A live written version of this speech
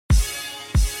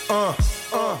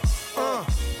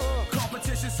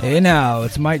Hey now,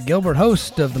 it's Mike Gilbert,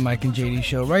 host of the Mike and JD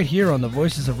Show, right here on the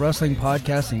Voices of Wrestling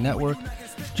Podcasting Network.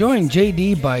 Join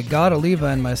JD by God Oliva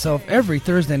and myself every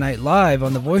Thursday night live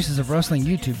on the Voices of Wrestling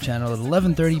YouTube channel at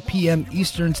 11:30 p.m.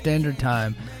 Eastern Standard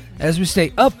Time, as we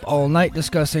stay up all night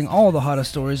discussing all the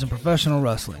hottest stories in professional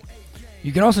wrestling.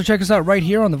 You can also check us out right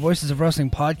here on the Voices of Wrestling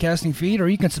Podcasting feed, or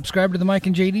you can subscribe to the Mike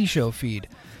and JD Show feed.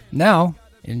 Now,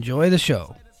 enjoy the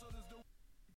show.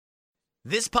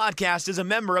 This podcast is a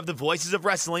member of the Voices of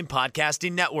Wrestling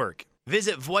Podcasting Network.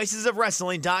 Visit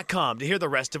voicesofwrestling.com to hear the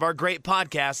rest of our great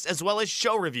podcasts, as well as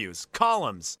show reviews,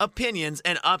 columns, opinions,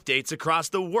 and updates across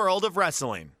the world of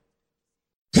wrestling.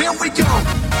 Here we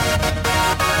go!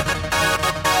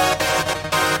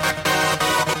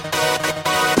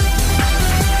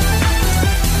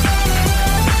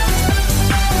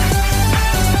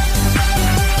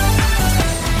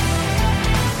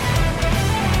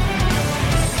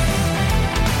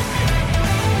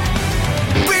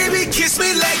 Kiss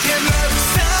me like a love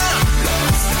song.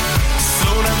 So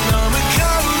I'm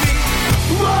calling.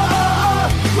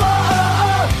 Whoa,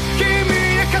 君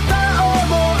へ片想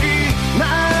い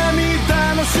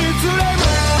涙の失恋も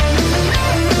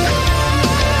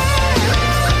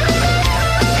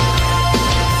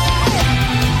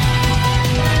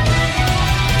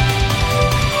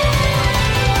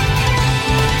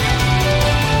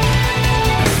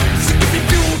So give me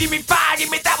fuel, give me fire, give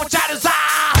me that what I desire.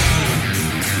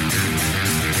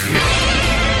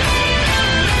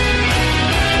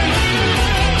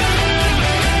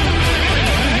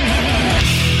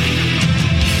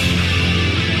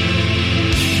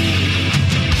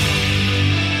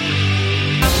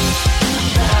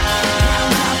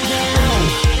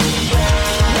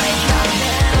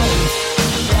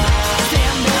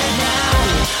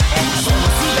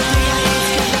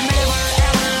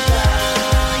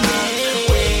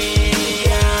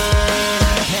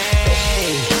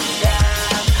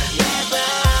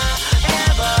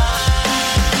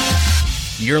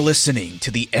 You're listening to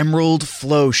the Emerald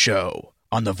Flow Show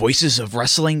on the Voices of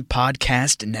Wrestling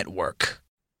Podcast Network.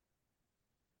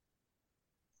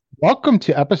 Welcome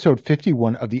to episode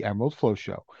 51 of the Emerald Flow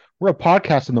Show. We're a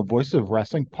podcast on the Voices of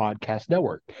Wrestling Podcast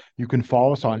Network. You can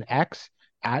follow us on X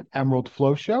at Emerald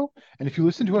Flow Show. And if you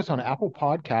listen to us on Apple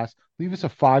Podcasts, leave us a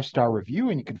 5-star review,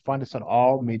 and you can find us on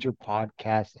all major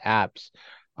podcast apps.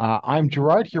 I'm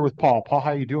Gerard here with Paul. Paul,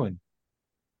 how are you doing?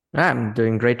 I'm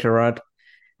doing great, Gerard.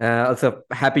 Also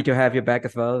happy to have you back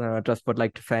as well. I just would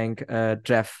like to thank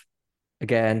Jeff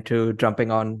again to jumping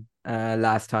on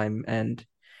last time and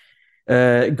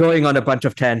going on a bunch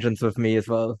of tangents with me as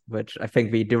well, which I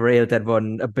think we derailed that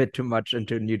one a bit too much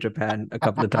into New Japan a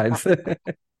couple of times.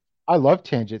 I love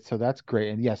tangents, so that's great.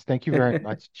 And yes, thank you very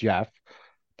much, Jeff.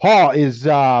 Paul, is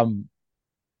the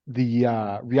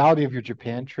reality of your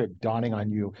Japan trip dawning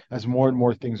on you as more and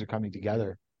more things are coming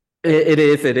together? It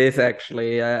is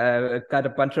actually. I've got a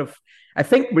bunch of, I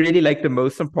think really like the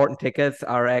most important tickets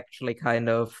are actually kind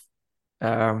of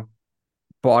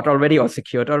bought already or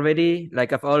secured already.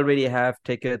 Like I've already have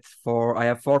tickets I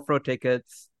have 4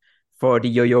 tickets for the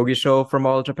Yoyogi show from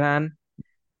All Japan.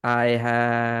 I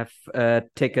have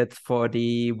tickets for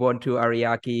the 1-2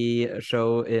 Ariake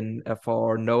show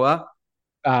for Noah.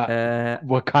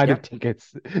 What kind of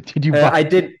tickets did you buy?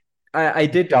 I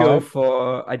did go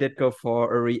for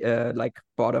like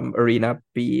bottom Arena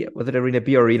B. Was it Arena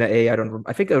B or Arena A? I don't remember.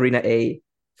 I think Arena A is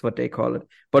what they call it.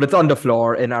 But it's on the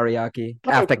floor in Ariake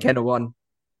after Keno 1.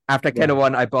 After Keno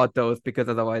 1, I bought those because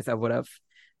otherwise I would have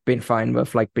been fine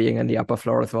with like being in the upper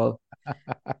floor as well.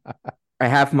 I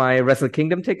have my Wrestle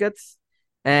Kingdom tickets,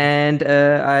 and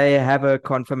I have a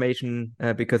confirmation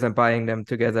because I'm buying them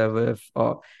together with,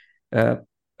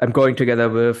 I'm going together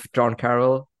with John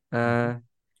Carroll.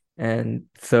 And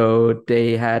so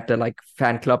they had the like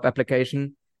fan club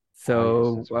application.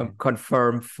 So I'm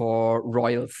confirmed for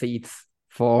royal seats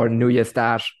for New Year's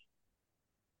Dash.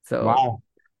 So wow.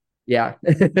 Yeah.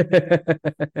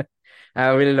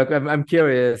 I'm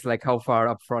curious like how far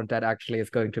up front that actually is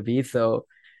going to be. So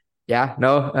yeah,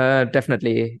 no,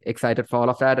 definitely excited for all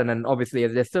of that. And then obviously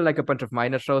there's still like a bunch of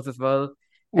minor shows as well.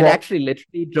 And actually,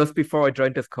 literally, just before I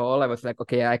joined this call, I was like,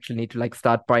 okay, I actually need to like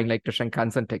start buying like the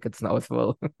Shinkansen tickets now as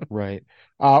well. Right.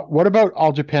 What about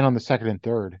All Japan on the 2nd and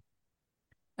 3rd?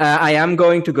 I am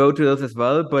going to go to those as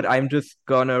well, but I'm just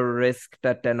gonna risk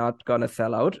that they're not gonna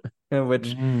sell out,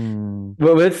 which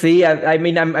we'll see. I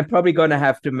mean, I'm probably gonna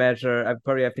have to measure. I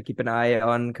probably have to keep an eye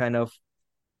on kind of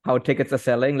how tickets are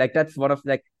selling. Like that's one of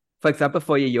like, for example,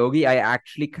 for Yogi, I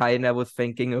actually kind of was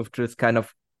thinking of just kind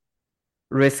of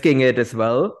risking it as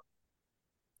well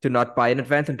to not buy in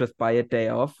advance and just buy a day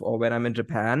off or when I'm in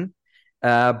Japan.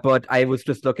 But I was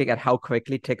just looking at how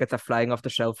quickly tickets are flying off the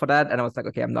shelf for that, and I was like,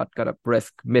 okay, I'm not gonna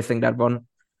risk missing that one.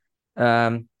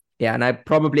 Yeah, and I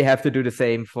probably have to do the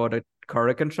same for the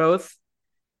Hurricane shows.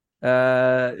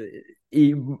 Uh,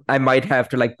 I might have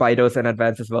to like buy those in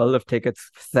advance as well if tickets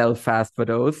sell fast for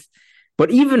those.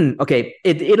 But even okay,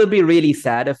 it'll be really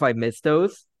sad if I miss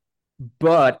those.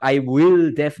 But I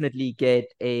will definitely get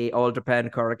a All Japan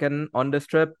Hurricane on this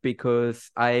trip because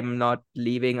I'm not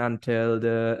leaving until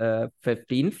the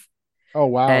 15th. Oh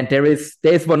wow. And there's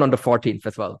one on the 14th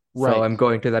as well. So Right. I'm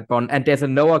going to that one. And there's a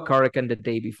Noah Hurricane the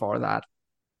day before that.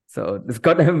 So it's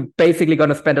gonna basically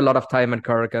gonna spend a lot of time in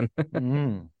Hurricane.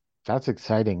 That's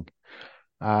exciting.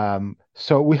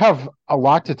 So we have a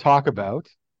lot to talk about.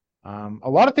 A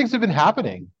lot of things have been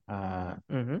happening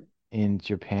Mm-hmm. in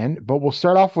Japan, but we'll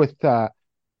start off with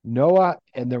Noah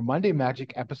and their Monday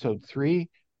Magic episode 3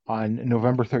 on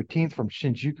November 13th from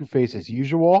Shinjuku Face as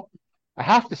usual. I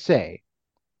have to say,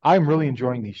 I'm really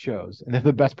enjoying these shows, and they're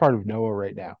the best part of Noah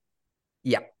right now.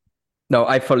 Yeah. No,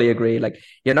 I fully agree. Like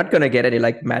you're not gonna get any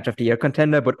like match of the year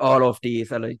contender, but all of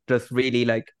these are like just really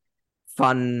like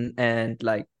fun and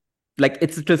like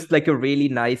it's just like a really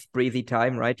nice breezy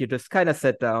time, right? You just kind of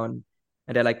sit down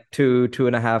and they're like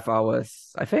 2.5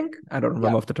 hours, I think. I don't Yeah,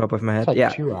 remember off the top of my it's head. like Yeah.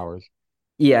 2 hours.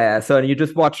 Yeah. So you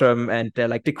just watch them and they're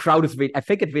like the crowd is really I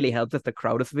think it really helps if the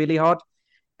crowd is really hot.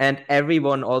 And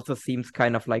everyone also seems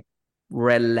kind of like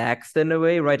relaxed in a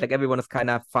way, right? Like everyone is kind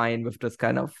of fine with just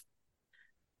kind of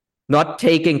not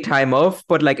taking time off,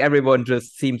 but like everyone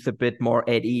just seems a bit more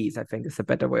at ease, I think is a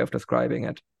better way of describing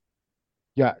it.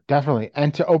 Yeah, definitely.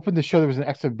 And to open the show, there was an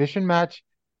exhibition match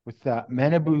with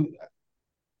Manabu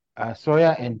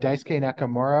Soya and Daisuke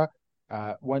Nakamura.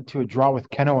 Went to a draw with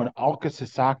Keno and Alka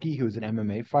Sasaki, who is an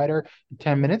MMA fighter, in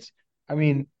 10 minutes. I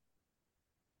mean,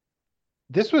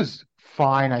 this was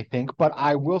fine, I think, but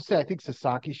I will say I think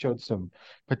Sasaki showed some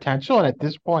potential. And at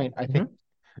this point, I think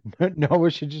Mhm.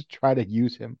 Noah should just try to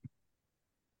use him.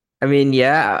 I mean,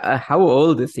 yeah, how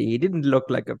old is he? He didn't look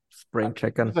like a spring He's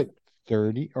chicken. like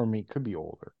 30, or I mean, could be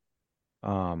older.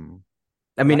 Um,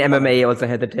 I but mean, I thought MMA also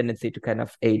had the tendency to kind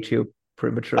of age you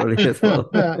prematurely as well.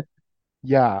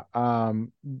 yeah,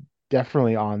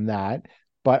 definitely on that.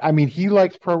 But I mean, he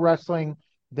likes pro wrestling.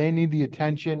 They need the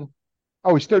attention.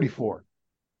 Oh, he's 34.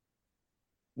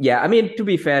 Yeah, I mean, to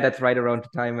be fair, that's right around the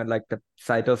time when like the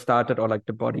Saito started or like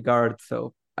the Bodyguard.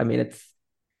 So, I mean, it's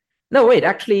no, wait,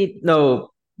 actually,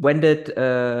 no. When did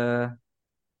when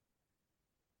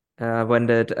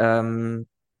did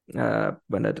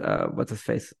what's his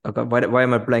face? Oh God, why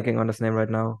am I blanking on his name right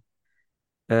now?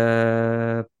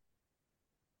 Uh,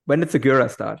 when did Segura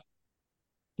start?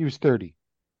 He was 30.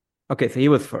 Okay, so he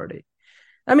was 30.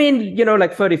 I mean,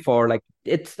 like 34, like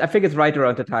I think it's right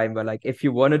around the time where like if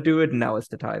you want to do it, now is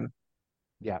the time.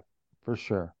 Yeah, for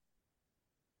sure.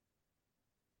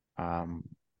 Um,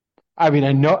 I mean,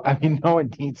 I mean, no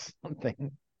one needs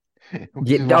something, which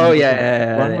Yeah, is why oh I'm yeah, looking,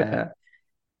 yeah, run with it. yeah.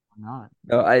 Why not?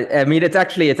 No, I mean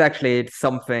it's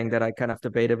something that I kind of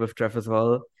debated with Jeff as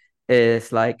well.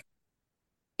 Is like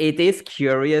it is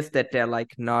curious that they're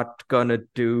like not gonna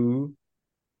do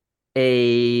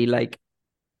a like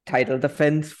title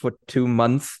defense for 2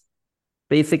 months,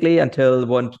 basically until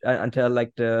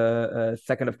like the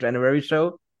 2nd of January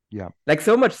show. Yeah. Like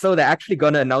so much so they're actually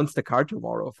gonna announce the card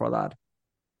tomorrow for that.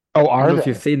 Oh, I don't are know if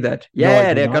you've they? seen that. No, I Yeah,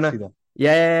 did they're not gonna. see that.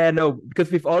 Yeah, no,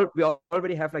 because we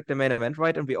already have like the main event,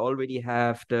 right? And we already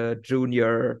have the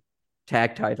junior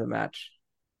tag title match.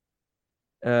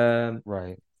 Um,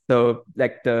 Right. so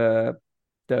like the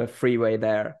freeway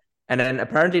there. And then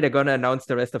apparently they're gonna announce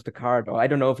the rest of the card, or I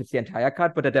don't know if it's the entire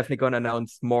card, but they're definitely gonna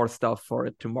announce more stuff for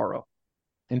it tomorrow.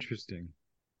 Interesting.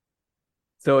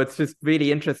 So it's just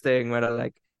really interesting when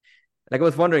I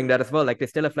was wondering that as well. Like they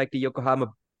still have like the Yokohama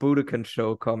Budokan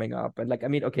show coming up, and like I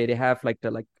mean, okay, they have like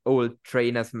the like old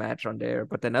trainers match on there,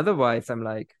 but then otherwise, I'm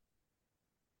like,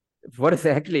 what is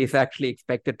actually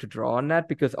expected to draw on that?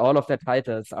 Because all of their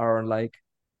titles are on like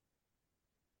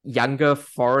younger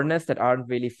foreigners that aren't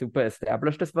really super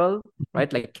established as well,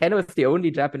 right? Like Keno is the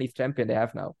only Japanese champion they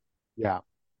have now. Yeah.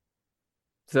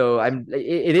 So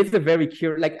it is a very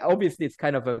curious, like obviously it's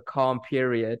kind of a calm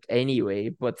period anyway,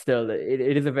 but still it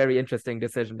is a very interesting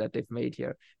decision that they've made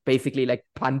here. Basically like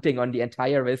punting on the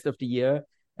entire rest of the year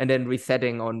and then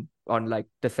resetting on like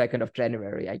the 2nd of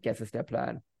January, I guess is their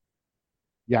plan.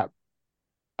 Yeah.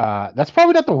 That's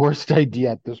probably not the worst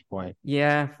idea at this point.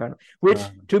 Yeah, fair enough. Which, Uh,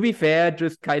 to be fair,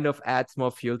 just kind of adds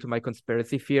more fuel to my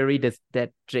conspiracy theory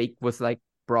that Jake was like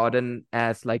brought in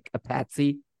as like a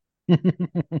patsy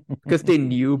because they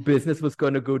knew business was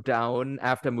going to go down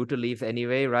after Muto leaves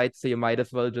anyway, right? So you might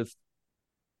as well just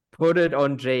put it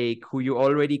on Jake, who you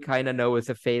already kind of know is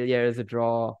a failure, is a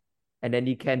draw, and then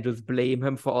you can just blame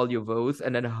him for all your votes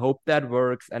and then hope that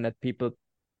works and that people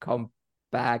come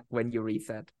back when you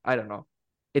reset. I don't know.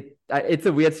 It's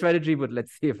a weird strategy, but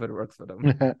let's see if it works for them.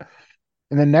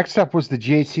 And then next up was the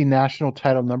GHC National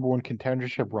Title #1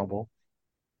 Contendership Rumble.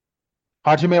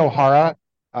 Hajime Ohara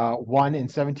won in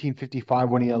 1755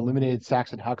 when he eliminated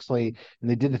Saxon Huxley, and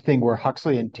they did the thing where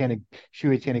Huxley and Shuhei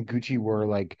Taniguchi were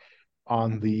like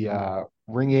on the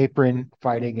ring apron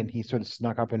fighting, and he sort of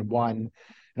snuck up and won.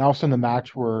 And also in the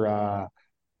match were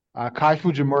Kai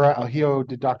Fujimura, Elhio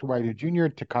de Dr. Waido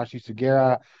Jr., Takashi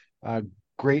Sugera,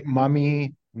 Great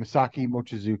Mummy, Masaki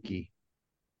Mochizuki.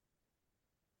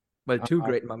 Well, two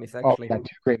great mummies, Oh, actually. yeah,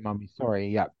 two great mummies. Sorry,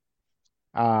 yeah.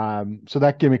 So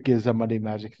that gimmick is a Monday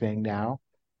Magic thing now.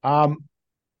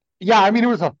 Yeah, I mean, it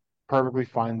was a perfectly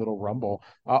fine little rumble.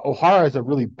 O'Hara is a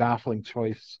really baffling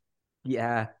choice.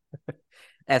 Yeah.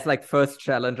 As like first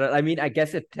challenger. I mean, I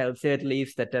guess it tells you at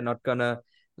least that they're not gonna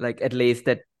like at least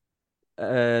that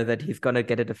he's gonna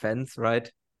get a defense, right?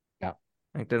 Yeah.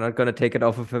 Like they're not gonna take it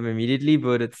off of him immediately,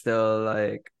 but it's still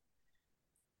like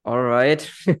all right.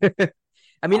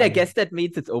 I mean, I guess that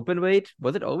means it's open weight.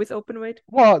 Was it always open weight?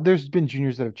 Well, there's been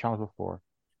juniors that have challenged before.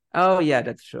 Oh yeah,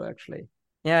 that's true actually.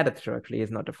 Yeah, that's true actually.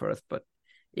 He's not the first, but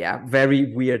yeah,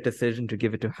 very weird decision to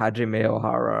give it to Hajime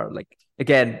Ohara. Like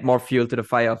again, more fuel to the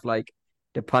fire of like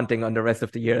they're punting on the rest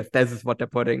of the year. If this is what they're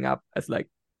putting up as like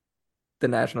the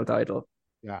national title.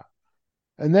 Yeah.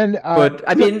 And then But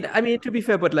I mean to be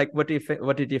fair, but like what do you think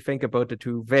what did you think about the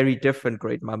two very different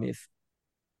great mummies?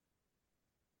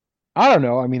 I don't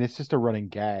know. I mean, it's just a running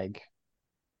gag.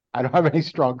 I don't have any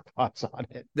strong thoughts on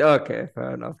it. Okay,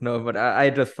 fair enough. No, but I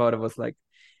just thought it was like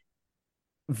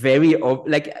very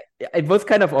like it was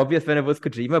kind of obvious when it was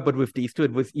Kojima, but with these two,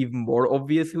 it was even more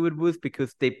obvious who it was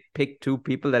because they picked two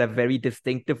people that have very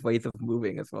distinctive ways of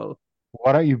moving as well.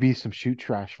 Why don't you be some shoot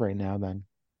trash right now then?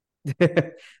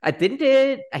 I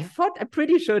didn't. I thought I'm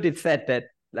pretty sure they said that.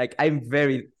 Like I'm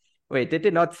very. Wait, did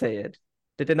they not say it?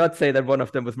 Did they not say that one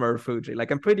of them was Marufuji?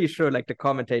 Like I'm pretty sure. Like the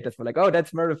commentators were like, "Oh,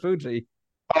 that's Marufuji,"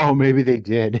 Oh, maybe they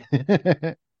did.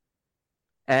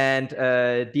 and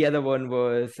the other one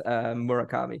was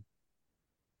Murakami.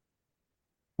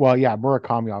 Well, yeah,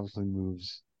 Murakami obviously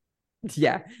moves,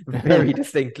 Yeah, very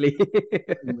distinctly.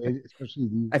 especially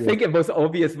these I days. think it was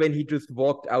obvious when he just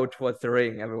walked out towards the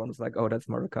ring. Everyone was like, "Oh, that's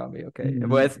Murakami." Okay, Mhm.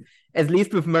 whereas at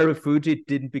least with Marufuji, it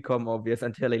didn't become obvious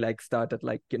until he like started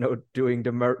like doing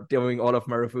doing all of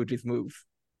Marufuji's moves.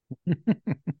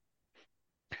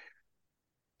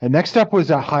 And next up was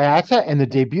Hayata and the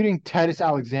debuting Titus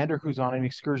Alexander, who's on an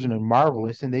excursion in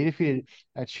Marvelous, and they defeated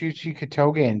Atsushi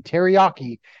Katoge and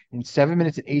Teriyaki in 7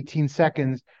 minutes and 18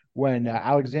 seconds when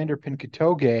Alexander pinned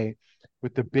Katoge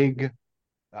with the big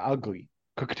ugly.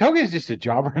 Katoge is just a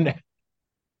jobber now.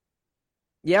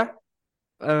 Yeah,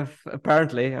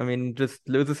 apparently. I mean, just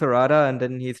loses Harada, and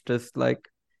then he's just like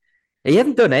he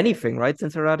hasn't done anything right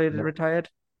since Harada No. retired.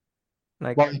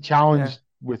 Like, Well, he yeah. challenged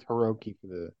with Hiroki for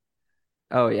the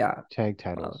Oh yeah. tag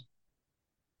Well, titles,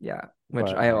 yeah. Which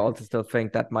but I also still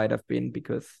think that might have been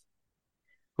because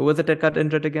who was it that got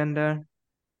injured again there?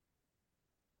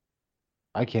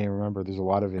 I can't even remember. There's a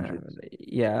lot of injuries.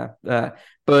 Yeah.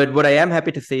 But what I am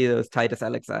happy to see is Titus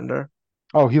Alexander.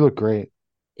 Oh, he looked great.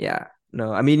 Yeah.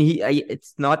 No, I mean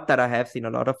it's not that I have seen a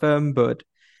lot of him, but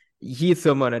he's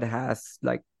someone that has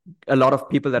like a lot of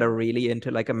people that are really into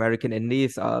like American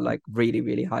indies are like really,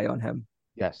 really high on him.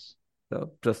 Yes.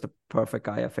 So just a perfect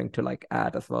guy, I think, to like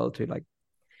add as well to like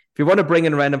if you want to bring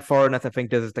in random foreigners, I think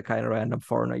this is the kind of random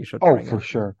foreigner you should Oh, bring for in.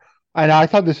 sure. And I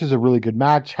thought this was a really good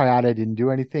match. Hayata didn't do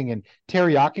anything, and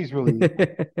Teriyaki's really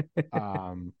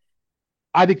um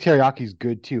I think Teriyaki's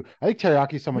good too. I think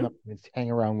Teriyaki's someone that can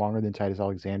hang around longer than Titus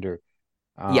Alexander.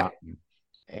 Yeah.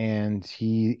 And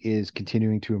he is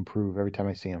continuing to improve every time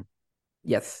I see him.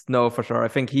 Yes. No, for sure. I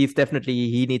think he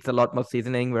needs a lot more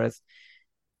seasoning, whereas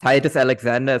Titus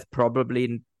Alexander is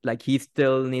probably like he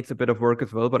still needs a bit of work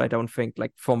as well, but I don't think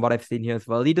like from what I've seen here as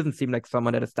well, he doesn't seem like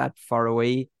someone that is that far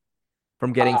away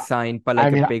from getting signed by I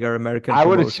like a mean, bigger American I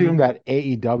would assume promotion. that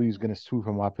AEW is going to swoop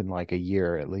him up in like a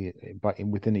year at least, but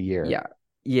within a year. Yeah.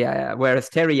 Yeah. Whereas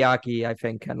Teriyaki, I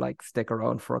think, can like stick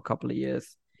around for a couple of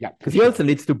years. Yeah, for Because he sure. also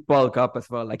needs to bulk up as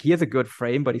well. Like he has a good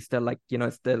frame, but he's still like,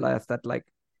 still has that like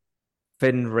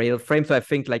thin rail frame. So I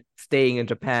think like staying in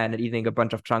Japan and eating a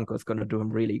bunch of chanko is gonna do him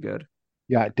really good.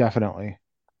 Yeah, definitely.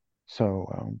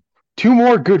 So two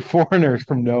more good foreigners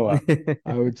from Noah,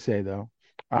 I would say though.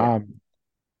 Yeah. Um,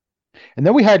 And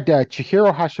then we had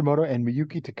Chihiro Hashimoto and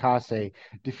Miyuki Takase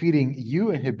defeating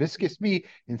Yu and Hibiscus Me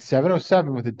in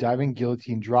 707 with a diving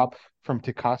guillotine drop from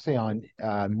Takase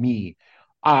on Me.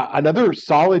 Another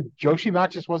solid Joshi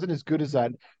match. Just wasn't as good as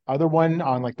that other one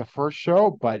on like the first show,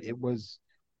 but it was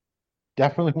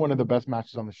definitely one of the best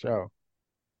matches on the show.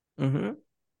 Mm-hmm.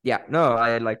 Yeah, no,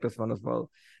 I like this one as well.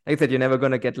 Like I said, you're never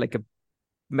gonna get like a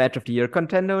match of the year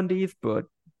contender on these, but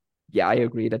yeah, I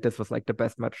agree that this was like the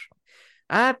best match.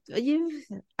 I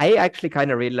actually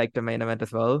kind of really like the main event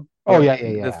as well, Oh but yeah,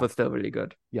 this was still really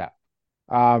good. yeah.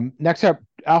 Next up,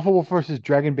 Alpha Wolf versus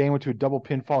Dragon Bane went to a double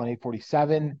pinfall in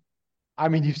 847. I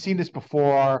mean, you've seen this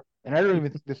before, and I don't even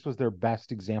think this was their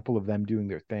best example of them doing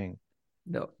their thing.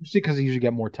 No, Just because they usually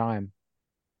get more time.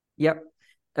 yep,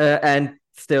 and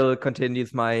still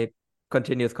continues my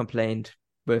continuous complaint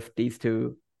with these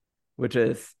two, which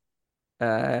is,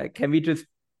 can we just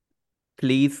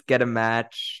please get a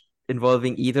match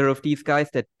involving either of these guys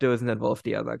that doesn't involve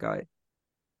the other guy?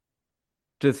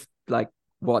 Just like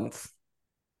once.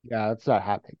 Yeah, that's not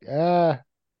happening. I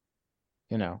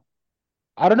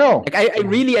don't know. Like I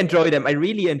really enjoy them. I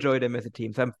really enjoy them as a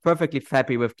team. So I'm perfectly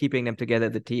happy with keeping them together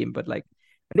as a team. But like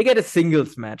when they get a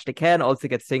singles match, they can also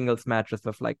get singles matches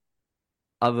with like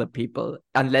other people,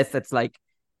 unless it's like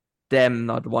them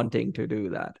not wanting to do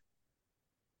that.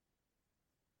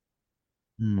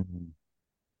 Hmm.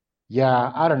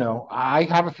 Yeah, I don't know. I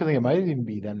have a feeling it might even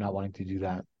be them not wanting to do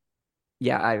that.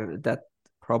 Yeah, I that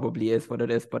probably is what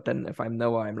it is. But then if I'm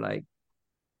Noah, I'm like,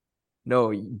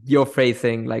 no, you're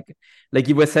facing like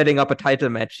you were setting up a title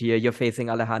match here. You're facing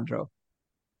Alejandro.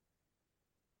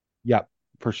 Yep,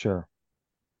 for sure.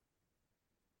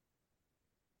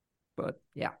 But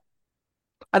yeah.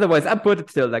 Otherwise, I put it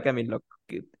still like I mean, look,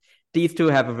 these two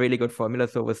have a really good formula,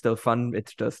 so it was still fun.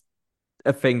 It's just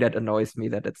a thing that annoys me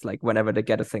that it's like whenever they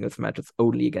get a singles match, it's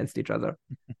only against each other.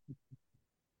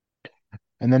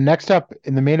 And then next up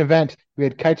in the main event, we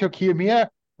had Kaito Kiyomiya,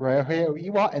 Ryohei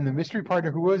Iwa, and the mystery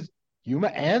partner who was Yuma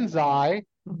Anzai,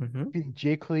 Mm-hmm. beating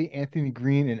Jay Clee, Anthony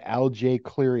Green, and L.J.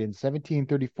 Cleary in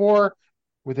 1734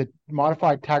 with a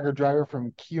modified Tiger driver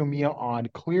from Kiyomiya on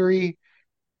Cleary.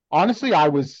 Honestly, I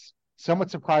was somewhat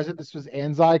surprised that this was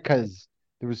Anzai because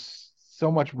there was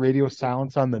so much radio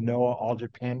silence on the Noah All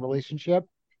Japan relationship.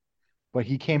 But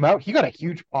he came out, he got a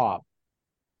huge pop,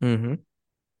 Mm-hmm.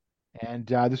 and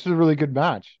this was a really good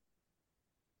match.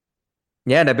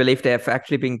 Yeah, and I believe they have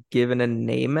actually been given a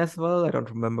name as well. I don't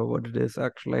remember what it is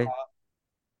actually.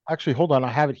 Actually, hold on, I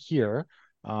have it here.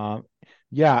 Um,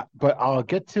 yeah, but I'll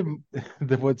get to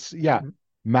the what's yeah,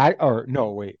 Mhm. or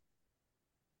no, wait.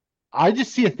 I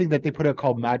just see a thing that they put out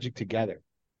called Magic Together.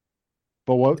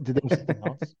 But what did there was something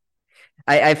else?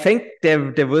 I think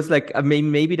there was like I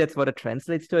mean maybe that's what it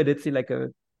translates to. I did see like a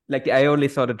like I only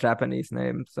saw the Japanese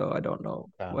name, so I don't know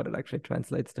Yeah. what it actually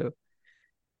translates to.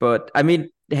 But I mean,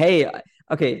 hey,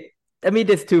 okay. I mean,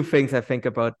 there's two things I think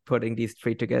about putting these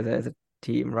three together as a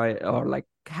team, right? Or like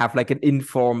have like an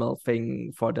informal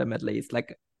thing for them at least.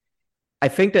 Like I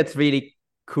think that's really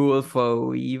cool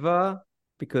for Eva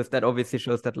because that obviously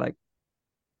shows that like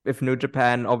if New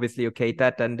Japan obviously okayed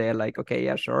that, then they're like, okay,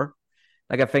 yeah, sure.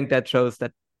 Like I think that shows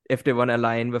that if they want to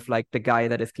align with like the guy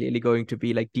that is clearly going to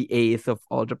be like the ace of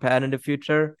all Japan in the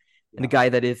future, and the Yeah. guy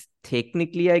that is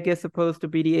technically, I guess, supposed to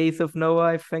be the ace of Noah,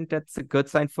 I think that's a good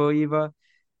sign for Eva.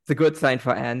 It's a good sign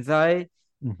for Anzai.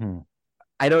 Hmm.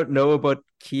 I don't know about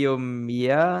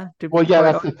Kiyomiya, to Well, be yeah,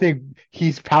 quite that's honest. the thing.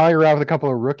 He's palling around with a couple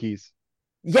of rookies,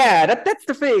 Yeah, that's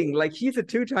the thing. Like he's a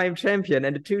two-time champion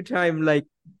and a two-time like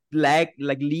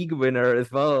league winner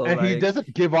as well. and he Like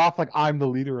doesn't give off like I'm the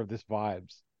leader of this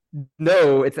vibes.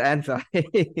 no, it's Anzai.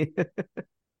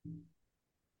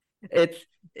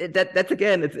 That's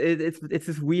again it's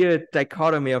this weird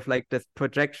dichotomy of like this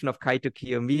projection of Kaito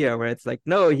Kiyomiya where it's like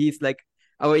no he's like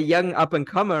our young up and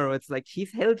comer, it's like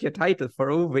he's held your title for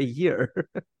over a year.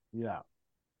 Yeah.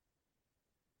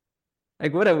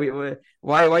 Like what are we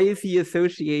why is he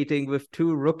associating with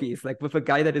two rookies, like with a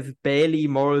guy that is barely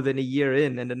more than a year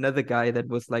in and another guy that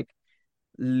was like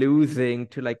losing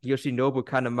to like Yoshinobu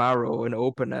Kanemaru in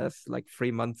openers like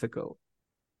 3 months ago.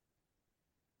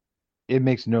 It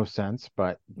makes no sense,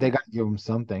 but they Yeah. got to give him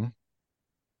something.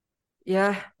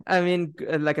 Yeah, I mean,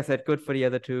 like I said, good for the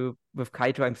other two. With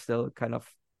Kaito, I'm still kind of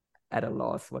at a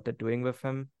loss what they're doing with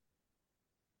him.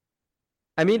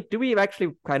 I mean, do we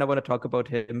actually kind of want to talk about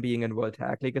him being in World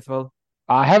Tag League as well?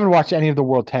 I haven't watched any of the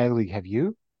World Tag League. Have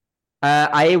you?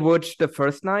 I watched the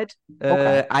first night.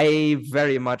 Okay. I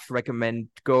very much recommend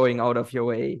going out of your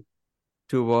way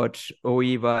to watch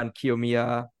Oiwa and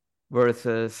Kiyomiya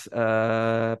versus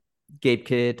Gabe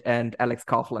Kidd and Alex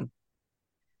Coughlin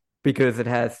because it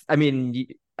has. I mean,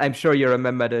 I'm sure you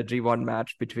remember the G1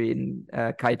 match between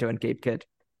Kaito and Gabe Kidd.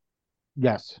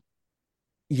 Yes.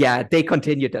 Yeah, they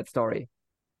continued that story.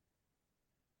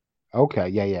 Okay.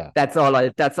 Yeah. That's all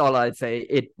I'd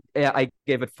say. I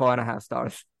gave it 4.5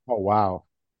 stars. Oh, wow.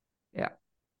 Yeah.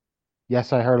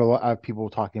 Yes, I heard a lot of people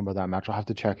talking about that match. I'll have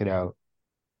to check it out.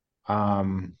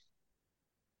 And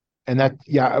that,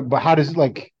 yeah, but how does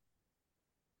like,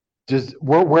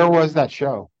 where was that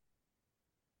show?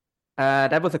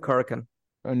 That was a Kurikan.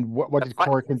 And what did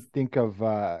Corkin think of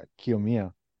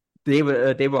Kiyomiya? They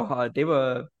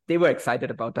were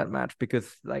excited about that match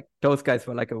because like those guys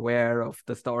were like aware of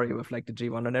the story with like the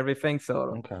G1 and everything.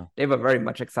 So Okay. they were very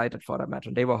much excited for that match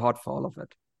and they were hot for all of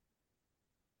it.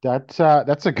 That's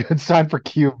a good sign for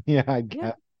Kiyomiya, I Yeah.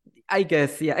 guess. I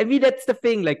guess, yeah. I mean, that's the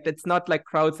thing. Like, it's not like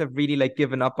crowds have really like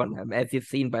given up on him, as you've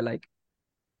seen by like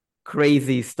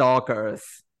crazy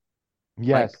stalkers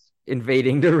like Yes.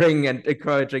 invading the ring and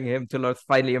encouraging him to like,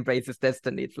 finally embrace his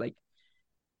destiny. It's like,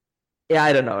 yeah,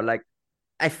 I don't know. Like,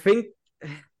 I think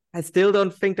I still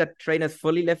don't think that train has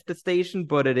fully left the station,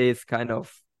 but it is kind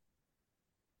of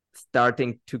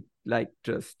starting to like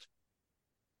just.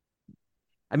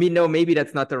 I mean, no, maybe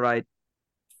that's not the right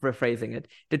rephrasing it.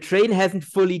 The train hasn't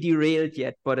fully derailed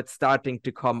yet, but it's starting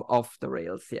to come off the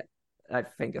rails. Yeah, I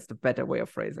think is the better way of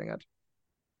phrasing it.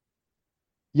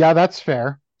 Yeah, that's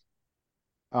fair.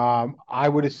 I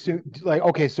would assume like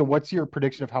okay, so what's your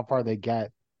prediction of how far they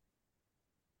get?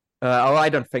 I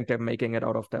don't think they're making it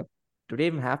out of the. Do they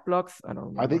even have blocks? I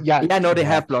don't Are they remember. yeah, Yeah, no, they yeah.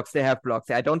 have blocks. They have blocks.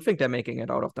 I don't think they're making it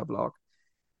out of the block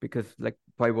because, like,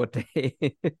 why would they?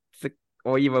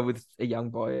 Or even with a young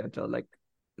boy until like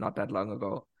not that long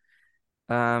ago.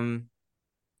 Um.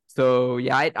 So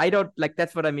yeah, I don't like.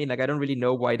 That's what I mean. Like, I don't really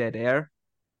know why they're there.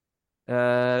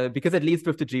 Because at least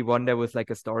with the G1 there was like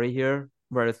a story here,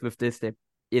 whereas with this there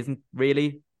isn't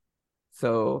really.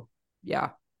 So yeah,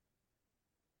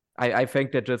 I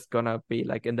think they're just gonna be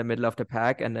like in the middle of the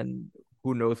pack, and then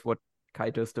who knows what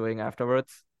Kaito's doing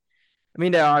afterwards. I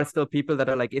mean, there are still people that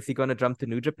are like, is he gonna jump to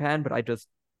New Japan? But I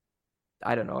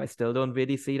don't know. I still don't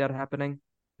really see that happening.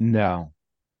 No.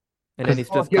 And then Because he's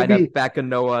just he'll kind be of back in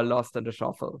Noah, lost in the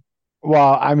shuffle.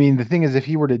 well, I mean, the thing is if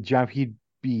he were to jump, he'd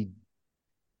be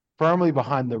firmly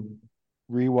behind the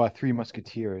Rewa Three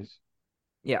Musketeers.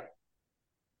 Yeah,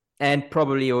 and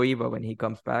probably Oiva when he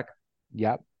comes back.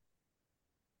 Yep.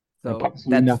 And So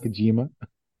possibly that's Nakajima.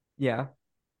 yeah.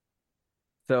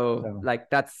 So So like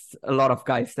that's a lot of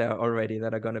guys there already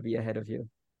that are gonna be ahead of you.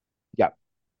 yep.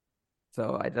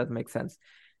 So that makes sense.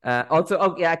 Also,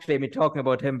 okay, actually, I mean, talking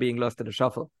about him being lost in the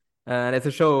shuffle. And it's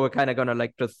a show we're kind of gonna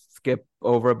like just skip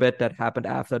over a bit that happened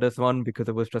after this one because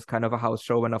it was just kind of a house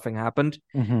show where nothing happened.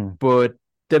 Mm-hmm. But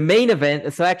the main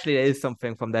event, so actually there is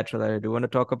something from that show that I do want to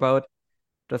talk about.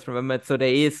 Just remember it. So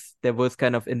there was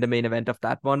kind of in the main event of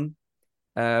that one.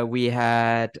 We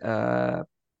had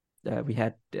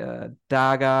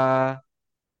Daga,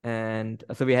 and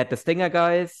so we had the Stinger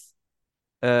guys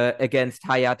against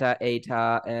Hayata,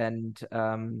 Eita,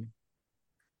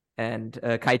 and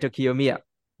Kaito Kiyomiya.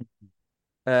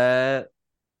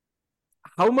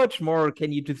 How much more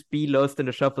can you just be lost in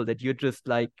the shuffle that you're just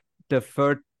like the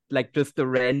third, like just the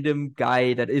random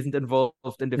guy that isn't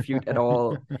involved in the feud at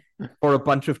all for a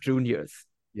bunch of juniors,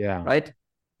 Yeah. right?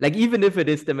 Like even if it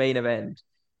is the main event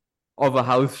of a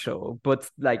house show, but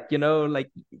like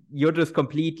like you're just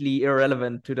completely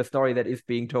irrelevant to the story that is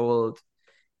being told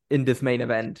in this main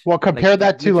event. Well, Like compare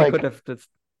that to you like could have just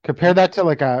compare that to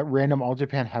like a random All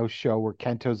Japan house show where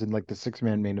Kento's in like the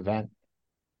 6-man main event.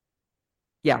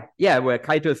 yeah, where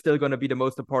Kaito is still going to be the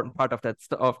most important part of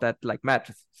that like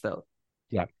match still.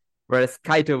 Yeah. Whereas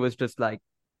Kaito was just like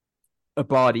a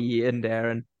body in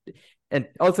there, and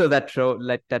also that show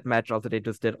like that match also they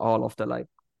just did all of the like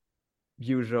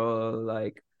usual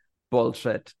like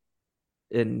bullshit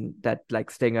in that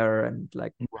like Stinger and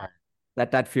like Right.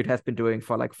 that feud has been doing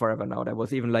for like forever now. There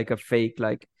was even like a fake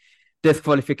like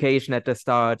disqualification at the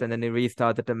start, and then they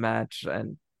restarted the match,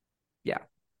 and yeah,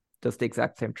 just the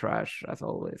exact same trash as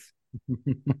always.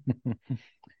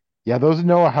 Yeah, those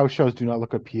Noah house shows do not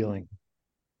look appealing.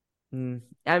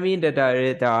 I mean that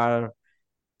there are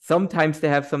sometimes they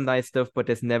have some nice stuff, but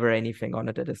there's never anything on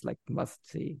it that is like must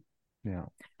see. Yeah.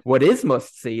 What is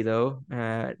must see though,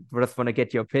 just want to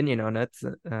get your opinion on it,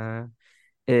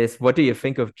 is what do you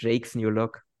think of Jake's new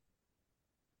look?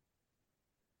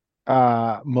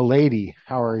 Milady,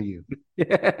 how are you?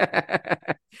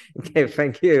 Okay,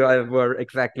 thank you. We're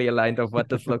exactly aligned of what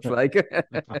this looks like.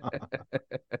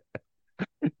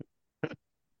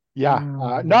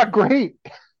 Yeah, not great.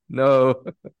 No,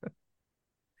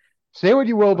 Say what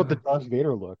you will about the Darth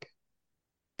Vader look.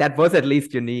 That was at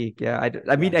least unique. Yeah.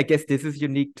 I mean, I guess this is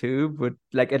unique too, but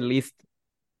like at least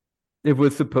it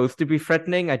was supposed to be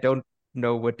threatening. I don't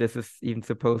know what this is even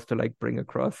supposed to like bring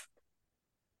across.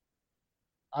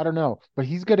 I don't know, but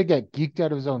he's gonna get geeked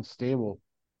out of his own stable.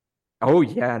 Oh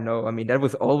yeah, no. I mean, that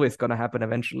was always gonna happen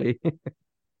eventually.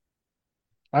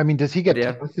 I mean, does he But get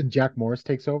yeah. tossed and Jack Morris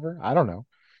takes over? I don't know.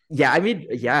 Yeah, I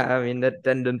mean that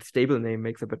then the stable name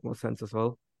makes a bit more sense as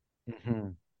well. Hmm.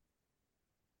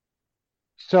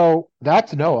 So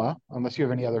that's Noah, unless you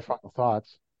have any other final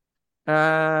thoughts.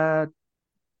 Uh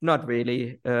Not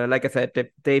really. Like I said,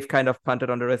 they've kind of punted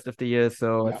on the rest of the year,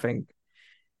 so I Yeah. think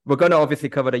we're gonna obviously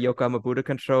cover the Yokohama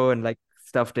Budokan show and like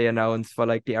stuff they announced for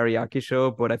like the Ariake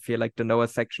show, but I feel like the Noah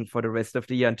section for the rest of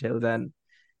the year until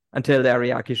the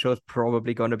Ariake show is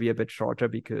probably gonna be a bit shorter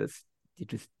because it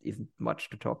just isn't much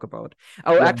to talk about.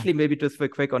 Oh, Yeah. actually, maybe just for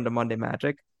quick on the Monday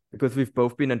Magic, because we've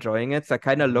both been enjoying it. So I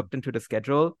kind of Mhm. looked into the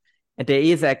schedule, and there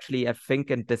is actually, I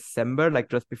think in December, like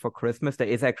just before Christmas, there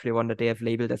is actually one that they have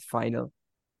labeled as final.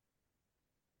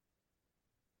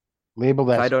 Labeled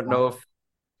So I as don't know if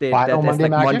Final there's Monday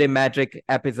like Magic. Monday Magic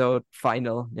episode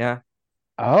final. Yeah.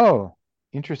 Oh,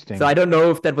 So I interesting. don't know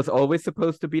if that was always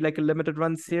supposed to be like a limited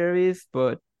run series,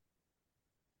 but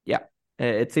yeah,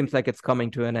 it seems like it's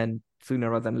coming to an end sooner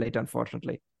rather than later,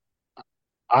 unfortunately.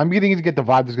 I'm beginning to get the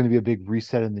vibe there's going to be a big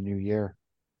reset in the new year.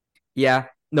 Yeah,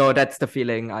 no, that's the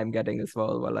feeling I'm getting as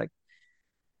well. Well, like,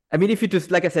 I mean, if you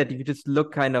just, like I said, if you just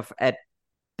look kind of at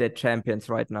the champions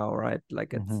right now, right?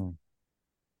 Like Hmm.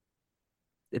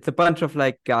 it's a bunch of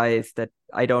like guys that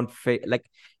I don't feel like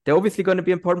they're obviously going to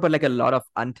be important, but like a lot of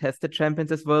untested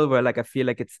champions as well, where like I feel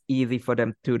like it's easy for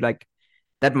them to like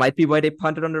that might be why they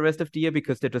punted on the rest of the year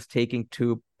because they're just taking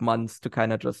 2 months to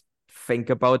kind of just think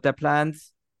about their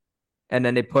plans. And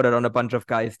then they put it on a bunch of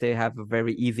guys they have a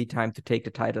very easy time to take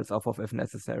the titles off of if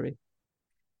necessary.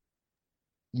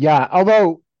 Yeah,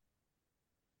 although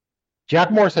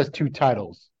Jack Morris has two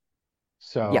titles,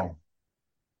 Yeah.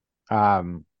 so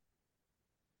um,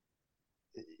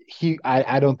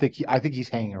 I don't think I think he's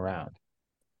hanging around.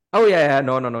 Oh yeah,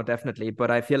 no, definitely.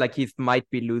 But I feel like he might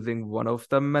be losing one of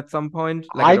them at some point.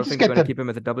 Like I I don't just think they're get going to the keep him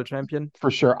as a double champion.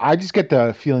 For sure. I just get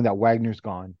the feeling that Wagner's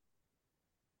gone.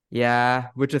 Yeah,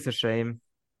 which is a shame.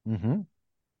 Hmm.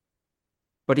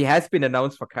 But he has been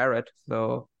announced for Carrot,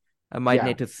 so I might Yeah.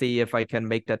 need to see if I can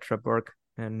make that trip work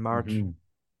in March. Hmm.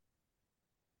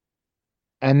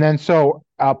 And then Paul,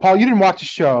 you didn't watch the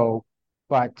show,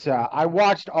 but I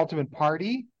watched Ultimate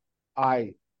Party.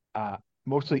 I uh,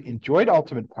 mostly enjoyed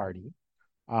Ultimate Party.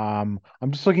 I'm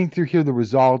just looking through here the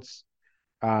results.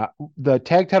 Uh, the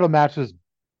tag title match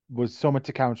was Soma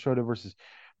Takao and Shota versus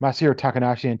Masahiro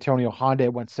Takanashi and Antonio Honda.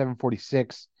 It went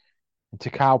 746, and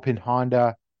Takao pinned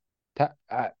Honda. Ta-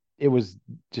 uh, it was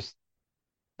just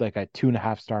like a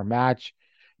 2.5 star match.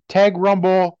 Tag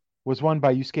Rumble was won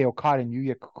by Yusuke Okada and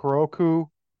Yuya Kuroku,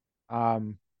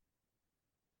 um,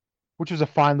 which was a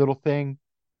fine little thing.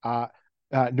 Uh,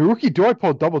 Naruki Doi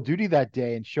pulled double duty that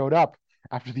day and showed up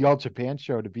after the All Japan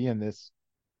show to be in this.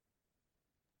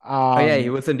 Oh yeah, he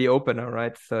Um, was in the opener,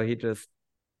 right? So he just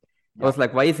I yeah. was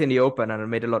like, why is he in the open? And it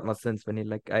made a lot more sense when he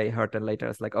like I heard that later. I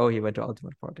was like, oh, he went to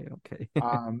Ultimate Party. Okay.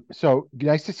 So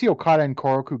nice to see Okada and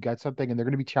Kuroku get something, and they're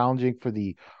going to be challenging for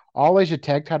the All Asia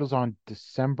Tag titles on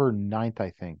December 9th, I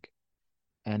think.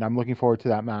 And I'm looking forward to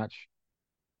that match.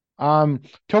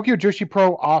 Tokyo Joshi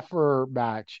Pro offer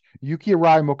match. Yuki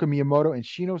Arai, Moka Miyamoto, and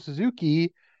Shino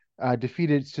Suzuki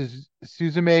defeated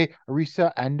Suzume,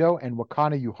 Arisa Endo, and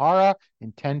Wakana Yuhara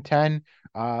in 10-10.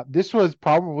 This was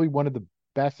probably one of the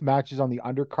best matches on the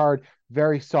undercard.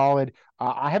 Very solid.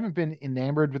 I haven't been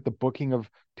enamored with the booking of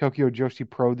Tokyo Joshi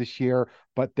Pro this year,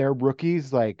 but their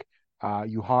rookies like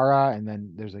Yuhara, and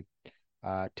then there's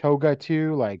like Toga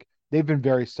too. Like they've been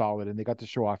very solid, and they got to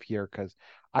show off here because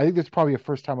I think that's probably the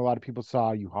first time a lot of people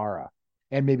saw Yuhara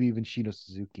and maybe even Shino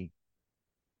Suzuki.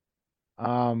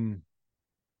 Um,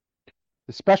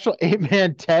 the special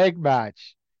 8-man tag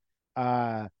match.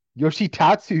 Uh,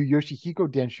 Yoshitatsu, Yoshihiko,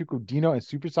 Danshuko Dino, and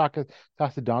Super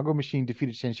Sasadango Machine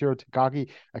defeated Shinshiro Takagi,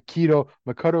 Akito,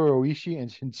 Makoto Oishi,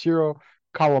 and Shinshiro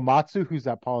Kawamatsu, who's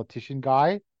that politician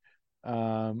guy.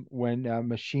 When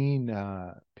Machine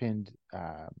pinned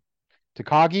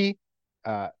Takagi,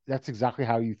 that's exactly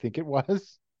how you think it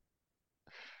was.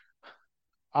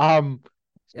 Um,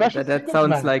 Yeah, Special that singles sounds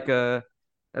match.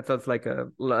 like a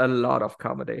lot of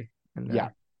comedy in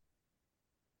Yeah.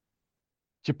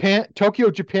 there. Tokyo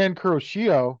Japan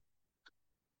Kuroshio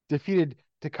defeated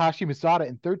Takashi Misada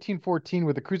in 13-14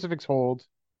 with a crucifix hold.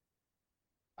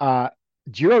 Uh,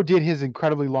 Jiro did his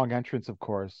incredibly long entrance, of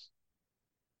course,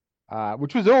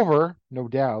 which was over, no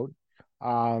doubt.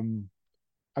 Um,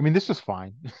 I mean, this was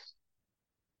fine.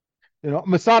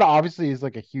 Masada obviously is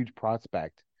like a huge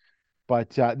prospect, but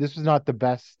this was not the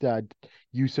best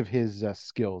use of his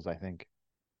skills, I think.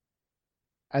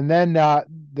 And then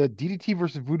the DDT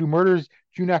versus Voodoo Murders,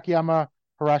 Jun Akiyama,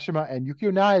 Harashima, and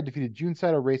Yukio Naya defeated Jun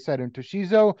Saito, Rei Saito, and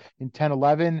Toshizo in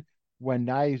 10-11 when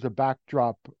Naya used a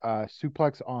backdrop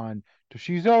suplex on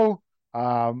Toshizo.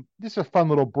 This is a fun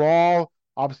little brawl.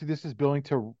 Obviously, this is building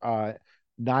to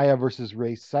Naya versus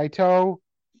Rei Saito.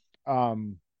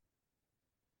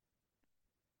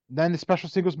 Then the special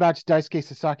singles match, Daisuke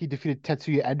Sasaki defeated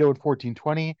Tetsuya Endo in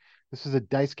 14-20. This is a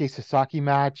Daisuke Sasaki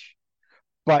match.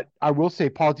 But I will say,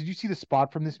 Paul, did you see the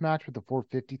spot from this match with the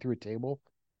 450 through a table?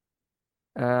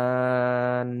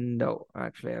 No,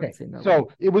 actually, I haven't Okay, seen that one.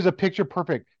 so it was a picture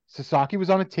perfect. Sasaki was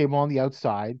on a table on the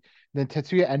outside. Then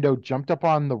Tetsuya Endo jumped up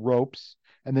on the ropes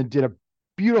and then did a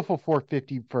beautiful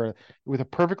 450 with a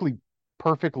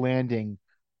perfect landing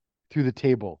through the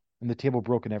table, and the table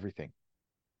broke and everything.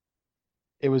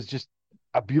 It was just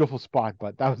a beautiful spot,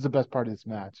 but that was the best part of this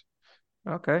match.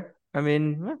 Okay. I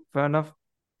mean, fair enough.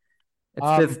 It's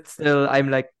Um, just still,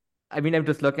 I'm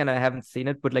just looking, I haven't seen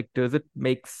it, but like, does it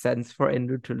make sense for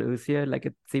Endo to lose here? Like,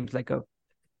 it seems like a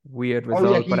weird oh yeah,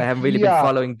 result, but I haven't really been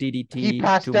following he DDT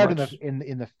passed too out in much.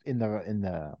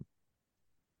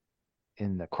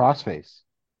 the crossface.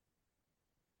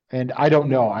 And I don't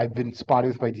know. I've been spotted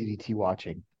with my DDT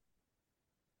watching.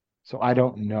 So I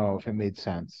don't know if it made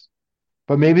sense.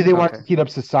 But maybe they wanted Okay. to heat up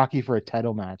Sasaki for a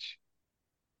title match.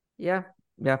 Yeah.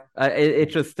 Yeah. It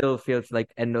just still feels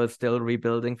like Endo's still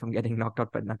rebuilding from getting knocked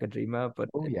out by Nakajima, but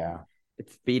Oh yeah.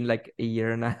 it's been like a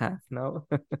year and a half now.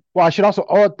 Well, I should also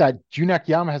that Jun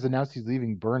Akiyama has announced he's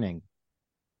leaving Burning.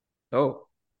 Oh,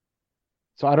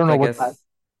 So I don't so know I what that guess,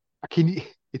 can you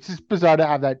it's just bizarre to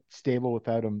have that stable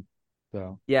without him,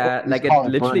 though. Or yeah, at least like it call it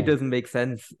literally Burning. doesn't make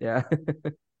sense. Yeah.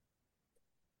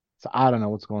 So I don't know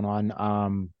what's going on.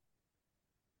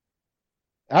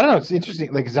 I don't know. It's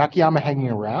interesting. Like, is Akiyama hanging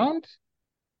around?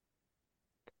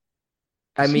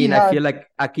 I Because he mean, I had feel like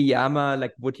Akiyama,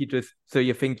 like, would he just, so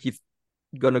you think he's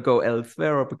gonna go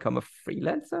elsewhere or become a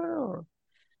freelancer? Or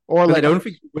or because I like don't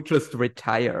think he would just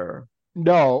retire.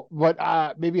 no,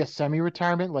 but maybe a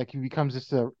semi-retirement, like he becomes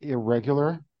just a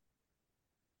irregular.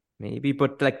 Maybe,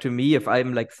 but like to me, if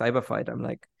I'm like Cyberfight, I'm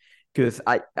like, because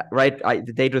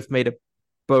they just made a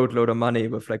boatload of money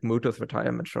with like Muto's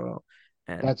retirement show,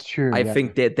 and That's true. I Yeah.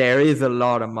 think that there is a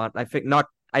lot of money. I think not.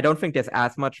 I don't think there's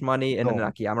as much money in an No,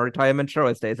 Akiyama retirement show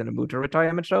as there is in a Muto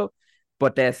retirement show,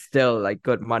 but there's still like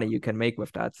good money you can make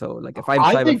with that. So like if I'm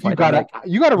I think Cyberfight, I'm like,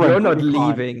 you gotta run you're not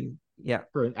Budokan leaving. Yeah.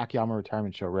 for an Akiyama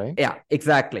retirement show, right? Yeah,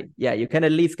 exactly. Yeah, you can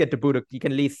at least get the Budokan. You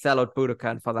can at least sell out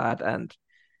Budokan for that, and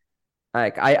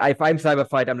like if I'm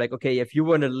Cyberfight, I'm like, okay, if you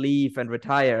want to leave and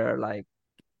retire, like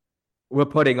we're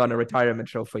putting on a retirement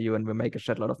show for you, and we'll make a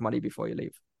shitload of money before you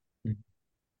leave.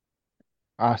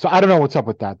 So I don't know what's up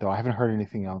with that though. I haven't heard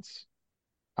anything else.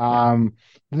 Yeah.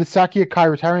 The Saki Akai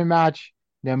retirement match,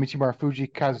 Naomichi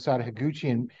Marufuji, Kazusada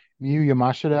Higuchi, and Miyu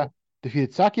Yamashita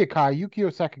defeated Saki Akai, Yukio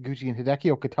Sakaguchi, and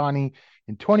Hideki Okatani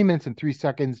in 20 minutes and 3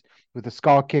 seconds with a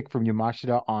skull kick from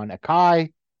Yamashita on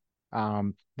Akai.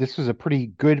 This was a pretty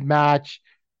good match,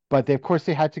 but of course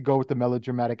they had to go with the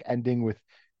melodramatic ending with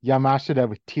Yamashita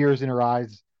with tears in her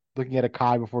eyes looking at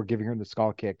Akai before giving her the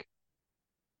skull kick.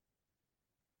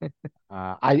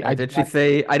 I Did she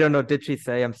say? I don't know. Did she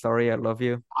say, "I'm sorry, I love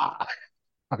you"? I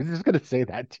was just gonna say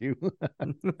that too.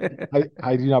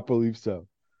 I do not believe so.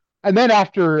 And then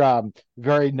after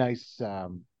very nice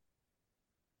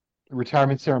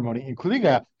retirement ceremony, including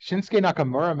a Shinsuke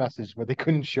Nakamura message, but they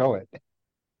couldn't show it.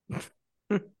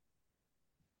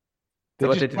 They So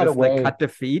what, just did you cut just like away. cut the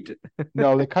feed?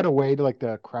 No, they cut away to like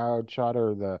the crowd shot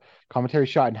or the commentary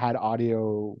shot and had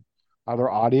other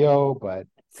audio, but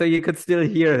So you could still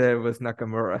hear there was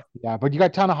Nakamura. yeah, but you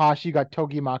got Tanahashi, you got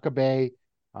Togi Makabe,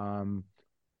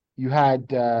 you had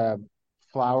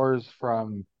flowers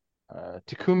from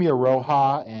Takumi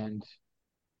Aroha and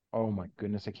oh my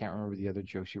goodness, I can't remember the other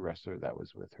Joshi wrestler that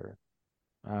was with her.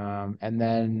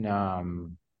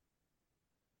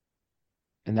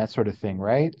 And that sort of thing,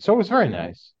 right? So it was very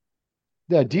nice.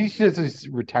 The DDT does his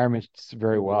retirement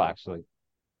very well, actually.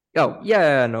 Oh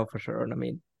yeah, no, for sure. And I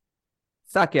mean,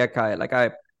 Saki Akai, like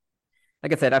I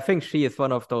said, I think she is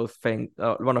one of those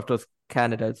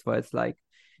candidates where it's like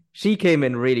she came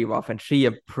in really rough and she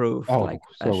improved Oh, like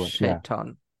a so yeah. shit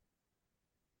ton.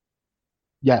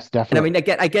 Yes, And I definitely. mean,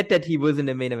 I get that he was in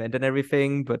the main event and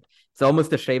everything, but it's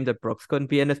almost a shame that Brooks couldn't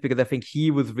be in this because I think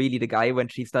he was really the guy when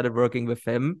she started working with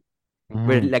him.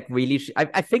 Where Mm. like really,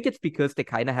 I think it's because they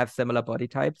kind of have similar body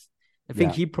types, I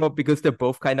think he probably, because they're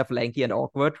both kind of lanky and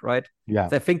awkward, right? Yeah.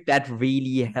 So I think that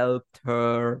really helped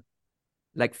her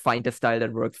like find a style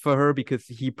that works for her, because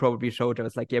he probably showed her,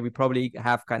 it's like, yeah, we probably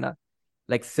have kind of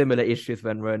like similar issues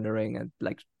when we're in the ring, and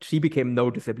like she became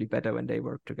noticeably better when they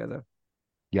worked together.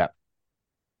 Yeah.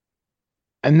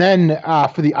 And then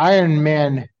for the Iron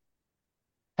Man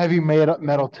heavy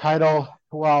metal title,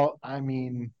 well, I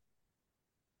mean,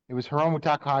 it was Hiromu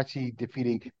Takahashi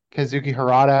defeating Kazuki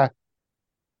Harada.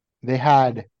 They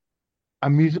had a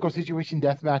musical situation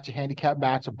death match, a handicap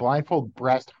match, a blindfold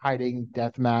breast hiding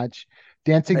death match,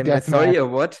 dancing death sorry, match. or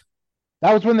what?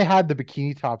 That was when they had the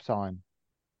bikini tops on.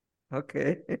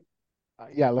 Okay.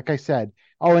 Yeah, like I said.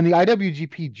 Oh, and the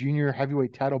IWGP Junior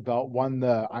Heavyweight title belt won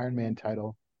the Iron Man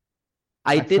title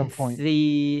at some point.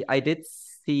 I did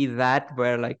see that,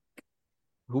 where like,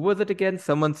 who was it again?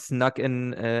 Someone snuck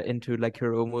in into like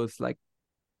Hiromu's like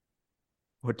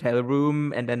hotel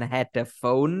room and then had their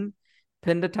phone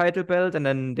pin the title belt, and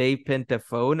then they pinned their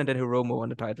phone, and then Hiromu won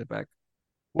the title back.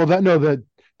 Well,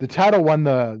 the title won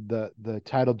the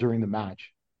title during the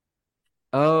match.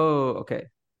 Oh, okay.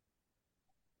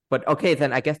 But okay,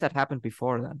 then I guess that happened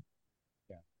before then.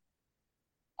 Yeah.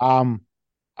 Um,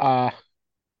 uh,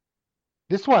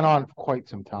 this went on for quite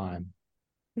some time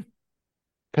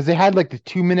because they had like the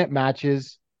 2-minute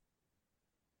matches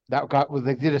that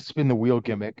they did a spin the wheel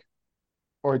gimmick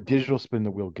or a digital spin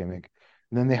the wheel gimmick,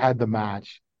 and then they had the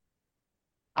match.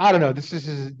 I don't know. This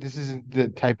isn't the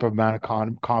type of amount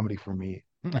of comedy for me.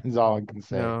 That's all I can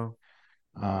say. No.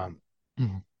 Um,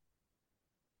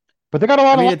 but they got a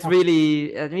lot I mean, of.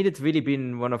 it's really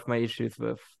been one of my issues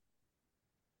with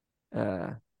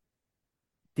uh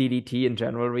DDT in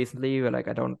general recently, where like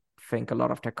I don't think a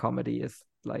lot of their comedy is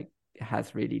like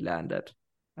has really landed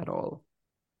at all.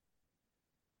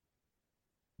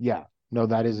 Yeah, no,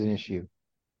 that is an issue.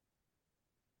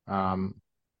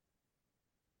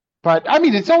 But I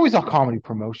mean, it's always a comedy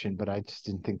promotion, but I just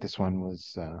didn't think this one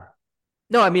was.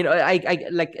 No, I mean, I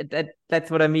like that.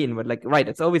 That's what I mean. But like, right,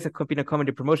 it's always been a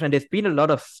comedy promotion, and there's been a lot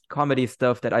of comedy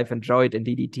stuff that I've enjoyed in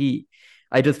DDT.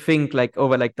 I just think like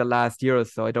over like the last year or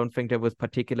so, I don't think there was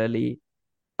particularly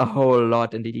a whole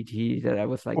lot in DDT that I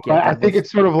was like, Well, yeah, I think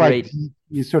it's sort of great, like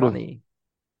you sort funny.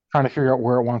 of trying to figure out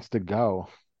where it wants to go.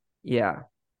 Yeah.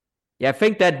 Yeah, I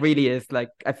think that really is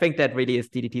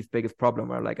DDT's biggest problem,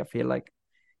 where like I feel like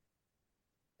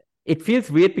it feels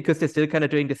weird because they're still kind of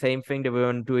doing the same thing they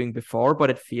weren't doing before, but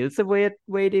it feels a weird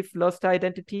way they've lost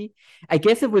identity. I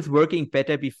guess it was working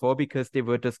better before because they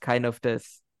were just kind of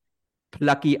this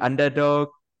plucky underdog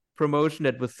promotion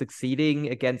that was succeeding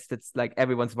against its like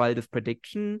everyone's wildest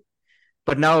prediction.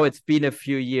 But now it's been a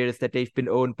few years that they've been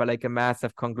owned by like a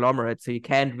massive conglomerate, so you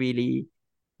can't really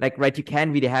you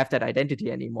can't really have that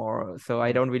identity anymore. So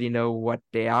I don't really know what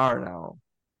they are now.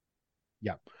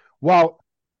 Yeah. Well,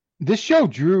 this show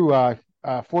drew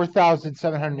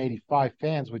 4,785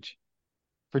 fans, which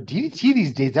for DDT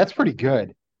these days, that's pretty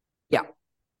good. Yeah.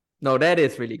 No, that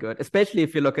is really good, especially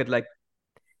if you look at like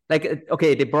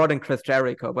okay, they brought in Chris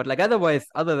Jericho, but like otherwise,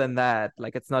 other than that,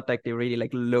 like it's not like they really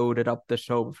like loaded up the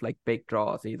show with like big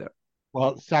draws either.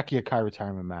 Well, Saki Akai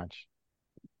retirement match.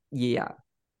 Yeah,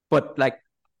 but like,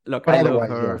 look, But I love otherwise,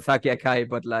 her, yeah. Saki Akai,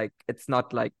 but like it's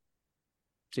not like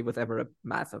she was ever a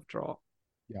massive draw.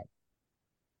 Yeah.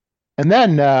 And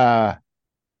then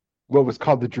what was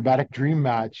called the Dramatic Dream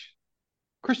match.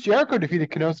 Chris Jericho defeated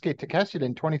Konosuke Takeshita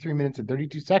in 23 minutes and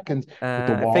 32 seconds with the I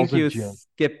think walls you of Jim.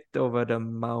 skipped over the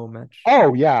Mao match.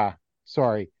 Oh, yeah.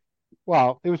 Sorry.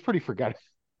 Well, it was pretty forgettable.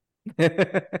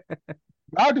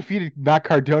 Mao defeated Matt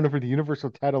Cardona for the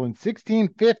Universal title in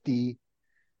 1650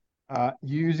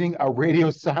 using a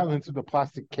radio silence with a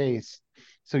plastic case.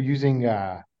 So using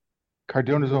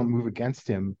Cardona's own move against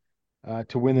him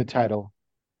to win the title.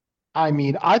 I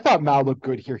mean, I thought Mao looked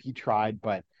good here. He tried,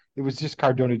 but it was just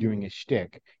Cardona doing his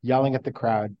shtick, yelling at the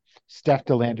crowd, Steph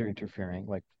DeLander interfering.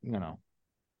 Like, it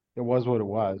was what it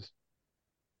was.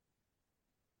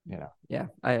 Yeah,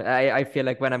 I feel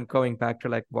like when I'm going back to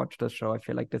like watch the show, I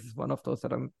feel like this is one of those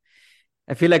that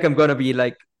I feel like I'm gonna be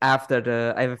like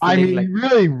after I have a feeling like you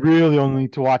really, really only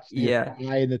need to watch the yeah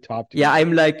guy in the top two. Yeah,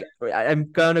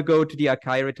 I'm gonna go to the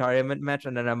Akai retirement match,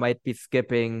 and then I might be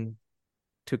skipping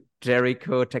to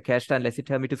Jericho Takeshita unless you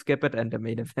tell me to skip it, and the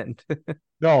main event.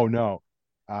 No.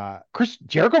 Chris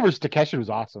Jericho versus Takeshita was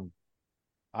awesome.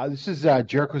 This is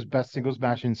Jericho's best singles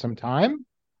match in some time.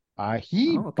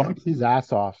 He bumped his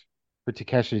ass off for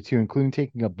Takeshita too, including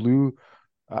taking a blue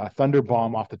thunder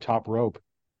bomb off the top rope.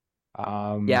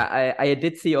 Yeah, I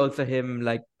did see also him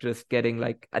like just getting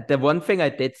like the one thing I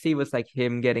did see was like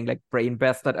him getting like brain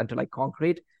bested onto like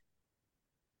concrete.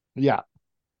 Yeah.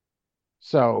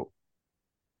 So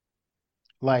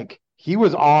Like he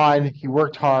was on, he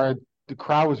worked hard. The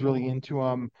crowd was really into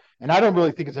him, and I don't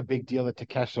really think it's a big deal that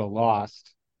Takeshita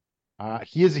lost.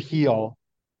 He is a heel,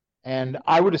 and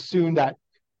I would assume that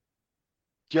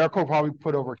Jericho probably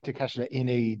put over Takeshita in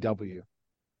AEW.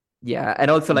 Yeah, and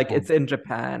also like it's in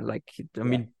Japan. Like I Yeah.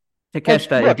 mean, And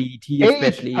Takeshita and look, DDT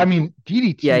I especially. mean,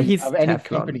 Yeah, DDT he's of any Teflon.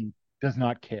 company does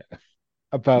not care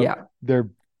about Yeah, their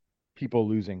people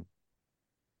losing.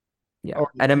 yeah.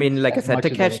 Or And I mean, like I as said,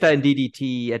 much as other Takeshita and companies.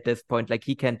 DDT at this point, like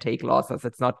he can take losses.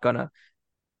 It's not gonna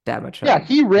damage Yeah, him.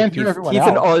 he Like ran through everyone he's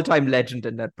an else. all-time legend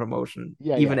in that promotion,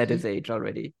 Yeah, even at his age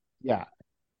already. yeah,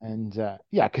 and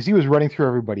yeah, because he was running through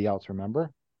everybody else.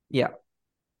 Remember Yeah.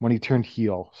 when he turned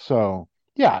heel? So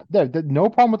yeah, no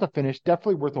problem with the finish.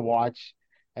 Definitely worth a watch.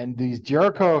 And these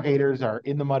Jericho haters are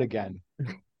in the mud again.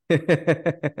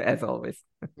 As always.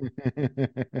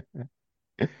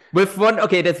 With one,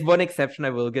 okay, there's one exception I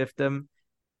will give them.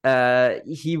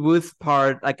 He was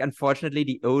part, like, unfortunately,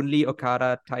 the only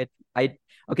Okada title.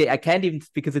 I can't even,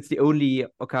 because it's the only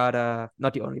Okada,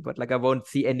 not the only, but like I won't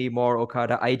see any more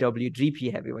Okada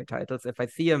IWGP heavyweight titles. If I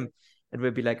see him, it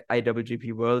will be like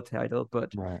IWGP World title.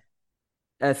 But Right.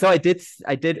 so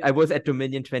I was at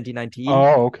Dominion 2019.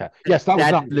 Oh, okay. Yes, that was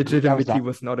That not good. legitimately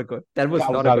was not a good. That was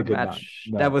That was not a not a good good match. match.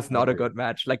 That No, was I not a agree. good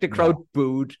match. Like the crowd No.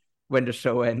 booed when the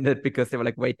show ended because they were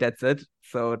like, "Wait, that's it."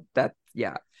 So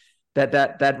yeah,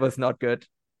 that was not good.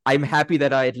 I'm happy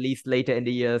that I at least later in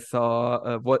the year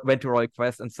saw went to Royal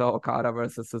Quest and saw Okada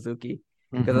versus Suzuki,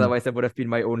 because Mhm. otherwise that would have been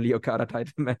my only Okada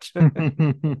title match.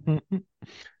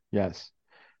 Yes.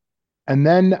 And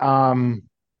then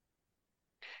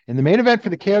in the main event for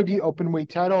the KOD Openweight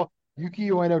title, Yuki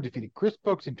Ueno defeated Chris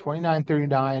Brooks in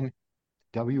 29-39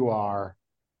 WR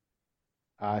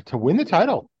to win the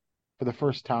title for the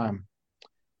first time.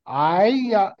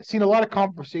 I seen a lot of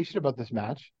conversation about this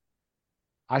match.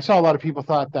 I saw a lot of people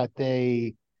thought that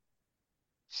they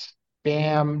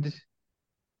spammed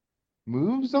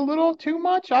moves a little too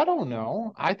much. I don't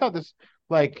know. I thought this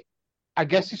like I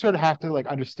guess you sort of have to like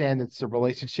understand it's a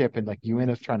relationship and like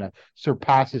Ueno's trying to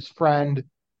surpass his friend.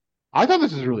 I thought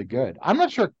this was really good. I'm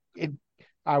not sure it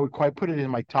I would quite put it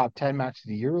in my top 10 match of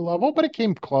the year level, but it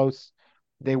came close.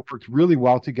 They worked really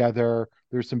well together.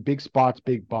 There's some big spots,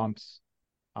 big bumps.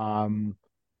 Um,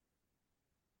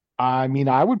 I mean,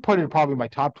 I would put it probably my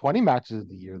top 20 matches of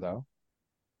the year, though.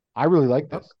 I really like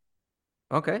Oh, this.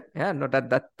 okay, yeah, no,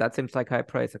 that seems like high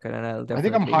praise. Okay, then I'll I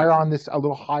think I'm definitely. higher on this, a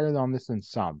little higher on this than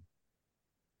some.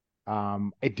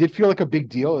 It did feel like a big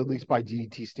deal, at least by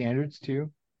DDT standards,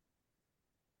 too.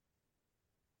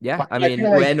 Yeah, But I I mean,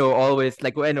 feel like, Ueno always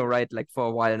like Ueno, right? Like for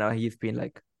a while now, he's been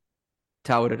like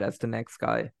touted as the next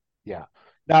guy. yeah.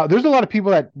 Now, there's a lot of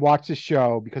people that watch this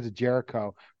show because of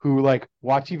Jericho who like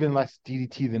watch even less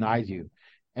DDT than I do.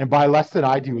 And by less than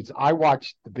I do, it's I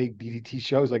watch the big DDT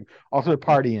shows like Ultimate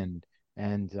Party and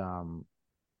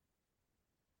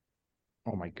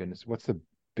oh my goodness, what's the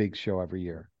big show every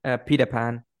year? Peter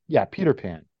Pan. Yeah, Peter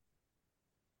Pan.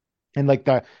 And like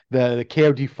the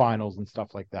KOD finals and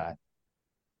stuff like that.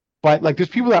 But like there's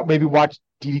people that maybe watch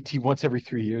DDT once every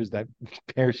 3 years that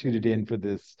parachuted in for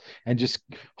this and just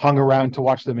hung around to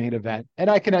watch the main event. And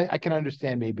I can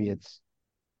understand maybe it's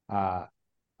uh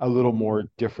a little more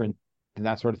different than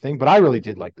that sort of thing. But I really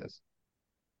did like this.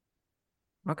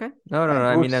 Okay. No. And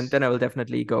I mean, and Brooks then I will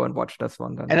definitely go and watch this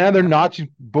one then. and another Yeah. notch in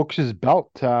Brooks'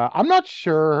 belt. I'm not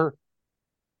sure.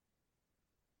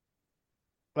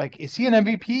 Like, is he an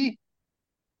MVP?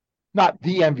 Not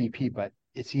the MVP, but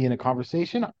is he in a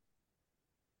conversation?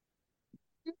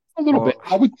 A little bit. Or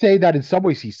I would say that in some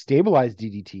ways he stabilized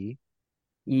DDT.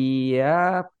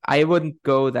 yeah, I wouldn't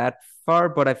go that far,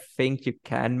 but I think you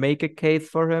can make a case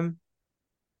for him.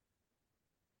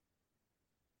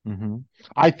 Mm-hmm.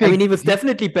 I I mean, think he was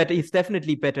definitely better. He's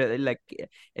definitely better. Like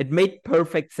it made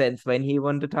perfect sense when he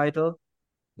won the title.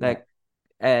 yeah, Like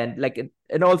and like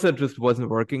it also just wasn't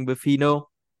working with Hino.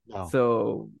 no.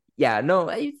 So yeah, no,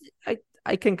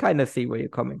 I can kind of see where you're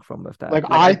coming from with Like that.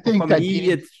 Like I for think that me,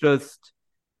 DDT. it's just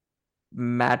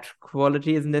match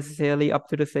quality isn't necessarily up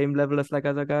to the same level as like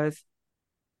other guys.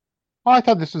 Oh, I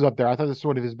thought this was up there. I thought this was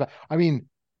one of his best. I mean,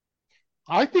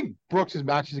 I think Brooks'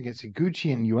 matches against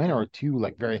Higuchi and Ueno are two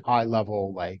like very high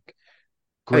level, like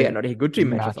Oh yeah, great no, the Higuchi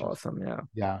match is matches. awesome. Yeah.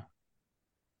 Yeah.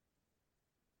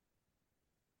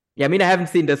 Yeah, I mean, I haven't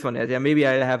seen this one yet. Yeah, maybe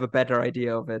I'll have a better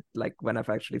idea of it like when I've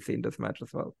actually seen this match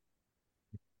as well.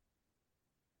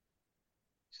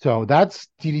 So that's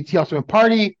DDT Ultimate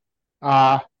Party.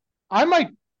 Uh, I might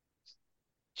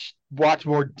watch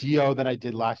more Dio than I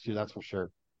did last year. That's for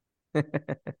sure.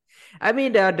 I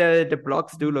mean, the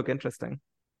blocks do look interesting.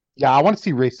 Yeah, I want to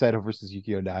see Ray Saito versus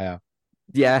Yuki Odaya.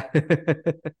 Yeah.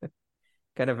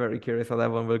 Kind of very curious how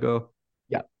that one will go.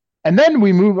 Yeah. And then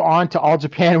we move on to All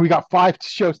Japan. We got 5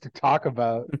 shows to talk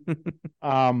about.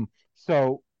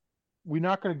 So we're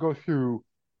not going to go through.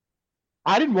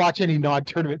 I didn't watch any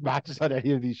non-tournament matches on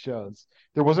any of these shows.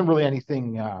 There wasn't really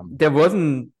anything. There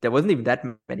wasn't even that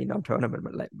many non-tournament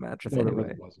matches No, there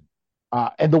really anyway. wasn't.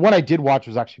 And the one I did watch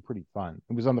was actually pretty fun.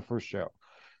 It was on the first show.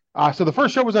 So the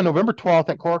first show was on November 12th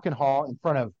at Corcoran Hall in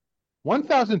front of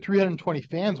 1,320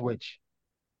 fans, which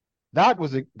that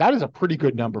is a pretty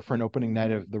good number for an opening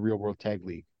night of the Real World Tag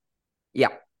League. Yeah.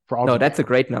 For all No, that's a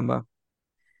great number.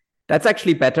 That's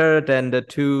actually better than the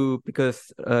two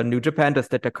because New Japan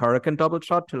just did the Hurricane double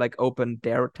shot to like open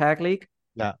their tag league.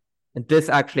 Yeah. And this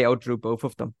actually outdrew both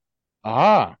of them.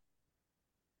 Ah.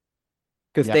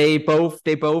 Because Yeah. they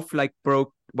both like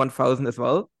broke 1,000 as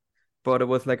well. But it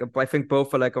was like I think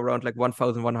both were like around like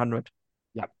 1,100.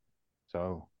 Yep.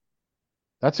 So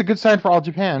that's a good sign for All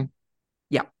Japan.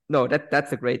 Yeah. No,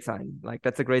 that's a great sign. Like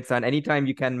that's a great sign. Anytime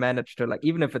you can manage to like,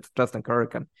 even if it's just in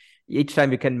Hurricane, each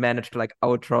time you can manage to like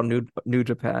outdraw New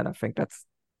Japan, I think that's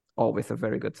always a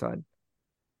very good sign.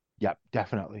 Yep,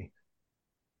 definitely.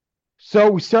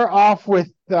 So we start off with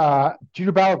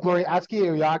Junior Battle of Glory, Atsuki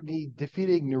Aoyagi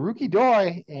defeating Naruki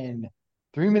Doi in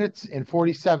 3 minutes and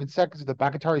 47 seconds with a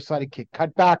Bakatari sliding kick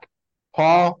cutback.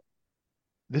 Paul,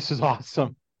 this is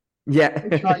awesome. Yeah.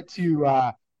 They tried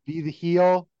to be the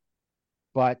heel,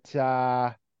 but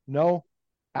no.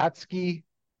 Atsuki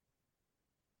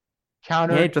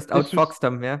counter. Yeah, just outfoxed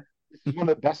them, yeah. This is one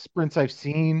of the best sprints I've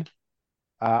seen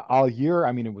all year.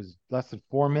 I mean, it was less than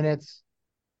 4 minutes.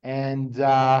 And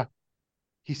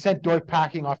he sent Doi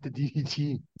packing off the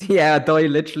DDT. Yeah, Doi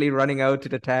literally running out to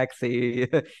the taxi.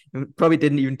 Probably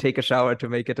didn't even take a shower to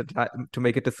make it to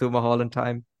make it to Sumo Hall in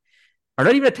time. Or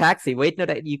not even a taxi. Wait, no,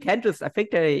 you can just. I think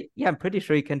I'm pretty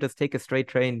sure you can just take a straight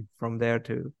train from there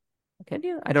to. Can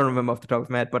you? I don't remember off the top of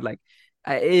my head, but like,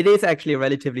 it is actually a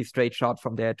relatively straight shot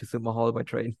from there to Sumo Hall by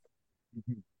train.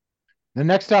 The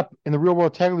next up in the Real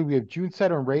World Tag League, we have Jun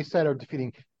Saito and Rei Saito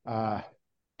defeating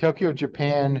Tokyo,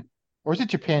 Japan, or is it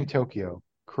Japan, Tokyo?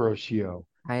 Kuroshio.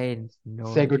 I know.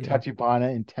 Seigo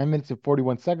Tachibana in 10 minutes and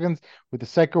 41 seconds with a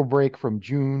psycho break from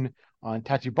June on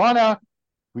Tachibana.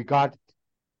 We got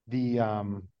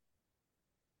the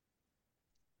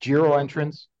Jiro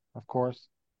entrance, of course.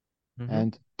 Mm-hmm.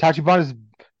 And Tachibana's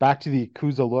back to the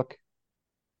Kuza look.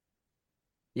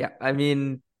 Yeah, I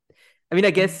mean,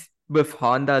 I guess with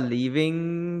Honda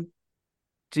leaving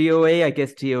GOA, I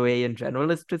guess GOA in general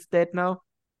is just dead now.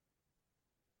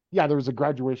 Yeah, there was a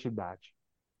graduation match.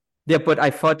 Yeah, but I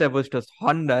thought that was just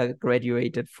Honda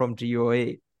graduated from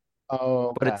GOA. Oh,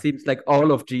 okay. But it seems like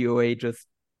all of GOA just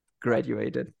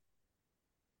graduated.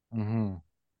 Mm-hmm.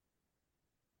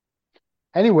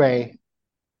 Anyway,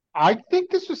 I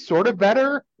think this was sort of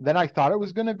better than I thought it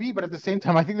was going to be, but at the same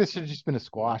time, I think this should have just been a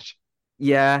squash.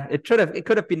 Yeah, it could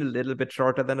have been a little bit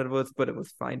shorter than it was, but it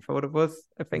was fine for what it was.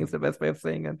 I think it's the best way of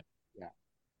saying it.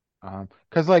 Yeah.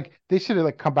 Because like they should have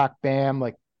like come back, bam.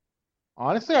 Like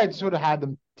honestly, I just would have had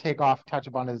them take off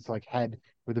Tachibana's like head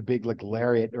with a big like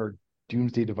lariat or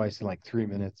doomsday device in like 3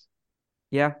 minutes.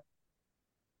 Yeah.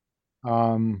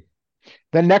 Then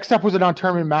next up was a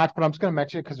non-tournament match, but I'm just going to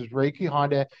mention it because it was Reiki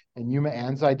Honda and Yuma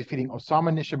Anzai defeating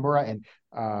Osama Nishimura and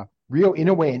Ryo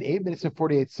Inoue in 8 minutes and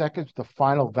 48 seconds with the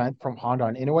final event from Honda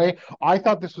on Inoue. I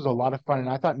thought this was a lot of fun, and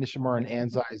I thought Nishimura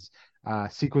and Anzai's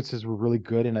sequences were really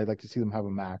good, and I'd like to see them have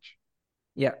a match.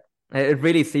 Yeah. It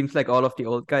really seems like all of the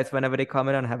old guys, whenever they come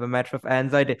in and have a match with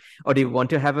Anzai, they want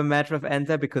to have a match with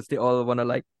Anzai because they all want to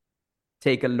like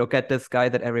take a look at this guy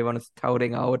that everyone is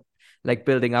touting out, like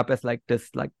building up as like this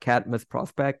like can't miss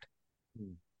prospect.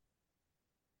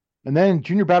 And then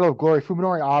Junior Battle of Glory,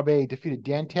 Fuminori Abe defeated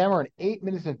Dan Tammer in 8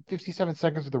 minutes and 57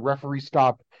 seconds with a referee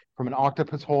stop from an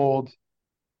octopus hold.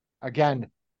 Again,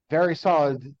 very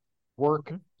solid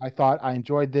work. I thought I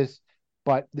enjoyed this,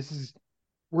 but this is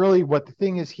really what the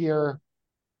thing is here.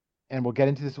 And we'll get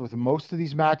into this with most of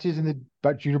these matches in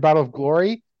the Junior Battle of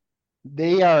Glory.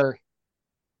 They are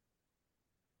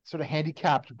sort of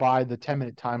handicapped by the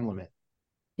 10-minute time limit.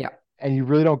 Yeah. And you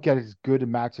really don't get as good a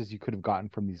match as you could have gotten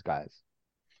from these guys.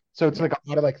 So it's like a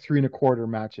lot of like 3 1/4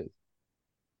 matches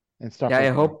and stuff.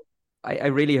 Yeah, I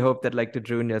really hope that like the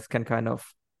juniors can kind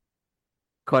of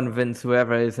convince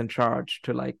whoever is in charge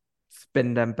to like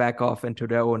spin them back off into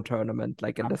their own tournament,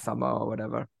 like in the summer or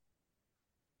whatever.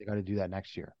 They got to do that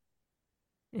next year.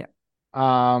 Yeah.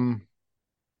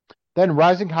 Then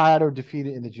Rising Hayato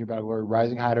defeated in the Junior Battle Glory.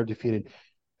 Rising Hayato defeated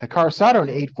Hikaru Sato in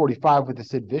 8:45 with the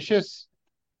Sid Vicious.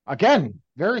 Again,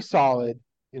 very solid.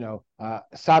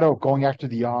 Sato going after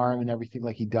the arm and everything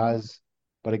like he does.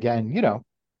 But again,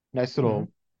 nice little,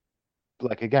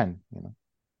 like again,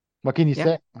 What can you Yeah.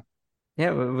 say?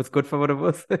 Yeah, it was good for what it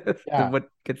was. Yeah, What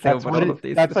can say that's about what all it. of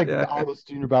these? That's like Yeah. all those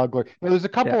junior battle glory. Now, there's a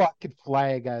Yeah. couple I could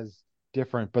flag as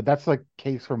different, but that's like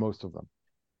case for most of them.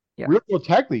 Yeah. Real World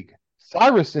Tag League.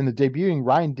 Cyrus and the debuting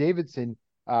Ryan Davidson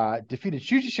defeated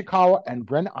Shuji Shikawa and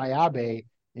Ren Ayabe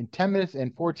in 10 minutes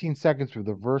and 14 seconds with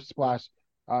a reverse splash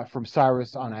from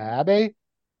Cyrus on Ayabe.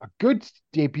 A good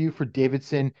debut for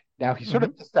Davidson. Now he sort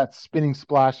of missed that spinning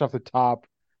splash off the top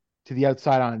to the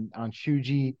outside on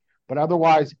Shuji, but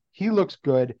otherwise he looks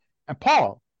good. And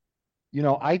Paul,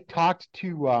 I talked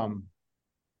to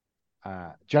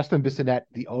Justin Bissonette,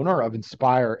 the owner of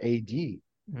Inspire AD,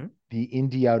 the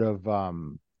indie out of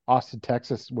Austin,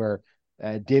 Texas, where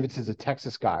Davidson's a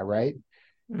Texas guy, right?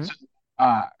 So,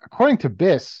 according to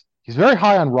Biss, he's very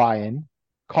high on Ryan,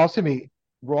 calls him a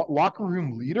locker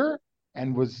room leader,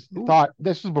 and thought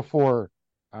this was before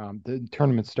the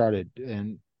tournament started,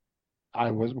 and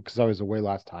because I was away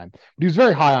last time. But he was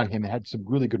very high on him and had some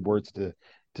really good words to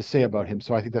say about him.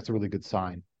 So I think that's a really good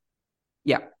sign.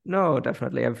 Yeah, no,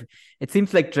 definitely. It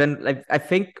seems like I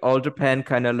think All Japan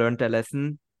kind of learned their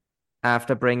lesson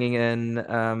after bringing in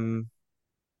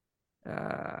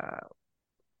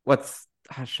what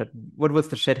was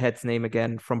the shithead's name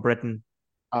again from Britain?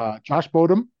 Josh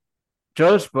Bodum.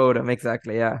 Josh Bodum,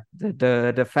 exactly. Yeah,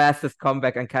 the fastest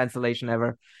comeback and cancellation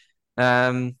ever.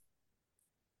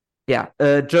 Yeah,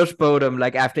 Josh Bodum,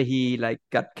 like after he like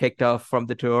got kicked off from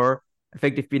the tour, I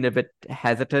think they've been a bit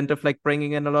hesitant of like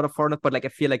bringing in a lot of foreigners, but like I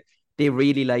feel like they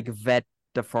really like vet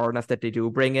the foreigners that they do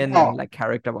bring in and like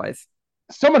character wise.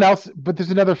 Someone else, but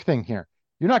there's another thing here.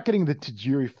 You're not getting the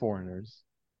Tajiri foreigners.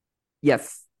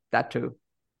 Yes, that too.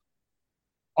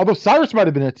 Although Cyrus might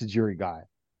have been a Tajiri guy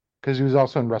because he was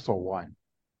also in Wrestle One.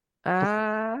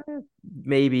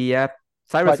 Maybe, yeah.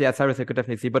 Cyrus I could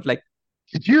definitely see, but like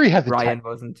Tajiri has Ryan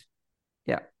wasn't.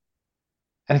 Yeah.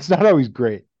 And it's not always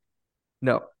great.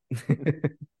 No.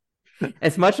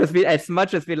 As much as we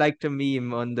like to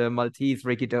meme on the Maltese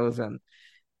Ricky Dozan,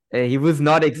 he was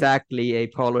not exactly a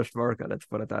polished worker, let's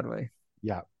put it that way.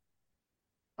 Yeah.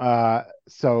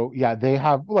 So yeah, they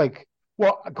have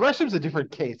Gresham's a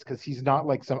different case because he's not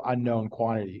like some unknown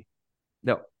quantity.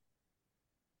 No.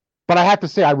 But I have to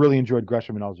say I really enjoyed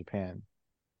Gresham in All Japan.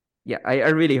 Yeah, I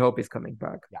really hope he's coming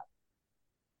back. Yeah.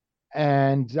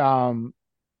 And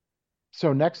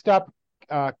so next up,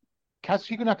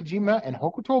 Katsuhiko Nakajima and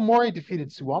Hokuto Omori defeated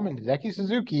Suwama and Hideki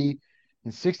Suzuki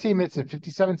in 16 minutes and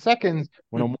 57 seconds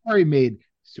when Omori made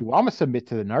Suwama submit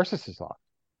to the Narcissist Lock.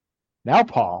 Now,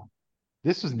 Paul,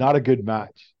 this was not a good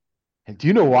match. And do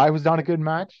you know why it was not a good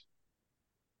match?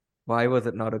 Why was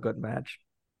it not a good match?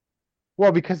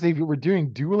 Well, because they were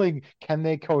doing dueling can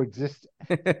they coexist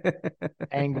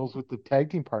angles with the tag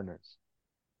team partners.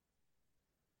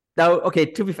 Now,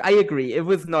 okay, I agree. It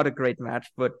was not a great match,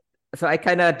 but so I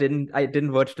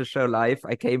didn't watch the show live.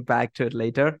 I came back to it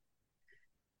later.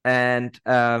 And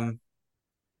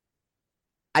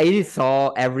I saw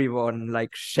everyone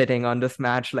like shitting on this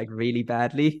match like really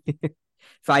badly.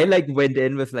 So I like went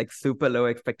in with like super low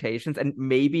expectations, and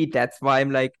maybe that's why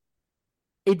I'm like,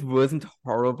 it wasn't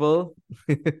horrible.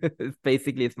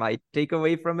 Basically, it's my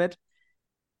takeaway from it.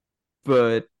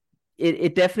 But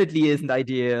it definitely isn't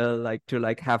ideal like to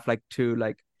like have like two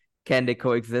like can they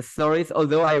coexist stories.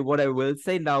 Although what I will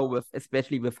say now, with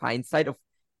especially with hindsight of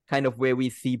kind of where we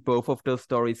see both of those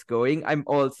stories going, I'm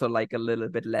also like a little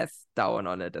bit less down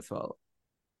on it as well.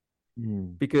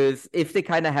 Because if they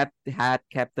kind of had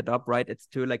kept it up, right, it's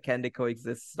two like can they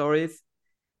coexist stories,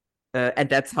 and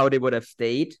that's how they would have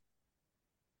stayed,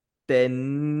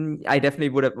 then I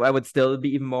would still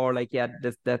be even more like, yeah,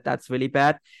 that's really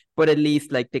bad. But at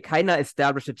least like they kind of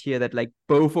established it here that like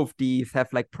both of these have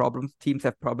like teams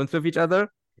have problems with each other,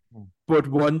 but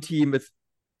one team is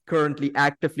currently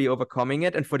actively overcoming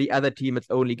it, and for the other team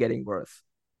it's only getting worse.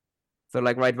 So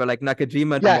like where like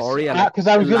Nakajima and Omori are like, because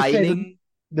I was going to say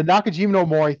the Nakajima and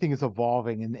Omori thing is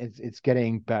evolving and it's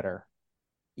getting better.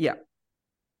 Yeah.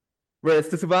 Whereas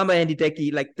the Suwama and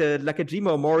Hideki, like the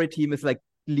Nakajima Omori team is like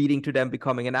leading to them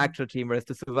becoming an actual team, whereas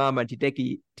the Suwama and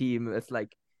Hideki team is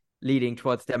like leading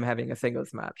towards them having a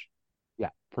singles match.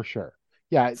 Yeah, for sure.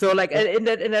 Yeah. So like in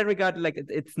that regard, like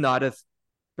it's not as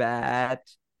bad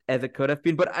as it could have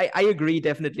been. But I agree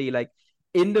definitely, like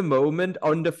in the moment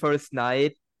on the first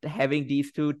night, having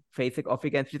these two facing off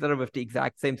against each other with the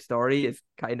exact same story is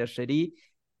kind of shitty.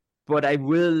 But I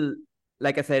will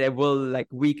like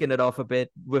weaken it off a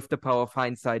bit with the power of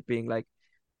hindsight, being like,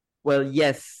 well,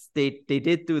 yes, they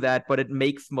did do that, but it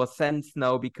makes more sense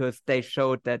now because they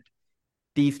showed that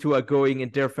these two are going in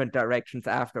different directions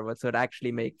afterwards. So it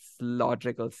actually makes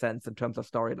logical sense in terms of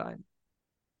storyline.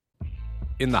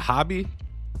 In the hobby,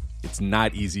 it's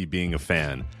not easy being a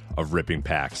fan of ripping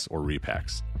packs or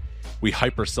repacks. We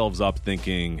hype ourselves up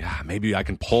thinking, maybe I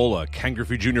can pull a Ken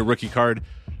Griffey Jr. rookie card,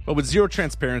 but with zero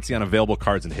transparency on available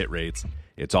cards and hit rates,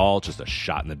 it's all just a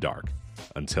shot in the dark.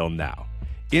 Until now.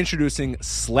 Introducing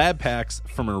slab packs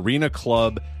from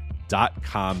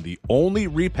arenaclub.com, the only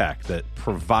repack that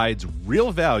provides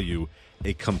real value,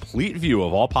 a complete view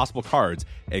of all possible cards,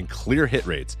 and clear hit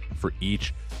rates for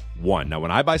each one. Now,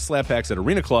 when I buy slab packs at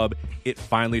Arena Club, it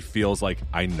finally feels like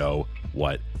I know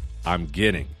what I'm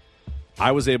getting.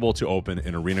 I was able to open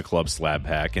an Arena Club slab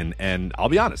pack, and I'll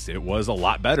be honest, it was a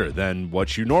lot better than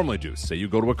what you normally do. Say you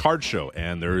go to a card show,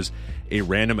 and there's a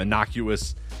random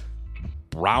innocuous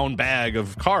brown bag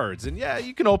of cards, and yeah,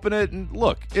 you can open it and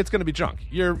look, it's going to be junk.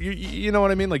 You know what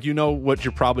I mean? Like, you know what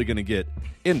you're probably going to get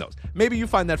in those. Maybe you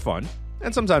find that fun,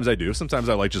 and sometimes I do. Sometimes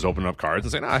I like just opening up cards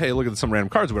and saying, hey, look at some random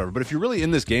cards or whatever. But if you're really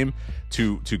in this game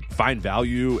to find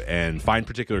value and find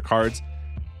particular cards,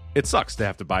 it sucks to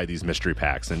have to buy these mystery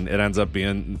packs, and it ends up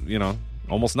being,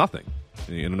 almost nothing,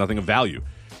 nothing of value.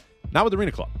 Not with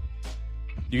Arena Club.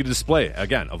 You can display,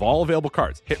 again, of all available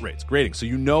cards, hit rates, grading, so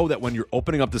you know that when you're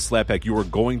opening up the slab pack, you are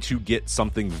going to get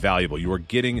something valuable. You are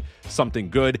getting something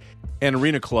good. And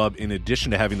Arena Club, in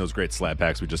addition to having those great slab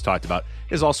packs we just talked about,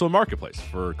 is also a marketplace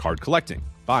for card collecting,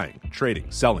 buying, trading,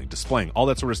 selling, displaying, all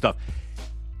that sort of stuff.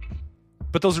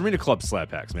 But those Arena Club slab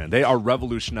packs, man, they are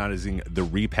revolutionizing the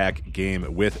repack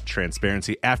game with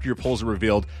transparency. After your pulls are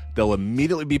revealed, they'll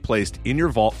immediately be placed in your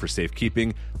vault for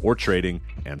safekeeping or trading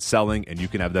and selling, and you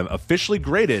can have them officially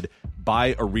graded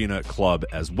by Arena Club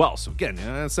as well. So again,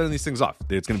 sending these things off,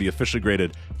 it's going to be officially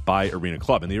graded by Arena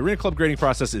Club. And the Arena Club grading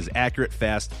process is accurate,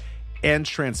 fast, and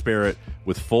transparent,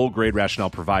 with full grade rationale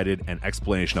provided and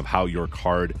explanation of how your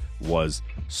card was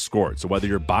scored. So whether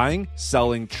you're buying,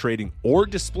 selling, trading, or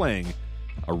displaying,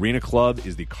 Arena Club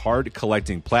is the card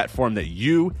collecting platform that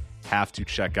you have to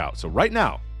check out. So right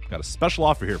now, I've got a special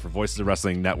offer here for Voices of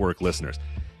Wrestling Network listeners.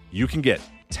 You can get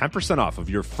 10% off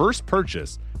of your first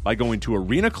purchase by going to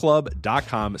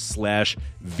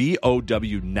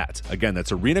arenaclub.com/VOWnet. Again,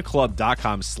 that's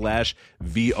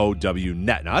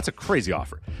arenaclub.com/VOWnet. Now, that's a crazy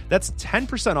offer. That's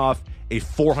 10% off a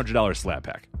 $400 slab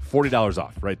pack. $40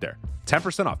 off right there.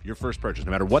 10% off your first purchase.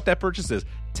 No matter what that purchase is,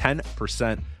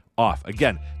 10% off.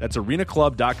 Again, that's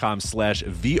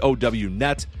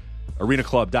arenaclub.com/VOWnet.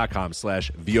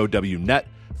 arenaclub.com/VOWnet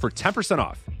for 10%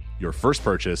 off your first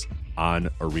purchase on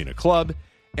Arena Club.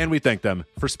 And we thank them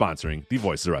for sponsoring the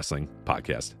Voices of Wrestling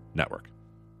Podcast Network.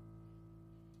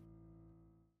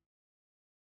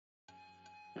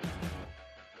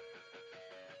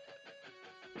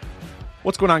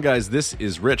 What's going on, guys? This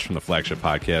is Rich from the Flagship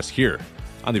Podcast here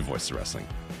on the Voices of Wrestling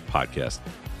Podcast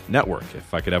Network.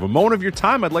 If I could have a moment of your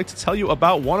time, I'd like to tell you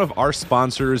about one of our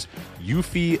sponsors,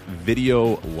 Eufy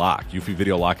Video Lock. Eufy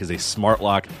Video Lock is a smart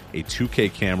lock, a 2K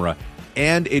camera,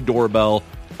 and a doorbell,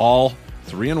 all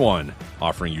 3-in-1,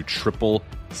 offering you triple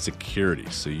security.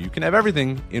 So you can have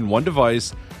everything in one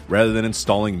device rather than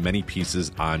installing many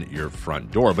pieces on your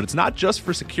front door. But it's not just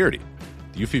for security.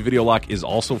 The Eufy Video Lock is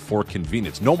also for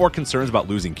convenience. No more concerns about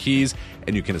losing keys,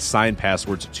 and you can assign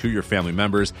passwords to your family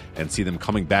members and see them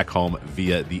coming back home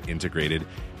via the integrated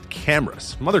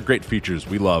cameras. Some other great features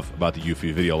we love about the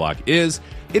Eufy Video Lock is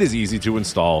it is easy to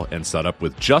install and set up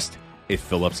with just a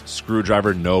Phillips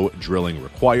screwdriver, no drilling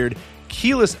required.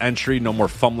 Keyless entry, no more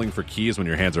fumbling for keys when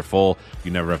your hands are full.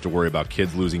 You never have to worry about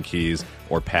kids losing keys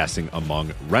or passing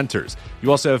among renters.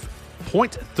 You also have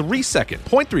 0.3 second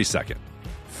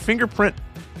fingerprint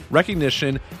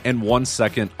recognition and 1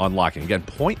 second unlocking. Again,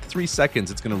 0.3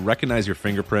 seconds, it's going to recognize your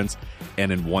fingerprints,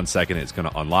 and in 1 second, it's going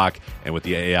to unlock. And with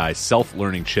the AI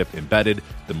self-learning chip embedded,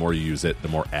 the more you use it, the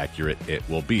more accurate it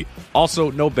will be. Also,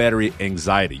 no battery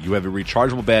anxiety. You have a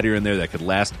rechargeable battery in there that could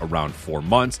last around 4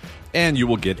 months, and you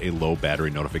will get a low battery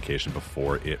notification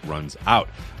before it runs out.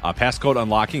 Passcode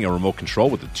unlocking, a remote control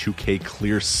with a 2K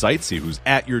clear sight, see who's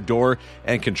at your door,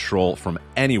 and control from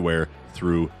anywhere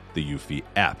through the Eufy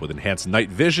app. With enhanced night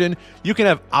vision, you can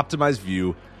have optimized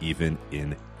view even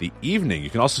in the evening. You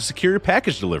can also secure your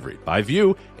package delivery by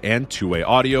view and two-way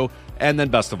audio. And then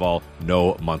best of all,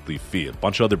 no monthly fee. A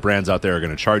bunch of other brands out there are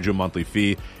going to charge you a monthly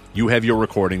fee. You have your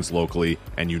recordings locally,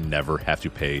 and you never have to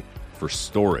pay for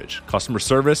storage. Customer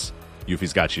service,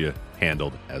 Eufy's got you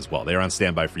handled as well. They're on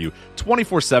standby for you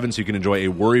 24/7, so you can enjoy a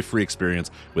worry-free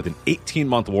experience with an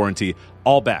 18-month warranty,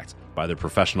 all backed by their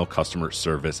professional customer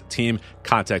service team.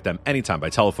 Contact them anytime by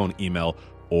telephone, email,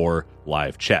 or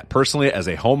live chat. Personally, as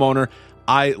a homeowner,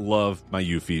 I love my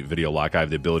Eufy Video Lock. I have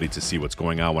the ability to see what's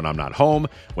going on when I'm not home,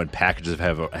 when packages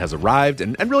has arrived,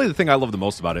 and really the thing I love the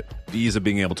most about it, the ease of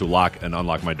being able to lock and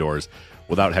unlock my doors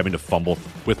without having to fumble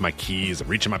with my keys and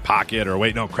reach in my pocket or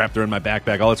wait, no, crap, they're in my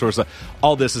backpack, all that sort of stuff.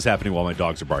 All this is happening while my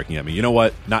dogs are barking at me. You know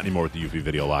what? Not anymore with the Eufy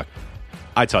Video Lock.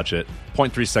 I touch it,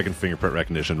 0.3 second fingerprint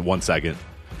recognition, 1 second,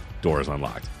 door is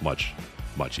unlocked. Much,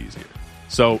 much easier.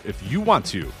 So if you want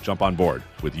to jump on board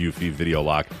with Eufy Video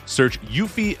Lock, search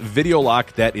Eufy Video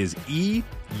Lock. That is EUFY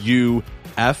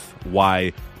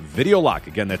Video Lock.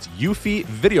 Again, that's Eufy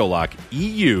Video Lock,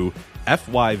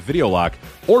 EUFY Video Lock,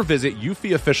 or visit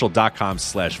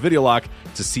eufyofficial.com/video lock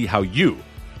to see how you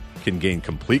can gain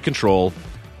complete control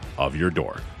of your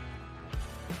door.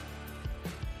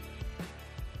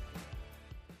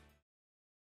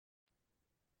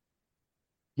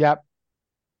 Yep.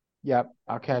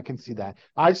 Okay, I can see that.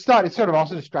 I just thought it sort of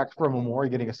also distracts from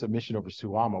Omori getting a submission over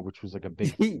Suwama, which was like a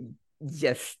big.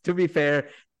 Yes, to be fair,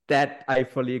 that I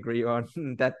fully agree on.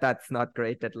 That's not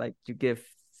great. That like you give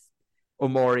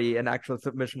Omori an actual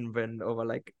submission win over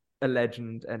like a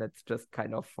legend, and it's just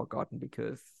kind of forgotten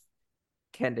because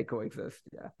can they coexist?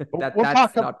 Yeah,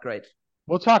 that's not great.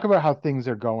 We'll talk about how things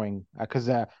are going because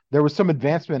there was some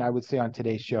advancement, I would say, on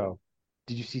today's show.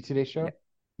 Did you see today's show?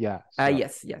 Yeah.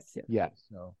 Yes. Yeah.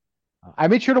 So I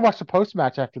made sure to watch the post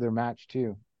match after their match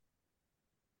too.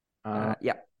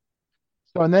 Yeah.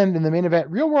 So and then in the main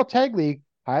event, Real World Tag League,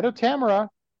 Hayato Tamura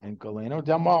and Galeno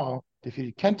Del Mal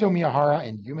defeated Kento Miyahara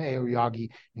and Yuma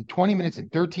Aoyagi in 20 minutes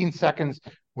and 13 seconds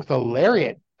with a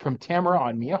lariat from Tamura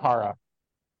on Miyahara.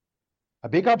 A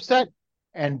big upset,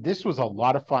 and this was a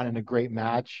lot of fun and a great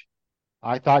match.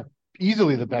 I thought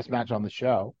easily the best match on the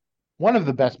show, one of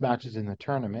the best matches in the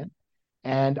tournament.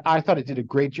 And I thought it did a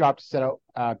great job to set out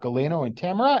Galeno and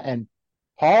Tamura. And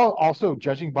Hall, also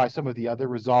judging by some of the other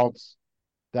results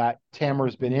that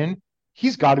Tamura's been in,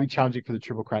 he's got to be challenging for the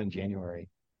Triple Crown in January.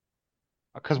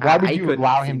 Because why would you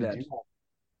allow him to do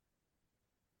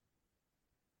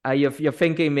that? You're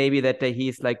thinking maybe that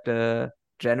he's like the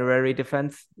January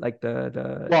defense, like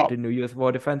the New Year's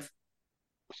War defense?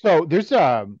 So there's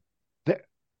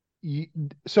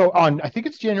so on, I think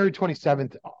it's January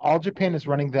 27th, All Japan is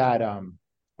running that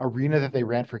arena that they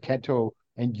ran for Kento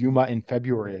and Yuma in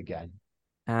February again.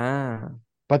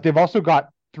 But they've also got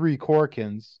 3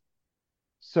 Korikens.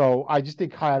 So I just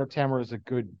think Hayato Tamura is a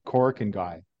good Koriken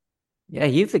guy. Yeah,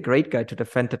 he's a great guy to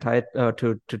defend the title,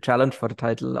 to challenge for the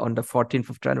title on the 14th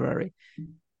of January.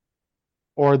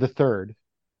 Or the 3rd.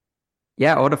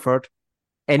 Yeah, or the 3rd.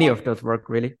 Any of those work,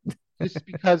 really. Just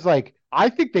because, like, I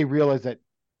think they realize that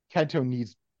Kento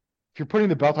needs, if you're putting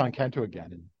the belt on Kento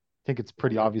again, and I think it's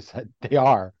pretty obvious that they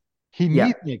are, he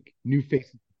needs like new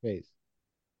faces to face.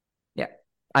 Yeah,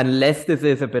 unless this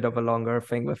is a bit of a longer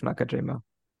thing with Nakajima.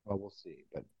 Well, we'll see.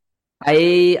 But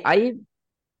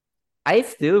I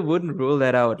still wouldn't rule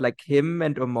that out. Like him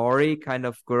and Omori kind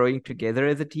of growing together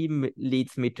as a team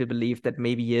leads me to believe that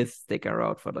maybe he is sticking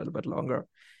around for a little bit longer.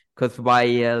 Because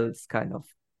why else kind of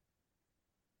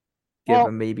give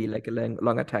him maybe like a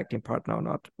longer tag team partner or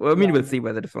not? Well, I mean, we'll see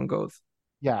whether this one goes.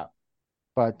 Yeah,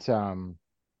 but I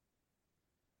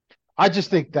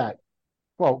just think that,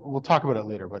 well, we'll talk about it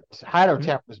later, but Hayato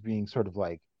Tamura was being sort of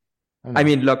like, I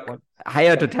mean, look,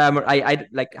 Hayato Tamura, I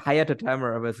like Hayato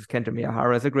Tamura versus Kento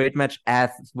Miyahara is a great match, as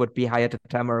would be Hayato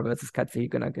Tamura versus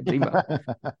Katsuhiko Nakajima.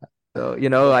 So, you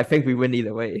know, I think we win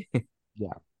either way.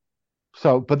 Yeah.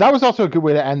 So, but that was also a good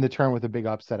way to end the turn with a big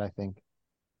upset, I think.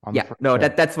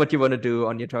 That's what you want to do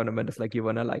on your tournament. Is like you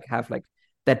want to like have like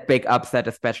that big upset,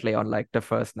 especially on like the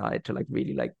first night, to like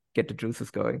really like get the juices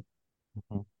going.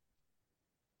 Mm-hmm.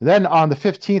 Then on the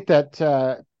 15th at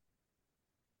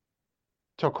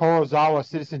Tokorozawa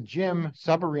Citizen Gym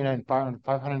sub arena in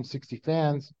 560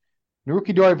 fans,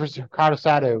 Naruki Doi versus Hikaru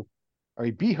Sato, or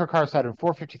he beat Hikaru Sato in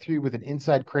 4:53 with an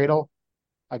inside cradle.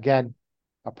 Again,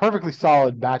 a perfectly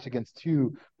solid match against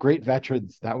 2 great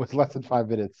veterans. That was less than 5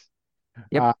 minutes.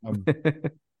 Yep.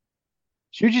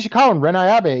 Shuji Ishikawa and Ren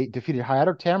Ayabe defeated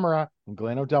Hayato Tamura and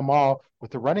Galeno Del Mal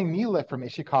with a running knee lift from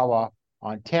Ishikawa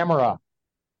on Tamura.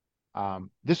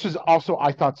 This was also,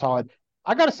 I thought, solid.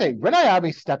 I gotta say, Ren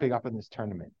Ayabe stepping up in this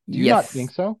tournament. Do you not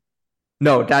think so?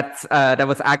 No, that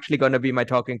was actually going to be my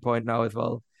talking point now as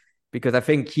well, because I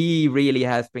think he really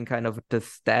has been kind of the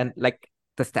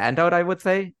standout, I would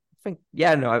say.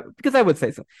 Because I would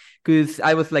say so. Because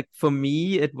I was like, for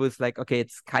me, it was like, okay,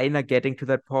 it's kind of getting to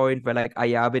that point where like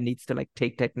Ayabe needs to like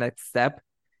take that next step.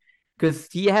 Because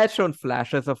he had shown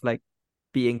flashes of like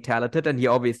being talented, and he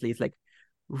obviously is like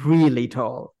really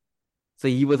tall. So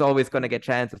he was always going to get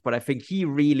chances, but I think he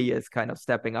really is kind of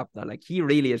stepping up now. Like he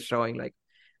really is showing like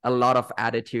a lot of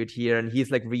attitude here, and he's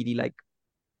like really like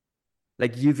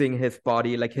using his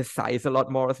body, like his size a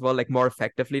lot more as well, like more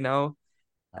effectively now.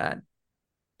 And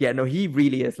yeah, no, he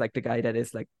really is like the guy that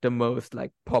is like the most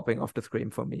like popping off the screen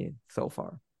for me so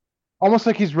far. Almost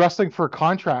like he's wrestling for a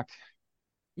contract.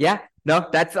 Yeah, no,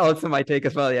 that's also my take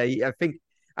as well. Yeah,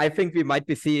 I think we might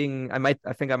be seeing. I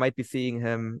might be seeing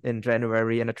him in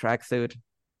January in a tracksuit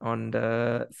on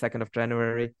the 2nd of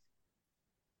January.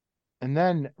 And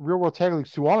then Real World Tag League,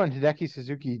 Suwama and Hideki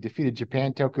Suzuki defeated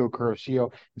Japan Tokyo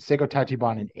Kuroshio and Seigo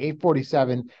Tachibana in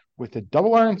 8:47 with a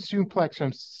double iron suplex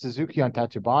from Suzuki on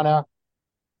Tachibana.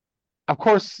 Of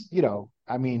course,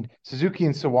 I mean, Suzuki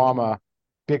and Suwama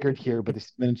bickered here, but they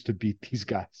managed to beat these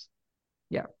guys.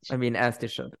 Yeah, I mean, as they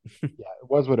should. Yeah, it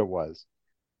was what it was.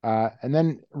 And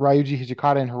then Ryuji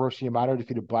Hijikata and Hiroshi Yamato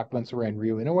defeated Black Mensaray and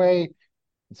Ryu Inoue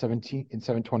in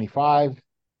 7:25.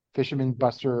 Fisherman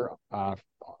Buster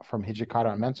from Hijikata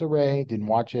on Mensaray. Didn't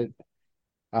watch it.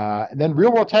 And then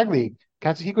Real World Tag League,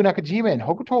 Katsuhiko Nakajima and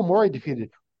Hokuto Omori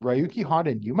defeated Ryuki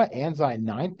Honda and Yuma Anzai in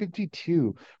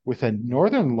 9:52 with a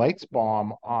Northern Lights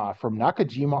bomb from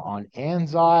Nakajima on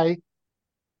Anzai.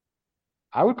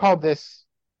 I would call this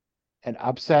an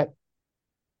upset.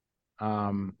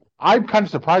 I'm kind of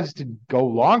surprised it didn't go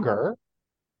longer,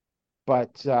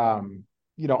 but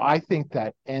I think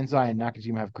that Anzai and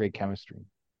Nakajima have great chemistry.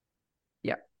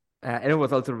 Yeah, and it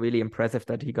was also really impressive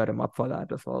that he got him up for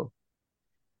that as well.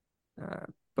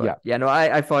 But yeah, no,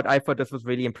 I thought this was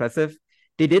really impressive.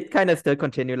 They did kind of still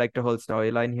continue like the whole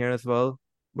storyline here as well,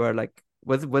 where like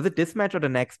was it this match or the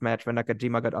next match when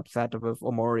Nakajima got upset with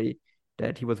Omori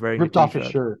that he was wearing Ripped the off t-shirt?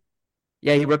 his shirt.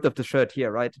 Yeah, he ripped off the shirt here,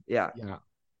 right? Yeah. Yeah.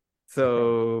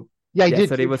 So yeah, he did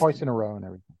so twice in a row and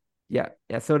everything. Yeah.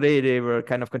 So they were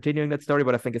kind of continuing that story,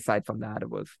 but I think aside from that, it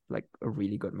was like a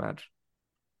really good match.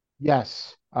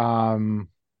 Yes.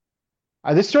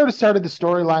 This sort of started the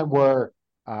storyline where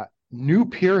New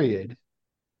Period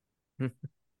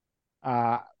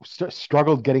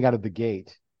struggled getting out of the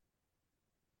gate.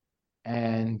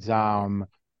 And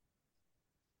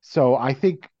so I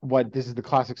think this is the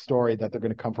classic story that they're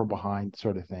going to come from behind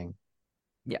sort of thing.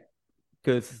 Yeah.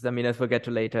 Because, I mean, as we'll get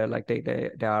to later, like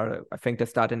they are, I think they're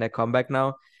starting their comeback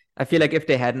now. I feel like if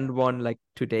they hadn't won like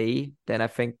today, then I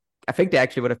think they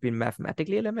actually would have been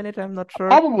mathematically eliminated. I'm not sure.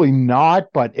 Probably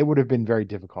not, but it would have been very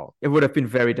difficult. It would have been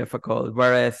very difficult.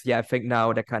 Whereas, yeah, I think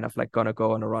now they're kind of like going to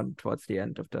go on a run towards the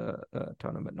end of the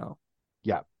tournament now.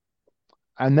 Yeah.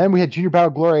 And then we had Junior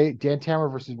Battle Glory, Dan Tammer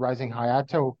versus Rising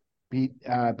Hayato beat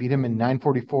him in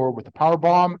 9:44 with a power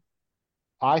bomb.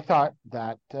 I thought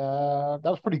that that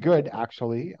was pretty good,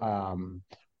 actually.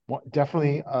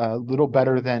 Definitely a little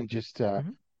better than just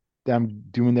them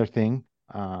doing their thing.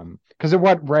 Because it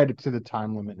went right to the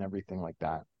time limit and everything like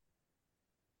that.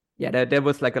 Yeah, there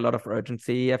was like a lot of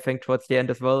urgency, I think, towards the end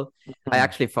as well. I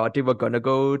actually thought they were gonna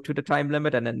go to the time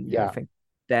limit, and then I think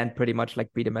Dan pretty much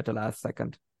like beat him at the last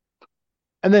second.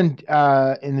 And then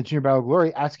in the Junior Battle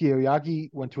Glory, Atsuki Oyagi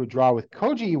went to a draw with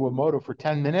Koji Iwamoto for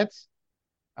 10 minutes.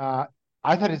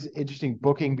 I thought it's interesting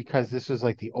booking because this was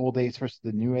like the old ace versus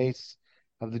the new ace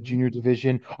of the junior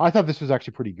division. I thought this was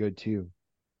actually pretty good too.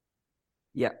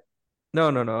 Yeah.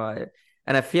 No.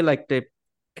 I feel like they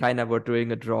kind of were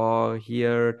doing a draw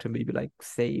here to maybe like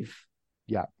save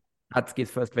Atsuki's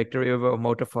first victory over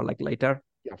Omoto for like later.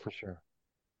 Yeah, for sure.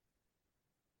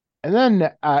 And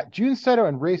then Jun Saito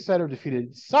and Ray Saito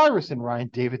defeated Cyrus and Ryan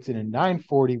Davidson in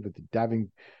 9:40 with the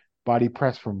diving body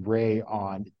press from Ray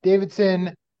on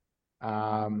Davidson.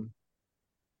 I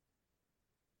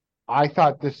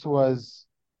thought this was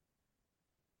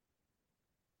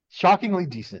shockingly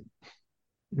decent.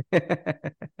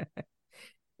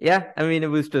 Yeah, I mean, it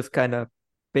was just kind of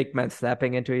big men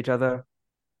slapping into each other.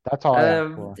 That's all I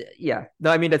asked for. Yeah,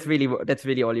 no, I mean that's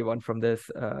really all you want from this.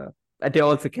 And they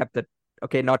also kept it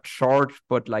not short,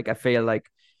 but like I feel like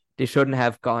they shouldn't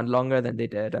have gone longer than they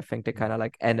did. I think they kind of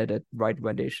like ended it right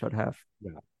when they should have.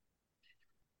 Yeah.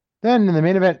 Then in the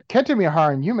main event, Kenta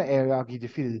Miyahara and Yuma Aoyagi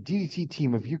defeated the DDT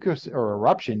team of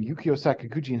Eruption, Yukio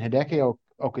Sakaguchi and Hideki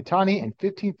Okatani in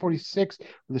 15:46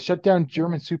 with a shutdown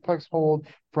German suplex hold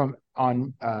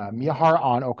on Miyahara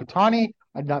on Okatani.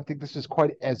 I did not think this was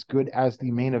quite as good as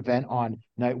the main event on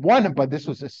night one, but this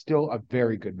was still a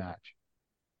very good match.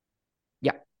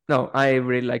 Yeah, no, I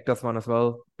really like this one as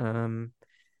well.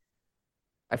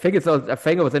 I think it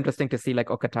was interesting to see like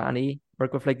Okatani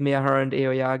work with like Miyahara and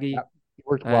Aoyagi. Yeah.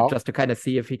 Worked well. Just to kind of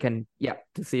see if he can,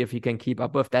 keep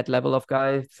up with that level of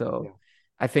guy. So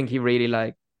I think he really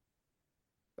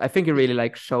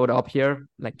showed up here.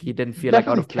 Like he didn't feel like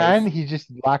out of place. He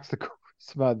just lacks the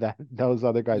charisma that those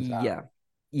other guys have. Yeah.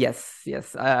 Yes.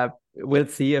 We'll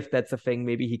see if that's a thing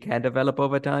maybe he can develop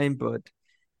over time, but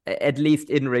at least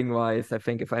in ring wise, I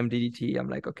think if I'm DDT, I'm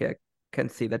like, okay, I can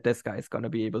see that this guy is gonna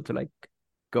be able to like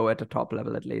go at the top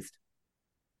level at least.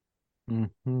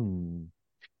 Hmm.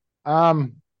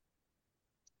 Um,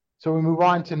 so we move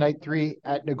on to night 3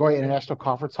 at Nagoya International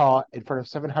Conference Hall in front of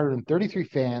 733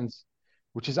 fans,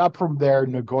 which is up from their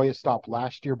Nagoya stop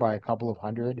last year by a couple of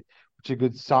hundred, which is a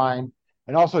good sign.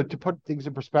 And also to put things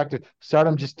in perspective,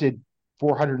 Stardom just did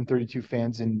 432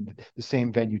 fans in the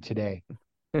same venue today.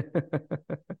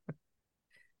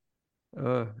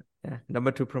 Yeah,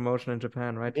 number 2 promotion in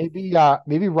Japan, right?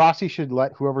 Maybe Rossi should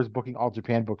let whoever's booking All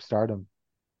Japan book Stardom.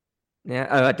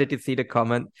 Yeah, did you see the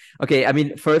comment? Okay, I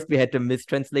mean, first we had the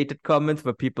mistranslated comments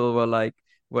where people were like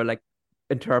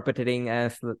interpreting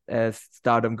as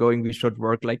Stardom going, we should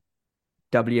work like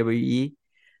WWE.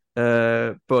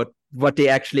 But what they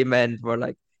actually meant were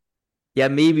like, yeah,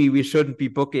 maybe we shouldn't be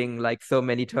booking like so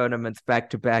many tournaments back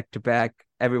to back to back.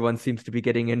 Everyone seems to be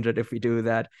getting injured if we do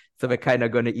that. So we're kind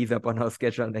of going to ease up on our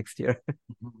schedule next year.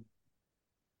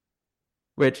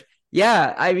 Which,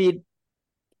 yeah, I mean,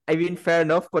 fair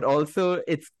enough, but also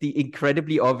it's the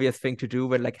incredibly obvious thing to do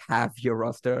when like half your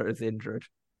roster is injured.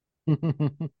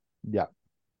 Yeah.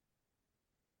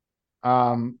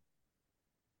 Um,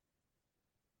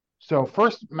 So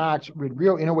first match with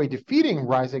Ryo Inoue defeating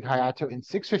Rising Hayato in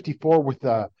 6:54 with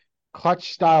a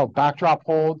clutch style backdrop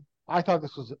hold. I thought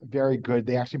this was very good.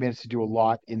 They actually managed to do a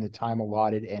lot in the time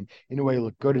allotted, and Inoue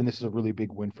looked good, and this is a really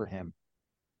big win for him.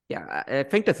 Yeah, I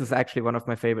think this is actually one of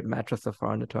my favorite matches so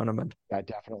far in the tournament. Yeah,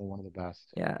 definitely one of the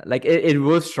best. Yeah, like it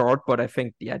was short, but I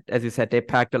think, yeah, as you said, they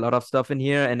packed a lot of stuff in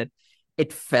here, and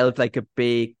it felt like it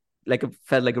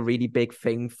felt like a really big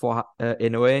thing for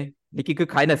Inoue. Like you could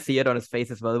kind of see it on his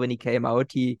face as well when he came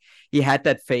out. He had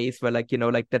that face where like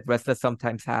like that wrestlers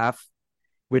sometimes have,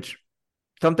 which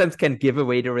sometimes can give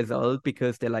away the result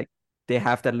because they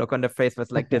have that look on their face where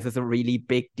it's like this is a really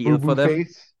big deal Boo boo for them.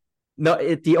 face. No,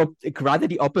 rather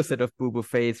the opposite of boo boo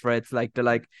face, where it's like they're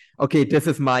like, okay, this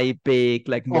is my big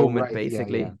like Oh, moment, right. Yeah,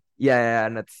 basically. yeah. Yeah,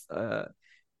 and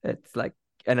it's like,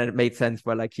 and it made sense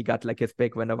where like he got like his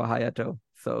big win over Hayato.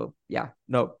 So yeah,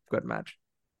 no, good match.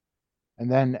 And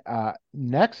then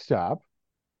next up,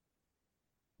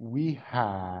 we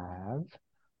have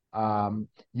Yukio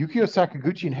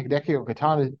Sakaguchi and Hideki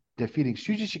Okatana defeating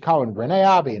Shuji Ishikawa and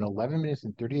Renayabe in 11 minutes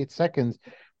and 38 seconds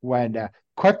when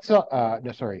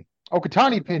Okatani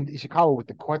pinned Ishikawa with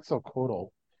the Quetzalcoatl,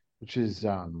 which is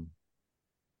Saki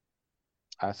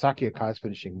Akai's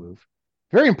finishing move.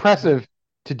 Very impressive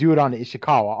to do it on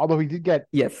Ishikawa, although he did get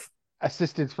Yes.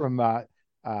 assistance from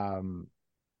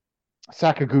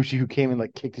Sakaguchi, who came and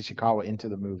like kicked Ishikawa into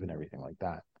the move and everything like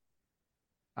that.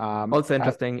 Also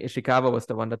interesting, Ishikawa was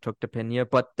the one that took the pin here,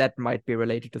 but that might be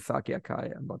related to Saki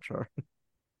Akai. I'm not sure.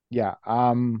 Yeah.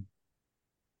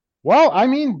 Well, I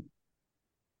mean,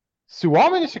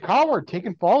 Suwama and Ishikawa are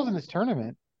taking falls in this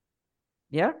tournament.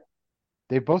 Yeah.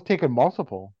 They've both taken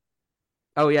multiple.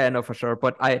 Oh yeah, no, for sure.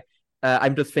 But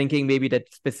I'm just thinking maybe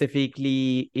that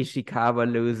specifically Ishikawa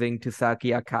losing to Saki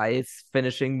Akai's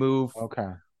finishing move, Okay.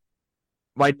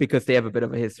 might because they have a bit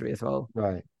of a history as well.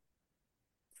 Right.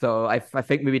 So I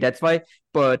think maybe that's why.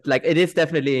 But like it is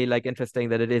definitely like interesting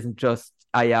that it isn't just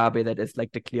Ayabe that is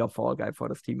like the clear fall guy for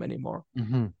this team anymore.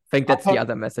 Mm-hmm. I think that's the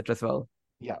other message as well.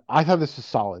 Yeah, I thought this was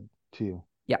solid too.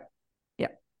 Yeah. Yeah.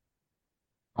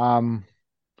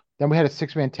 Then we had a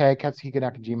six-man tag: Katsuhiko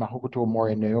Nakajima, Hokuto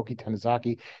Mori, and Naoki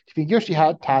Tanizaki defeating Yoshi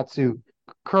Tatsu,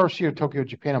 Kuroshio Tokyo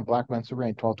Japan, and Black Menso Ray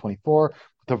in 12:24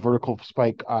 with a vertical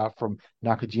spike from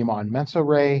Nakajima on Menso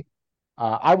Ray.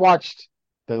 I watched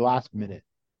the last minute.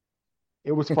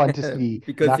 It was fun to see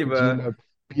because Nakajima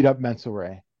beat up Menso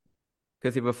Ray.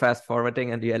 Because you were fast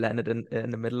forwarding and you landed in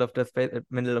the middle of the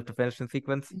finishing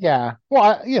sequence. Yeah,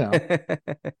 well,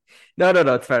 No,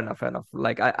 it's fair enough, fair enough.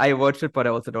 Like I watched it, but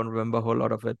I also don't remember a whole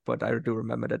lot of it. But I do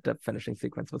remember that the finishing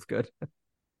sequence was good.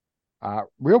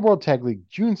 Real World Tag League,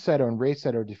 Jun Seto and Ray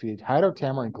Seto defeated Hiro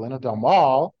Tamura and Galeno Del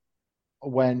Mal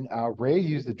when Ray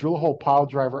used the drill hole pile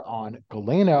driver on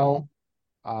Galeno.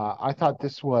 I thought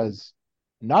this was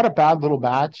not a bad little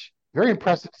match. Very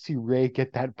impressive to see Ray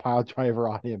get that pile driver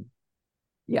on him.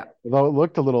 Yeah. Although it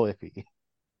looked a little iffy.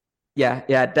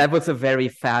 Yeah, that was a very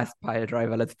fast pile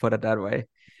driver, let's put it that way.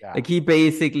 Yeah. Like he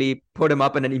basically put him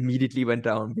up and then immediately went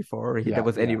down before there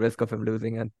was any risk of him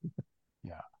losing it.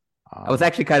 Yeah. I was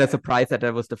actually kind of surprised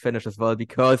that was the finish as well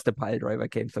because the pile driver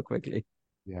came so quickly.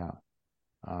 Yeah.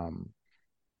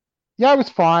 Yeah, it was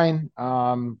fine.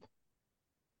 The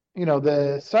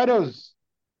Saitos,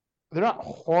 they're not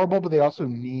horrible, but they also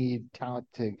need talent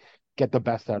to get the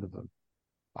best out of them.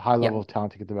 A high level of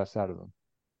talent to get the best out of them.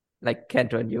 Like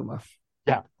Kento and Yuma.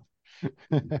 Yeah.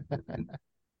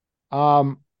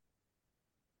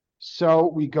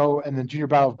 So we go, and then Junior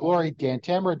Battle of Glory, Dan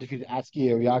Tamura defeated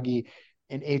Atsuki Oyagi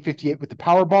in 8:58 with the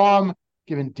power bomb.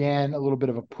 giving Dan a little bit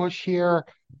of a push here.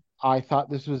 I thought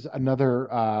this was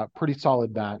another pretty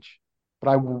solid match,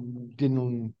 but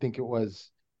didn't think it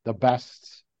was the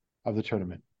best of the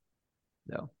tournament.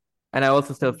 No. And I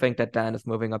also still think that Dan is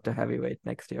moving up to heavyweight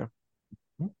next year.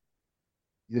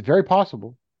 It's very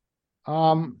possible.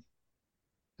 And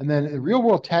then the Real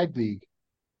World Tag League,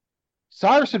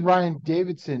 Cyrus and Ryan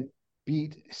Davidson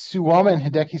beat Suwama and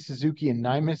Hideki Suzuki in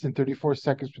 9 minutes and 34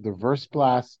 seconds with a reverse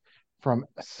blast from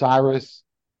Cyrus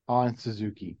on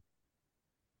Suzuki.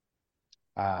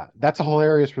 That's a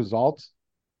hilarious result.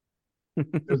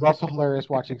 It was also hilarious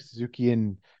watching Suzuki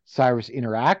and Cyrus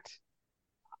interact.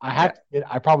 I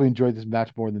probably enjoyed this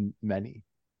match more than many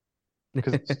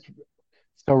because it's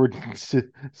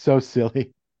so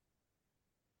silly.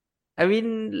 I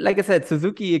mean, like I said,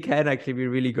 Suzuki can actually be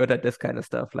really good at this kind of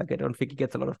stuff. Like, I don't think he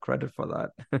gets a lot of credit for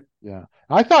that. Yeah,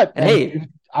 I thought. And hey,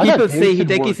 I people thought say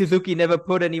Davidson Hideki Suzuki never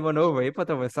put anyone over. He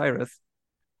put over Cyrus.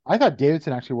 I thought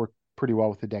Davidson actually worked pretty well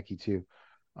with Hideki too.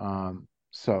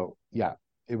 So yeah,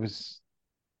 it was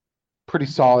pretty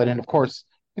solid, and of course,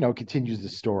 it continues the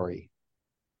story.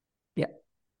 Yeah,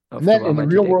 and then in the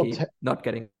real world, not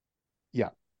getting. Yeah,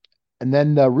 and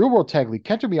then the real world tag league,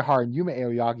 Kento Miyahara and Yuma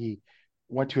Aoyagi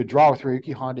went to a draw with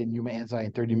Ryuki Honda and Yuma Anzai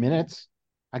in 30 minutes.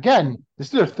 Again, this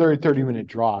is their third 30-minute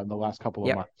draw in the last couple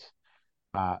of months.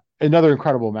 Another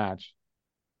incredible match.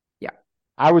 Yeah,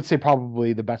 I would say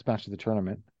probably the best match of the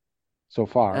tournament so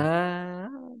far.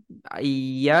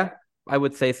 Yeah, I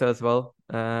would say so as well.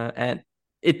 And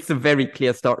it's a very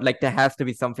clear start. Like, there has to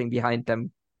be something behind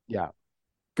them. Yeah,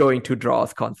 going to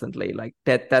draws constantly. Like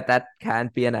that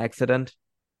can't be an accident.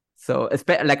 So,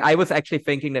 like, I was actually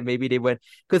thinking that maybe they went,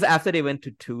 because after they went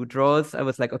to 2 draws, I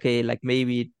was like, okay, like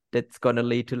maybe that's gonna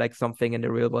lead to like something in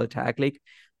the real world tag league.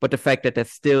 But the fact that they're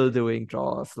still doing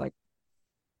draws, like,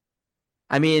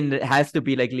 I mean, it has to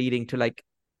be like leading to like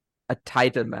a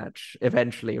title match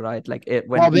eventually, right? Like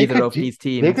when either of these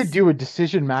teams, they could do a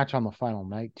decision match on the final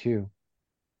night too.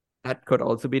 That could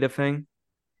also be the thing.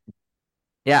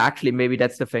 Yeah, actually, maybe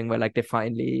that's the thing where like they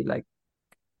finally like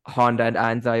Honda and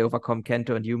Anzai overcome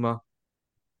Kento and Yuma.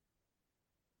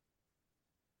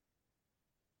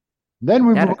 Then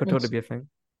we that could totally be a thing.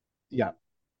 Yeah.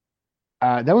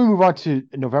 Then we move on to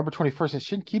November 21st at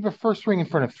Shinkiba, first ring in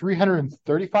front of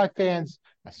 335 fans,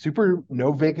 a super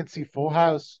no vacancy full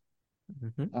house.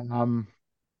 Mm-hmm.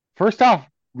 First off,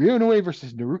 Ryo Inoue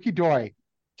versus Naruki Doi,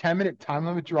 10-minute time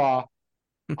limit draw.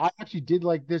 I actually did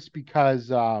like this because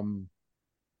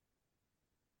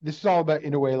this is all about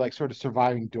Inoue, like sort of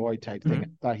surviving Doi type thing. I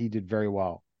thought he did very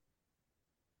well.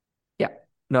 Yeah,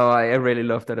 no, I really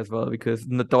loved that as well because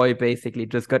Doi basically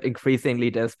just got increasingly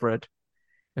desperate.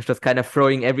 It's just kind of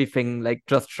throwing everything like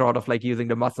just short of like using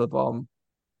the muscle bomb,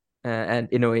 and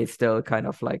Inoue is still kind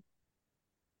of like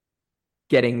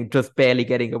barely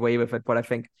getting away with it. But I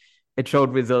think it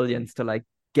showed resilience to like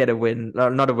get a win,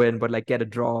 not a win, but like get a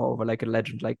draw over like a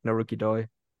legend like Naruki Doi.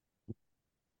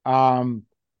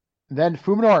 Then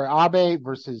Fuminori Abe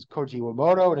versus Koji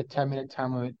Iwamoto in a 10-minute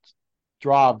time limit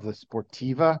draw of the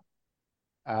Sportiva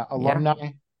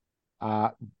alumni.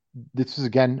 This is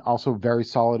again also very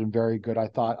solid and very good. I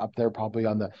thought up there probably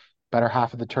on the better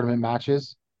half of the tournament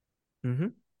matches. Mm-hmm.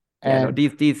 And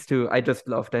these two, I just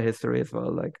love their history as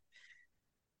well. Like,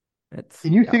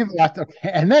 think of the last?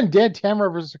 Okay, and then Dan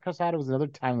Tamura versus Kasada was another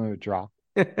time limit draw.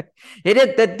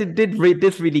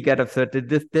 This really got absurd.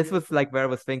 This was like where I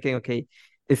was thinking, okay,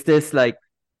 is this like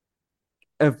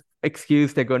a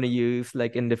excuse they're going to use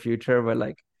like in the future where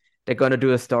like they're going to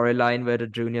do a storyline where the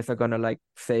juniors are going to like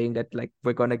saying that like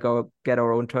we're going to go get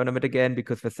our own tournament again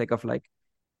because for sake of like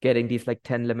getting these like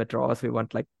 10 limit draws, we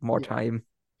want like more time.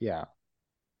 Yeah.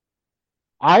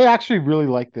 I actually really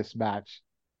like this match.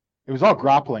 It was all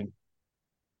grappling.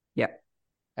 Yeah.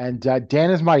 And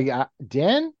Dan is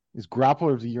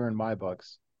grappler of the year in my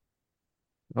books.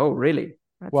 Oh, really?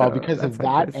 Because of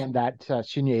that and that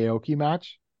Shinya Aoki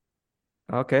match.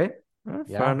 Okay.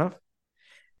 Fair enough.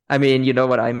 I mean, you know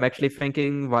what I'm actually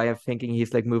thinking? Why I'm thinking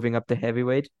he's like moving up to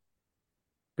heavyweight?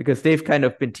 Because they've kind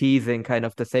of been teasing kind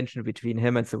of the tension between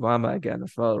him and Suwama again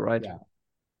as well, right? Yeah.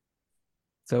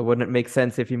 So wouldn't it make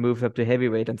sense if he moves up to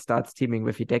heavyweight and starts teaming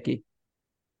with Hideki?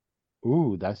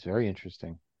 Ooh, that's very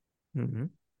interesting. Mm-hmm.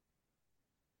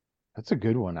 That's a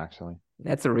good one, actually.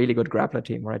 That's a really good grappler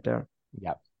team right there.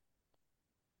 Yep.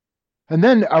 And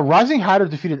then Rising Hatter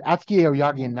defeated Atsuki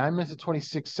Aoyagi in 9 minutes and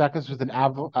 26 seconds with an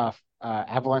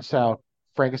avalanche-style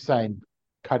Frankenstein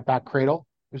cutback cradle.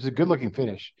 It was a good-looking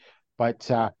finish. But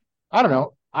I don't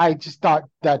know. I just thought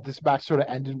that this match sort of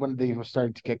ended when they were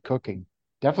starting to get cooking.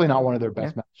 Definitely not one of their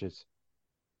best matches.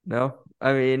 No,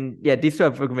 I mean, yeah, these two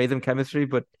have amazing chemistry,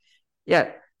 but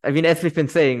yeah, I mean, as we've been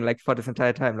saying, like for this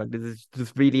entire time, like this is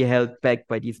just really held back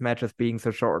by these matches being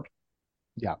so short.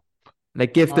 Yeah.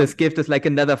 Like give this like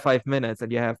another 5 minutes,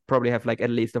 and you probably have like at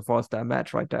least a 4-star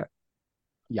match right there.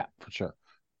 Yeah, for sure.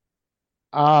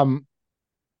 And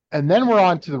then we're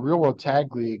on to the Real World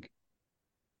Tag League.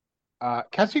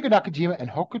 Katsuhiko Nakajima and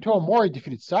Hokuto Omori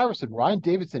defeated Cyrus and Ryan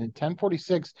Davidson in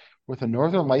 10:46 with a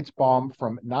Northern Lights bomb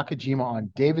from Nakajima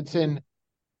on Davidson.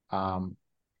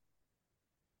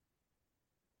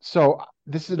 So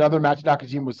this is another match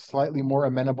Nakajima was slightly more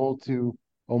amenable to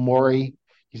Omori.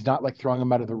 He's not like throwing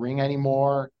him out of the ring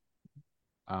anymore.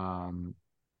 But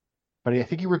I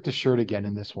think he ripped his shirt again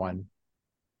in this one.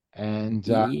 And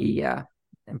yeah,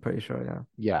 I'm pretty sure. Yeah.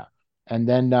 Yeah. And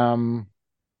then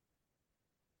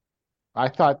I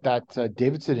thought that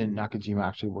Davidson and Nakajima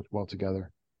actually worked well together.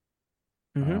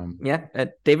 Yeah, and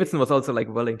Davidson was also like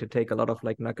willing to take a lot of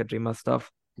like Nakajima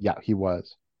stuff. Yeah, he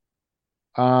was.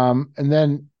 And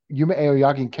then Yuma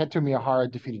Aoyagi and Kento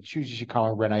Miyahara defeated Shuji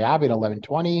Shikama and Ren Ayabe in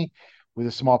 11:20 with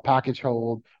a small package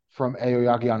hold from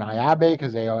Aoyagi on Ayabe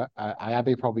because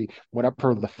Ayabe probably went up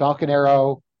for the Falcon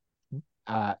Arrow.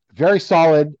 Very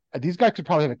solid. These guys could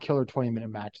probably have a killer 20-minute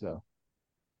match though.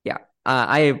 Yeah.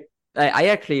 I think I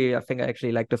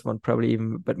actually like this one probably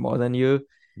even a bit more than you.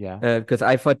 Yeah. Because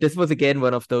I thought this was again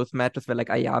one of those matches where like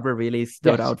Ayabe really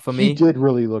stood out for me. He did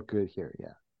really look good here.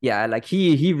 Yeah. Yeah, like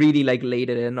he really like laid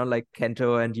it in on like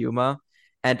Kento and Yuma.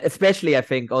 And especially I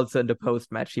think also in the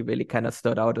post match he really kind of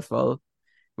stood out as well.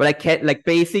 But I can't like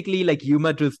basically like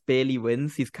Yuma just barely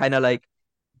wins. He's kind of like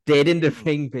dead in the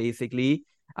ring basically.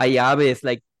 Ayabe is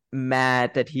like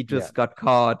mad that he just got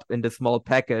caught in the small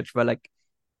package where like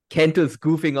Kento's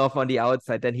goofing off on the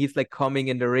outside. Then he's like coming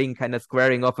in the ring, kind of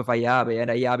squaring off with Ayabe, and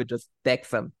Ayabe just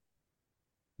decks him.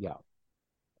 Yeah.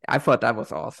 I thought that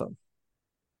was awesome.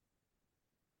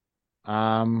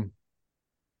 And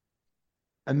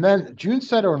then Jun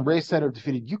Seto and Rei Seto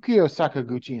defeated Yukio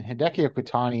Sakaguchi and Hideki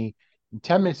Okatani in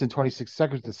 10 minutes and 26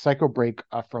 seconds. The Psycho Break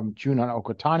from Jun on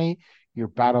Okatani, your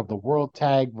Battle of the World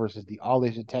Tag versus the All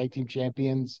Asia Tag Team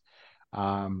Champions.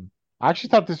 I actually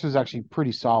thought this was actually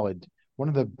pretty solid. One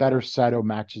of the better Seto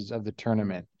matches of the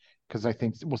tournament because I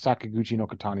think Sakaguchi and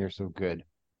Okatani are so good.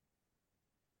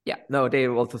 Yeah, no, they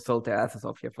also sold their asses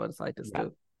off here for the site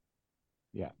too.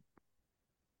 Yeah.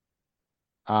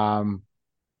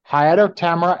 Hayato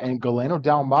Tamura and Galeno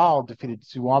Del Mal defeated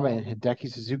Suwama and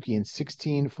Hideki Suzuki in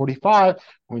 16:45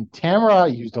 when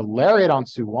Tamura used a lariat on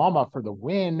Suwama for the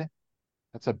win.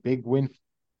 That's a big win.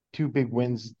 2 big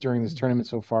wins during this tournament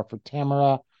so far for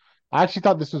Tamura. I actually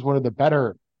thought this was one of the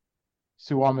better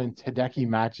Suwama and Hideki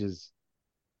matches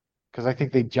because I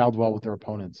think they gelled well with their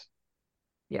opponents.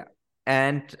 Yeah.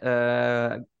 And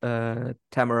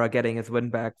Tamura getting his win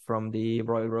back from the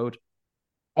Royal Road.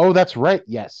 Oh, that's right.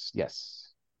 Yes.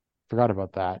 Forgot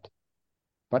about that.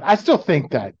 But I still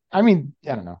think that, I mean,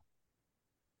 I don't know.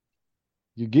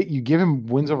 You give him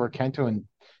wins over Kento and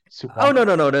Suwama. Oh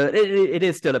no. It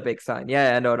is still a big sign.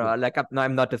 Yeah, no. Like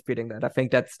I'm not disputing that. I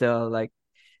think that's still like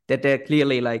that they're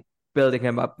clearly like building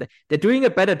him up. They're doing a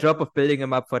better job of building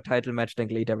him up for a title match than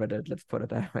Glee ever did. Let's put it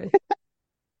that way.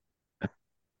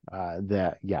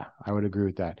 Yeah, I would agree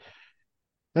with that.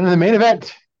 Then in the main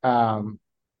event,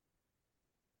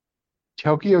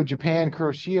 Tokyo, Japan,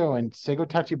 Kuroshio, and Seigo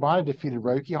Tachibana defeated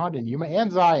Ryuki Honda and Yuma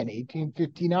Anzai in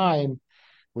 1859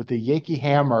 with the Yankee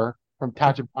Hammer from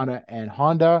Tachibana and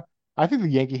Honda. I think the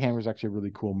Yankee Hammer is actually a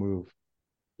really cool move.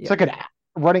 It's like a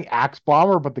running axe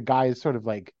bomber, but the guy is sort of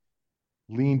like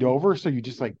leaned over, so you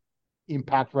just like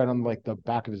impact right on like the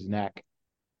back of his neck.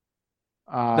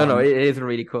 No, it is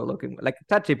really cool looking. Like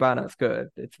Tachibana is good.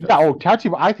 It's just...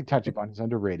 Tachibana. I think Tachibana is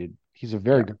underrated. He's a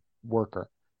very good worker.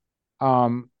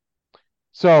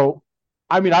 So,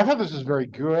 I mean, I thought this was very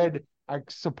good. I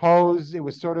suppose it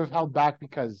was sort of held back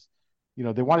because, you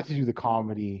know, they wanted to do the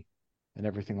comedy and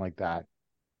everything like that.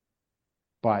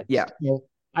 But still,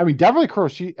 I mean, definitely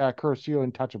Kuroshio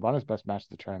and Tachibana's best match of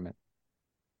the tournament.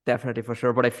 Definitely for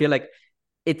sure. But I feel like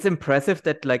it's impressive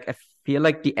that like I feel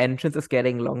like the entrance is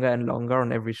getting longer and longer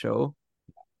on every show.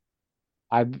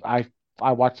 I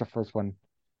watched the first one.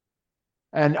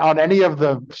 And on any of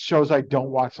the shows I don't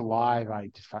watch live, I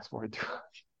just fast forward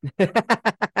through.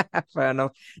 Fair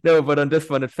enough. No, but on this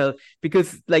one it felt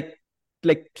because like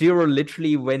Jiro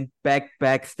literally went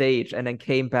backstage and then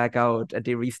came back out and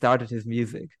they restarted his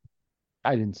music.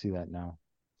 I didn't see that now.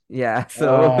 Yeah,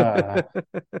 so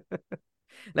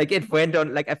like it went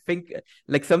on, like I think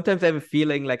like sometimes I have a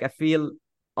feeling like I feel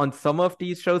on some of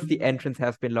these shows the entrance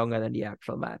has been longer than the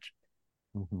actual match.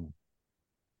 Mm-hmm.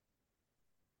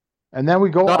 And then we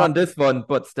go not on this one,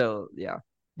 but still, yeah.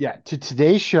 Yeah, to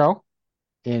today's show.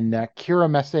 in Kira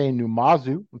Messe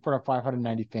Numazu in front of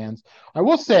 590 fans. I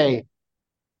will say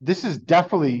this is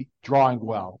definitely drawing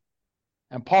well.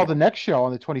 And Paul, Yeah. the next show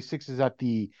on the 26th is at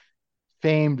the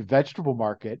famed vegetable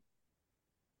market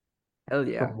Hell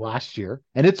yeah. from last year,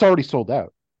 and it's already sold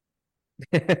out.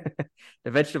 The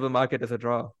vegetable market is a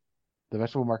draw. The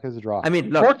vegetable market is a draw. I mean,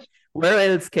 look,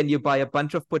 where else can you buy a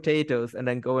bunch of potatoes and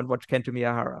then go and watch Kento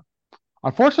Miyahara?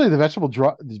 Unfortunately, the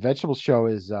vegetable show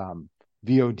is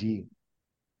VOD,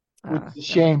 which is a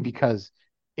shame because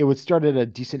it would start at a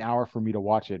decent hour for me to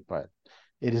watch it, but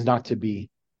it is not to be.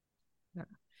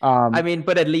 I mean,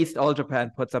 but at least All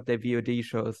Japan puts up their VOD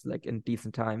shows like in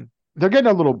decent time. They're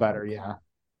getting a little better, yeah.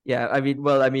 Yeah, I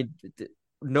mean,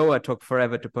 Noah took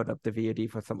forever to put up the VOD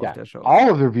for some of their shows.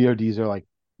 All of their VODs are like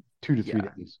 2 to 3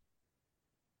 days.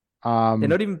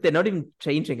 They're not even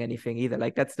changing anything either.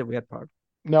 Like that's the weird part.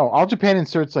 No, All Japan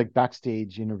inserts like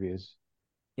backstage interviews.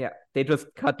 Yeah, they just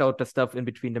cut out the stuff in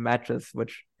between the matches,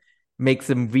 which makes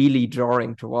them really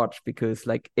jarring to watch because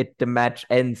like the match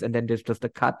ends and then there's just a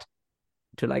cut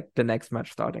to like the next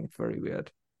match starting. It's very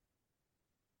weird.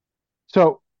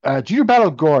 So Junior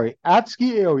Battle Gory,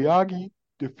 Atsuki Aoyagi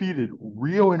defeated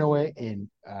Ryo Inoue in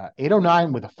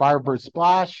 809 with a Firebird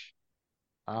Splash.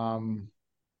 Again,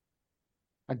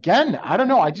 I don't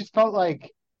know. I just felt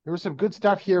like there was some good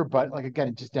stuff here, but like again,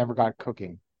 it just never got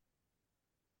cooking.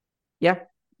 Yeah,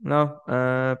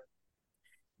 no,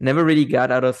 never really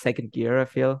got out of second gear, I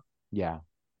feel. Yeah.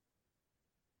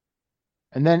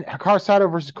 And then Hikaru Sato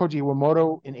versus Koji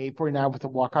Iwamoto in 849 with the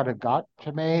Wakata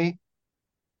Gatame.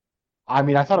 I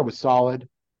mean, I thought it was solid.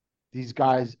 These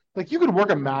guys, like you could work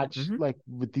a match like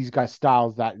with these guys'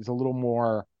 styles that is a little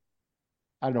more,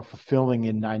 I don't know, fulfilling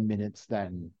in 9 minutes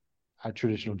than a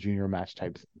traditional junior match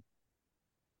type thing.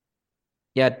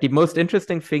 Yeah, the most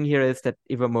interesting thing here is that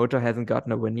Iwamoto hasn't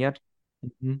gotten a win yet.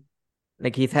 Mm-hmm.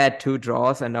 Like he's had 2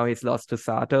 draws and now he's lost to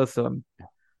Sato, so I'm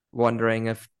wondering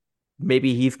if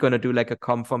maybe he's gonna do like a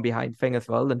come from behind thing as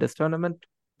well in this tournament.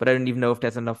 But I don't even know if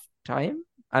there's enough time.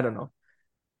 I don't know.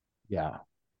 Yeah.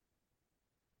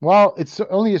 Well, it's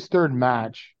only his 3rd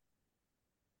match,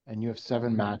 and you have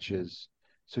 7 matches,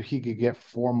 so he could get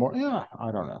 4 more. Yeah,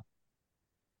 I don't know.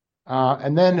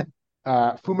 And then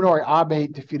Fuminori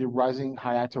Abe defeated Rising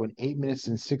Hayato in 8 minutes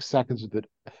and 6 seconds with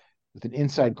an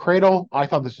inside cradle. I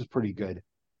thought this was pretty good.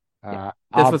 This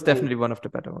was definitely one of the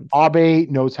better ones. Abe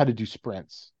knows how to do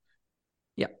sprints.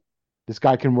 Yeah. This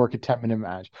guy can work a 10-minute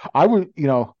match. I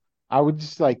would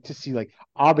just like to see like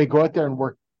Abe go out there and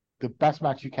work the best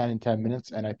match you can in 10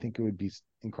 minutes, and I think it would be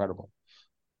incredible.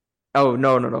 Oh,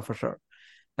 no, for sure.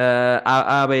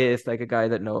 Abe is like a guy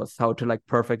that knows how to like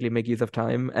perfectly make use of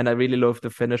time, and I really love the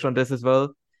finish on this as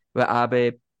well, where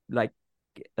Abe like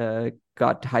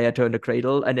got Hayato in the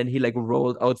cradle, and then he like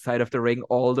rolled outside of the ring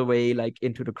all the way like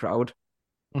into the crowd.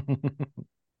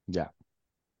 Yeah.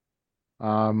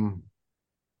 Then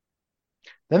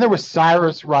there was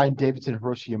Cyrus, Ryan Davidson,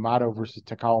 Hiroshi Yamato versus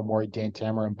Takawa Mori, Dan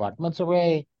Tamura, and Black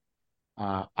Monterey.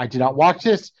 I did not watch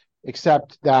this,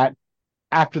 except that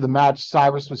after the match,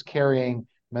 Cyrus was carrying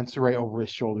Mensure over his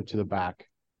shoulder to the back.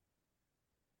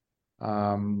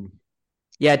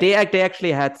 Yeah, they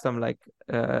actually had some like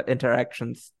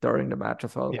interactions during the match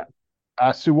as well. Yeah.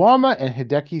 Suwama and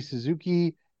Hideki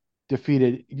Suzuki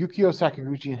defeated Yukio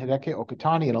Sakaguchi and Hideki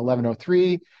Okatani in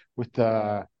 11:03 with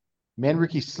the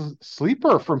Manriki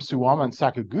sleeper from Suwama and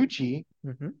Sakaguchi,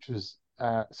 which was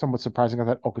somewhat surprising. I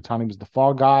thought Okatani was the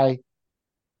fall guy,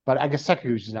 but I guess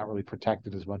Sakaguchi's not really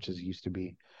protected as much as he used to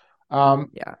be.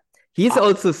 Yeah, he's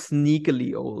also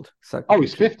sneakily old. Sakaguchi. Oh,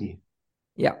 he's 50.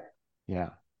 Yeah.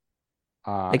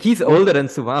 Like he's older than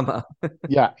Suwama.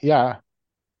 Yeah.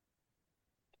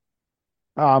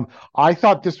 I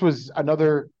thought this was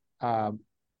another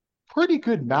pretty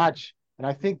good match, and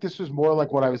I think this was more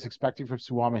like what I was expecting from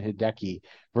Suwama and Hideki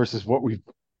versus what we've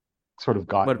sort of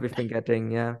got. What we've been getting,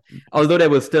 yeah. Although there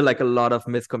was still like a lot of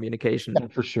miscommunication. Yeah,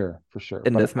 for sure.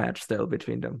 In this match still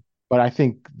between them. But I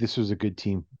think this was a good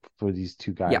team for these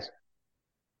two guys.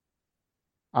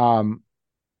 Yeah.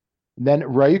 Then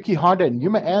Ryuki Honda and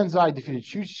Yuma Anzai defeated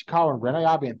Shuji Ishikawa and Ren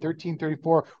Ayabe in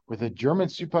 13:34 with a German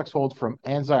suplex hold from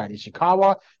Anzai and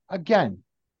Ishikawa. Again,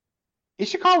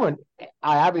 Ishikawa and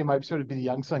Ayabe might sort of be the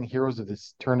unsung heroes of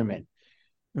this tournament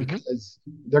because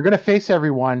they're going to face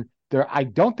everyone. I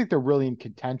don't think they're really in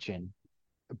contention,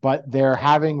 but they're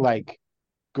having like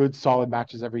good, solid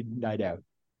matches every night out.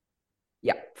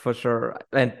 Yeah, for sure.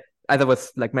 And as I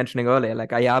was like mentioning earlier,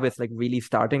 like Ayabe is like really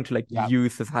starting to like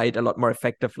use his height a lot more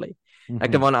effectively.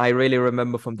 Like the one I really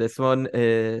remember from this one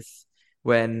is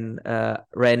when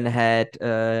Ren had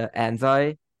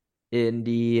Anzai in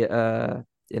the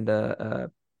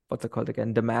what's it called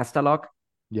again? The Master Lock.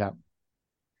 Yeah.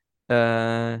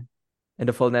 In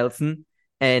the full Nelson.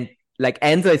 And like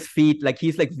Anza's feet, like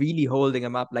he's like really holding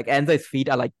him up. Like Anza's feet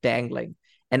are like dangling.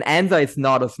 And Anza is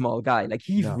not a small guy. Like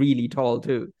he's No. really tall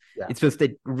too. Yeah. It's just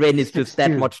that Ren is just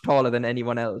that 6'2". much taller than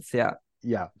anyone else. Yeah.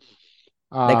 Yeah.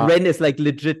 Like Ren is like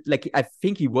legit, like I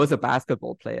think he was a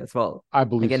basketball player as well. I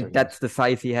believe Like, so. and that's the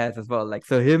size he has as well. Like,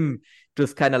 so him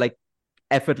just kind of like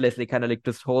effortlessly kind of like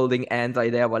just holding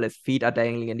Anzai there while his feet are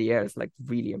dangling in the air is like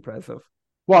really impressive.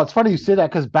 Well, it's funny you say that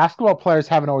because basketball players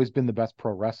haven't always been the best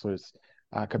pro wrestlers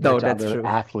compared No, to that's other true.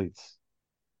 athletes,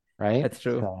 right? That's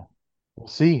true. So we'll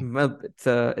see. Well,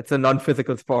 it's a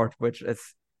non-physical sport, which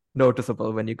is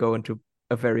noticeable when you go into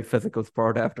a very physical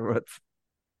sport afterwards.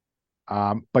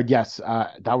 But yes,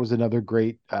 that was another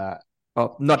great Oh,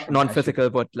 not transition. non-physical,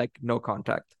 but like no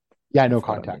contact. Yeah, no That's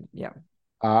what I contact. mean.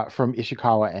 Yeah. From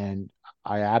Ishikawa and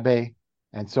Ayabe.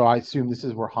 And so I assume this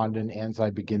is where Honda and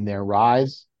Anzai begin their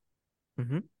rise.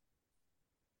 Mm-hmm.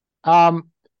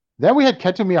 Then we had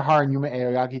Kento Miyahara and Yuma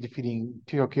Aoyagi defeating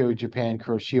Tokyo Japan,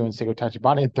 Kuroshio, and Seigo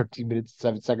Tachibana in 13 minutes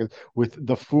and 7 seconds with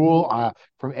the Fool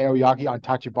from Aoyagi on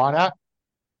Tachibana.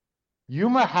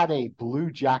 Yuma had a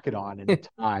blue jacket on and a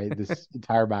tie this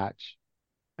entire match.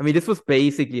 I mean, this was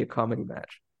basically a comedy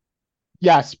match.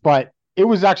 Yes, but it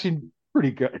was actually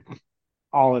pretty good.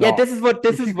 All in all. This is what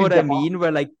If you can I get mean,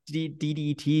 where like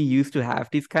DDT used to have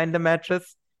these kind of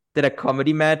matches that are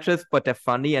comedy matches, but they're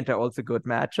funny and they're also good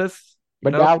matches.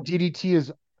 But now DDT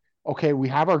is okay. We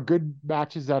have our good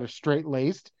matches that are straight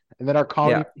laced, and then our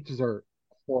comedy matches are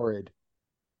horrid.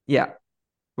 Yeah.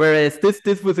 Whereas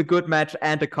this was a good match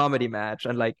and a comedy match,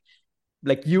 and like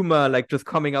Yuma like just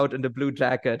coming out in the blue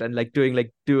jacket and like doing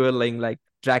like dueling like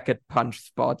jacket punch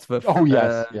spots with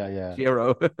yeah.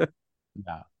 Jiro.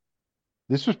 Yeah.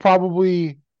 This was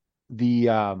probably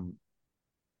the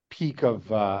peak of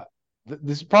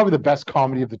this is probably the best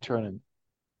comedy of the tournament.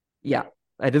 Yeah.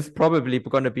 It is probably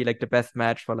going to be like the best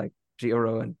match for like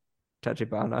Jiro and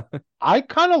Tachibana. I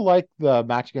kind of like the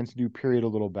match against New Period a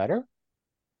little better,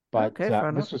 but Okay, fair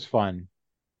enough. this was fun.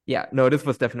 Yeah, no, this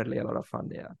was definitely a lot of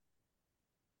fun. Yeah.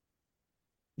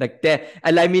 Like there,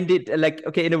 and I mean, like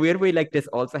okay, in a weird way, like this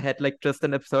also had like just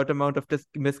an absurd amount of this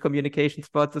miscommunication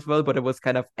spots as well, but it was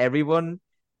kind of everyone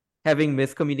having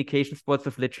miscommunication spots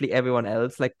with literally everyone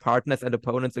else, like partners and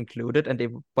opponents included, and they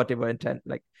were intent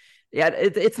like, yeah,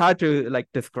 it's hard to like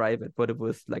describe it, but it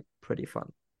was like pretty fun.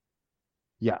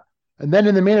 Yeah. And then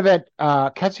in the main event,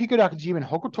 Katsuhiko Nakajima and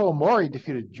Hokuto Omori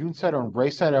defeated Jun Saito and Rei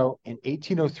Saito in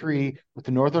 1803 with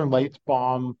the Northern Lights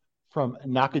bomb from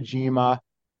Nakajima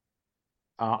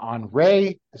on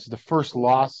Rei. This is the first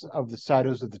loss of the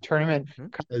Saitos of the tournament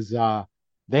because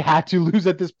they had to lose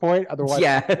at this point. Otherwise,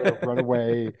 a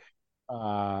runaway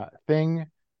thing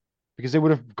because they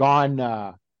would have gone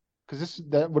because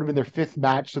that would have been their fifth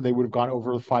match, so they would have gone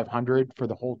over 500 for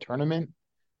the whole tournament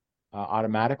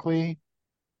automatically.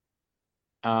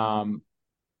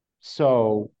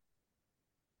 So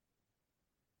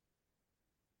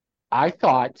I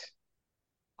thought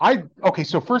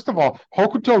so first of all,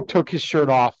 Hokuto took his shirt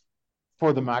off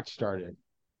before the match started.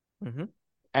 Mm-hmm.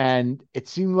 And it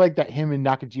seemed like that him and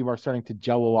Nakajima are starting to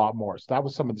gel a lot more. So that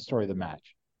was some of the story of the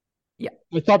match. Yeah.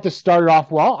 I thought this started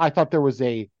off well. I thought there was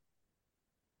a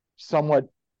somewhat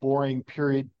boring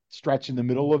period stretch in the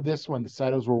middle of this when the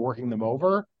Saitos were working them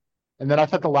over. And then I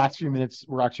thought the last few minutes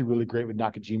were actually really great with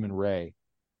Nakajima and Rei.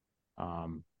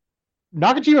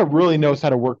 Nakajima really knows how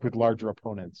to work with larger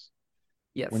opponents.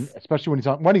 Yes. Especially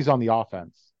when he's on the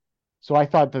offense. So I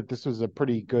thought that this was a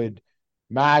pretty good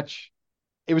match.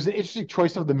 It was an interesting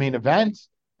choice of the main event,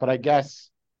 but I guess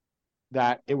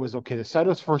that it was okay. The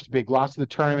Saito's first big loss of the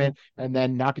tournament, and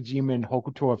then Nakajima and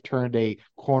Hokuto have turned a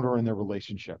corner in their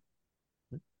relationship.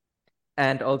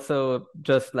 And also,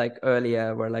 just like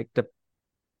earlier, where like the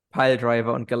pile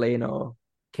driver on Galeno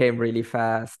came really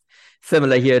fast.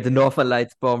 Similar here, the Northern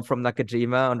Lights bomb from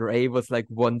Nakajima on Rei was like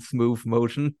one smooth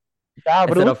motion. Yeah,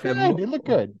 but it looked good. It looked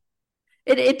good.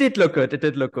 It did look good. It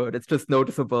did look good. It's just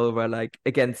noticeable where like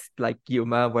against like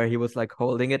Yuma, where he was like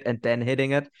holding it and then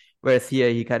hitting it. Whereas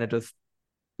here he kind of just,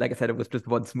 like I said, it was just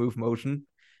one smooth motion.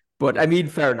 But I mean,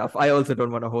 fair enough. I also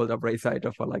don't want to hold up Rei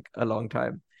Saito for like a long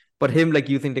time. But him like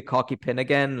using the cocky pin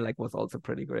again, like was also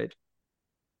pretty great.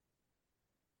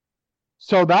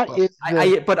 So that is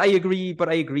but I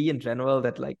agree in general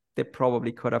that like they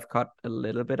probably could have cut a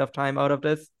little bit of time out of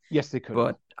this. Yes, they could.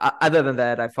 But other than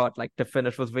that, I thought like the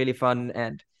finish was really fun.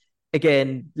 And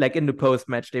again, like in the post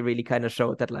match, they really kind of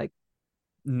showed that like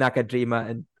Nakajima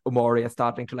and Omori are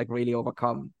starting to like really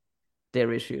overcome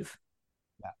their issues.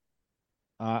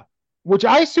 Yeah. Which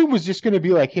I assume was just going to be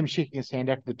like him shaking his hand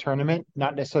after the tournament,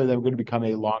 not necessarily that we're going to become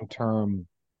a long-term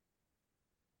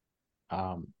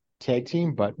tag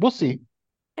team, but we'll see.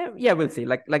 Yeah, we'll see.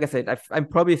 Like I said, I'm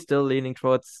probably still leaning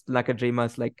towards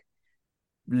Nakajima's like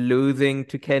losing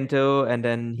to Kento and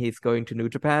then he's going to New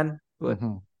Japan. But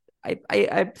Mm-hmm.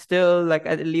 I'm still like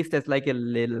at least there's like a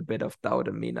little bit of doubt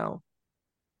in me now.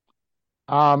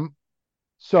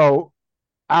 So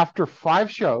after 5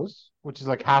 shows, which is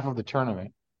like half of the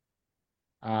tournament,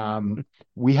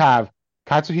 we have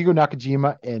Katsuhiko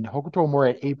Nakajima and Hokuto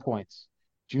Omori at 8 points,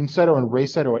 Jun Seto and Rei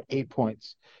Seto at 8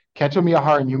 points, Kento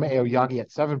Miyahara and Yuma Aoyagi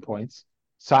at 7 points,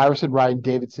 Cyrus and Ryan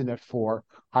Davidson at 4,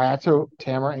 Hayato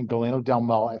Tamura and Galeno Del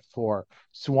Mel at 4,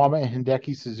 Suwama and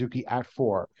Hideki Suzuki at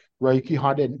 4, Ryuki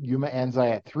Honda and Yuma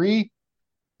Anzai at 3,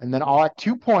 and then all at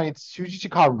 2 points, Shuji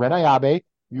Chikawa and Ren Ayabe,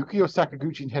 Yukio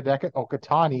Sakaguchi and Hideki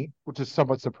Okatani, which is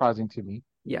somewhat surprising to me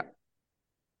Yeah.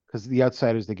 because the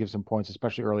outsiders they give some points,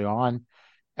 especially early on,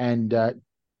 and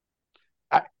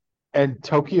and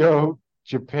Tokyo,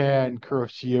 Japan,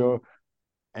 Kuroshio,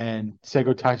 and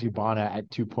Sego Tachibana at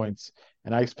 2 points,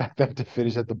 and I expect them to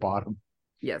finish at the bottom.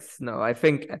 Yes, no, I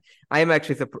think I'm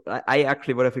actually I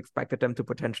actually would have expected them to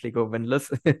potentially go winless.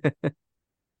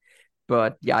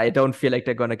 But yeah, I don't feel like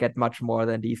they're gonna get much more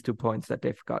than these 2 points that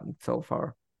they've gotten so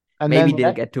far. And Maybe then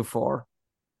they'll get to 4.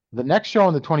 the next show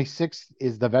on the 26th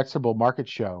is the Vegetable Market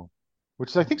Show,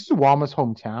 which is I think Suwama's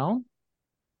hometown,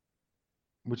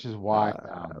 which is why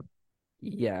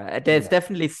Yeah, there's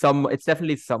definitely it's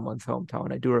definitely someone's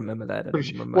hometown. I do remember that.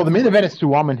 well, the main event is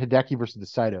Suwama and Hideki versus the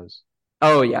Saitos.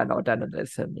 Oh yeah, no, then it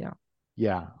is him, yeah.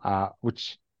 Yeah,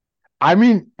 which I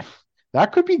mean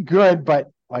that could be good,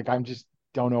 but like I'm just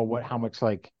don't know how much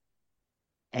like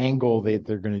angle they're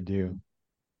gonna do.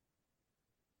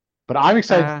 But I'm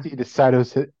excited to see the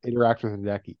Saitos interact with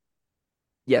Hideki.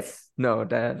 Yes, no,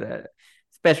 that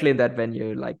especially in that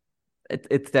venue, like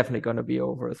it's definitely gonna be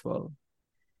over as well.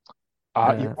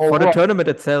 For the tournament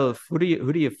itself, who do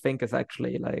you think is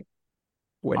actually like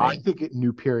winning? I think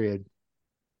New Period.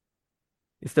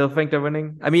 You still think they're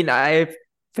winning? I mean, I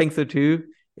think so too.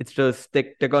 It's just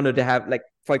they're going to have like,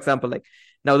 for example, like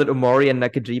now that Omori and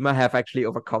Nakajima have actually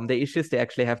overcome the issues, they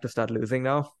actually have to start losing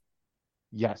now.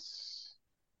 Yes,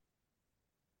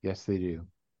 they do.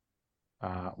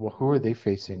 Well, who are they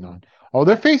facing on? Oh,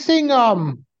 they're facing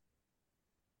Tachibana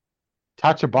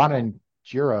and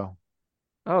Jiro.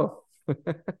 Oh,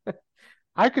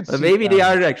 I could see maybe they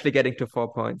are actually getting to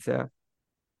 4 points. Yeah,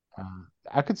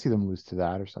 I could see them lose to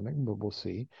that or something, but we'll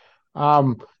see.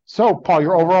 So Paul,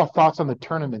 your overall thoughts on the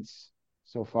tournaments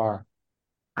so far?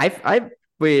 Okay,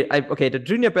 the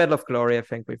Junior Battle of Glory, I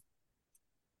think we've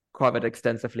covered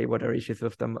extensively what our issues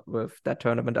with that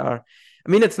tournament are. I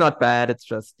mean, it's not bad. It's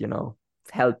just,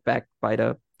 it's held back by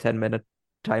the 10-minute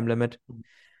time limit.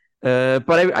 But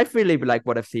I really like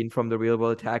what I've seen from the Real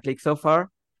World Tag League so far.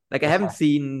 Like, I haven't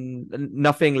seen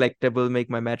nothing like that will make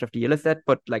my match of the year list yet,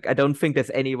 but like, I don't think there's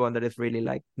anyone that is really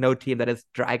like no team that is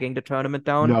dragging the tournament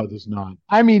down. No, there's not.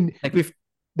 I mean, like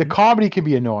the comedy can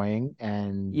be annoying,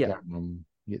 and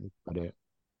but it.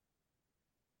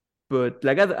 But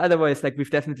like otherwise, like we've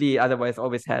definitely otherwise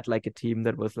always had like a team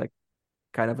that was like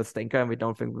kind of a stinker, and we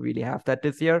don't think we really have that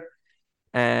this year.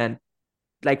 And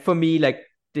like for me, like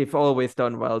they've always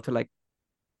done well to like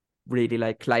really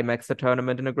like climax the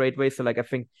tournament in a great way. So like I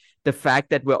think the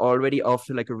fact that we're already off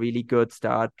to like a really good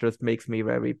start just makes me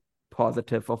very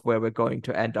positive of where we're going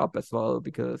to end up as well,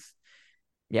 because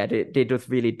yeah, they just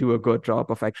really do a good job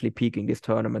of actually peaking these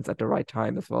tournaments at the right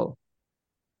time as well.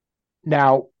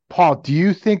 Now, Paul, do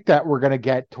you think that we're going to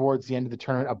get towards the end of the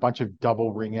tournament a bunch of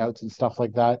double ring outs and stuff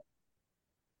like that?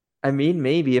 I mean,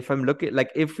 maybe if I'm looking like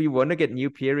if we want to get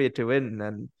New Period to win,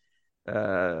 then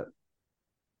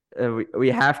we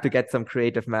have to get some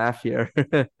creative math here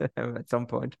at some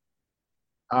point.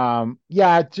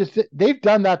 Yeah, just they've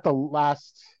done that the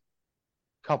last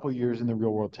couple years in the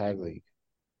Real World Tag League.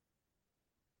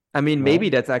 I mean, maybe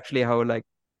that's actually how like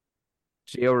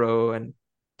Jiro and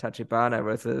Tachibana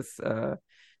versus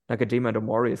Nakajima and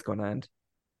Omori is gonna end.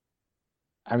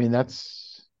 I mean,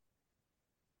 that's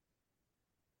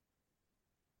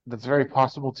very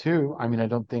possible too. I mean, I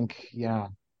don't think,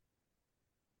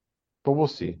 but we'll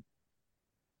see.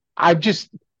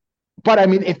 But I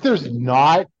mean, if there's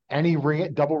not any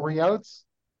double ring outs,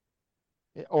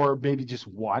 or maybe just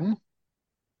one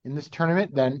in this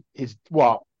tournament, then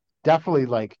definitely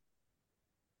like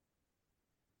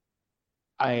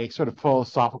a sort of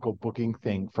philosophical booking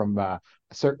thing from a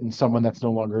certain someone that's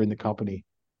no longer in the company.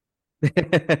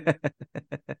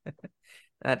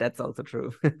 That's also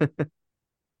true.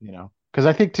 Because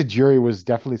I think Tajiri was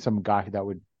definitely some guy that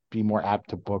would be more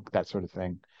apt to book that sort of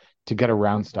thing to get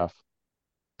around stuff.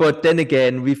 But then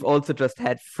again, we've also just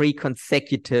had 3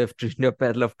 consecutive Junior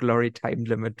Battle of Glory time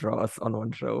limit draws on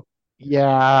one show.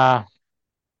 Yeah.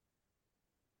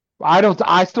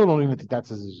 I still don't even think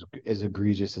that's as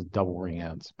egregious as double ring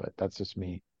outs, but that's just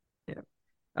me. Yeah.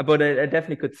 But I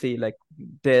definitely could see like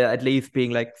there at least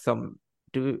being like some.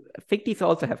 I think these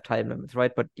also have time limits,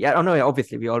 right? But yeah, oh no,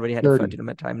 obviously we already had 30. a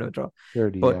 30-minute time limit draw.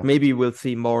 30, But yeah. maybe we'll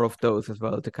see more of those as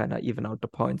well to kind of even out the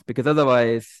points, because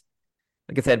otherwise,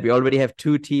 like I said, we already have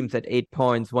 2 teams at 8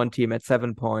 points, 1 team at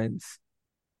 7 points.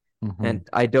 Mm-hmm. And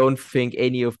I don't think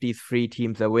any of these 3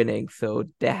 teams are winning. So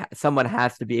someone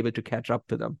has to be able to catch up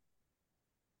to them.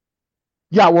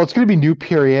 Yeah, well, it's going to be new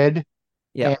period.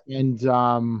 Yeah. And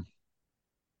the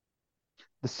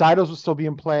Saidos will still be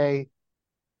in play.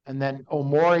 And then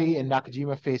Omori and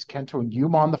Nakajima face Kento and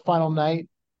Yuma on the final night.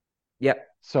 Yeah.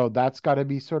 So that's got to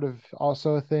be sort of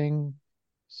also a thing.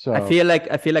 So I feel like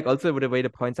also with the way the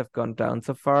points have gone down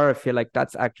so far, I feel like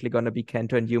that's actually going to be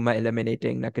Kento and Yuma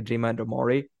eliminating Nakajima and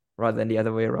Omori rather than the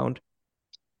other way around.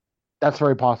 that's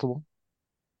very possible.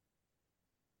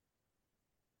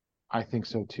 I think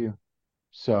so too.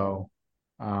 So,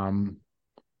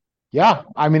 yeah,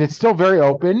 I mean, it's still very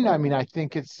open. I mean, I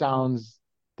think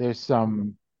there's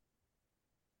some,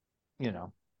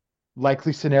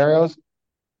 likely scenarios,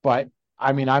 but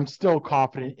I mean, I'm still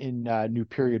confident in New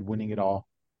Period winning it all.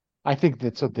 I think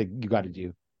that's something you got to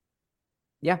do.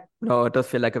 Yeah, no, it does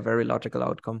feel like a very logical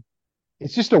outcome.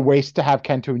 It's just a waste to have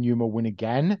Kento and Yuma win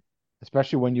again,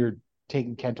 especially when you're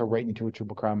taking Kento right into a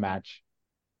Triple Crown match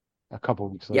a couple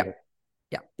of weeks later.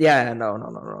 Yeah.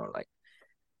 No. Like,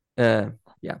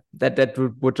 yeah, that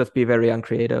would just be very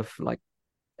uncreative. Like,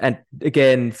 and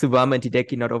again, Suwama and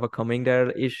Hideki not overcoming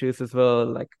their issues as well.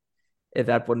 Like,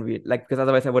 that wouldn't be like, because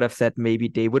otherwise I would have said maybe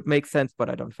they would make sense, but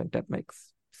I don't think that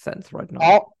makes sense right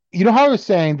now. You know how I was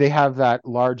saying they have that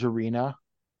large arena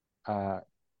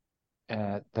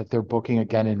that they're booking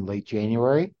again in late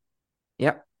January?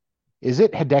 Yeah. Is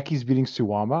it Hideki's beating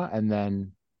Suwama and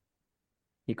then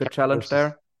he could challenge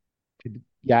there?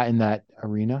 Yeah, in that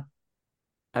arena.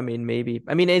 I mean, maybe.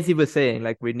 I mean, as he was saying,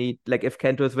 like we need, like if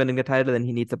Kento is winning the title, then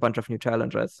he needs a bunch of new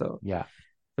challengers. So yeah,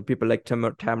 the people like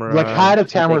Tamura, like Hada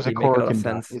Tamura is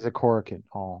a Korakuen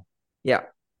hall. Yeah,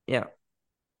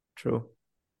 true.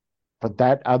 But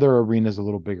that other arena is a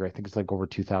little bigger. I think it's like over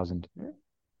 2,000.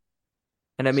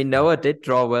 And I mean, Noah did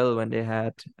draw well when they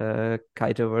had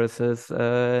Kaito versus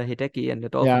Hideki in the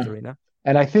Dolphins arena.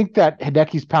 And I think that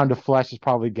Hideki's pound of flesh is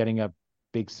probably getting a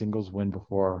big singles win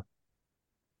before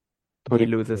he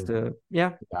loses to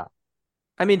yeah.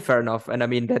 I mean, fair enough. And I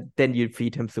mean that then you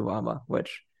feed him Suwama,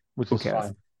 which who is cares?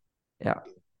 fine. Yeah.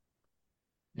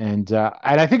 And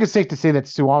I think it's safe to say that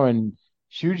Suwama and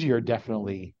Shuji are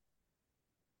definitely.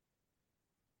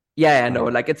 Yeah, I know.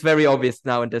 Like it's very obvious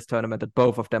now in this tournament that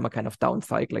both of them are kind of down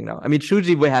cycling now. I mean,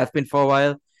 Shuji has been for a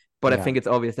while, but I think it's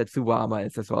obvious that Suwama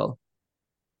is as well.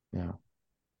 Yeah.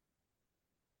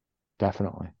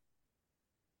 Definitely.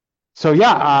 So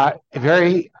yeah,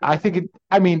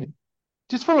 I mean,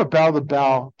 just from a bell to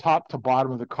bell, top to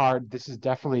bottom of the card, this is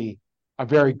definitely a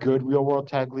very good real world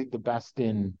tag league, the best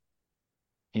in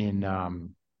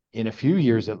a few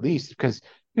years at least, because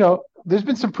there's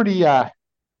been some pretty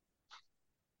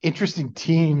interesting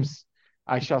teams,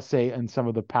 I shall say, in some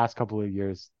of the past couple of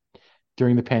years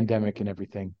during the pandemic and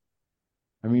everything.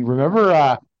 I mean,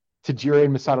 remember Tajiri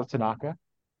and Masato Tanaka?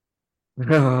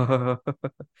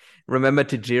 Remember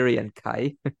Tajiri and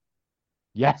Kai?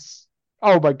 Yes.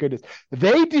 Oh my goodness.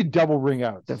 They did double ring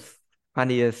outs.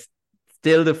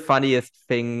 Still the funniest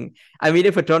thing. I mean,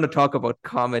 if we're trying to talk about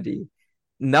comedy,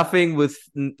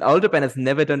 All Japan has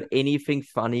never done anything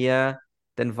funnier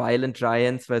than Violent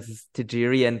Giants versus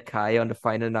Tajiri and Kai on the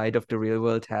final night of the Real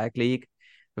World Tag League,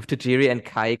 with Tajiri and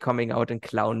Kai coming out in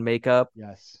clown makeup.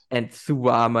 Yes. And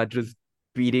Suwama just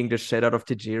beating the shit out of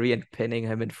Tajiri and pinning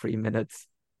him in 3 minutes.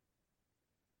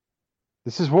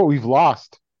 This is what we've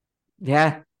lost.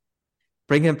 Yeah.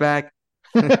 Bring him back.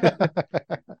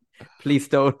 Please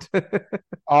don't.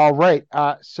 All right.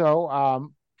 Oh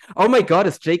my God,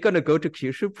 is Jake gonna go to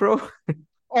Kyushu Pro?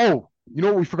 Oh, you know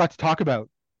what we forgot to talk about?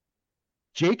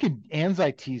 Jake and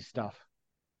Anxiety's stuff.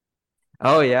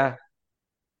 Oh yeah.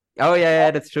 Oh yeah,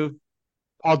 that's true.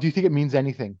 Oh, do you think it means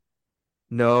anything?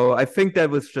 No, I think that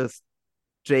was just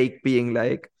Jake being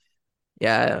like,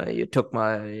 yeah, you took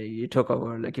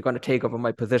over, like you're gonna take over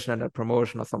my position in that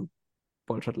promotion or some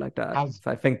bullshit like that.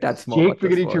 So I think that's more Jake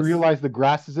beginning to realize the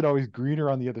grass isn't always greener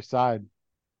on the other side.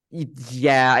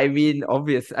 Yeah, I mean,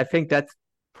 obvious. I think that's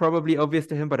probably obvious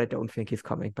to him, but I don't think he's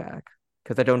coming back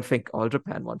because I don't think All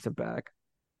Japan wants him back.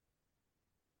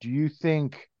 Do you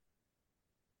think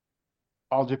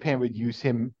All Japan would use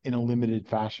him in a limited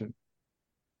fashion.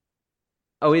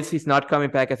 Oh, is he's not coming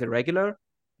back as a regular?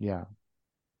 Yeah.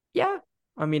 Yeah,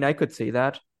 I mean, I could see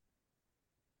that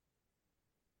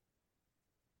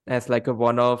as like a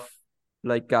one-off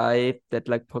like guy that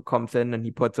like comes in and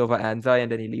he puts over Anzai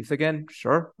and then he leaves again.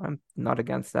 Sure, I'm not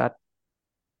against that.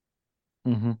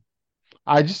 Mm-hmm.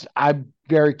 I'm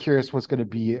very curious what's going to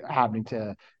be happening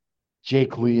to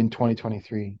Jake Lee in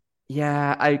 2023.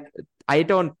 Yeah, I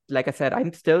don't like I said,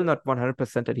 I'm still not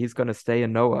 100% that he's gonna stay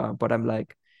in Noah, but I'm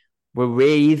like, well, where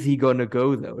is he gonna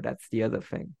go though? That's the other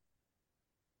thing.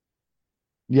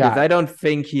 Because Yeah. I don't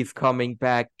think he's coming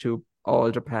back to All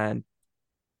Japan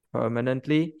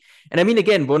permanently. And I mean,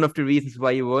 again, one of the reasons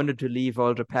why you wanted to leave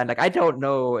All Japan, like I don't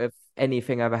know if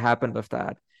anything ever happened with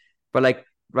that, but like,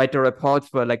 right, the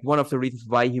reports were like one of the reasons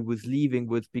why he was leaving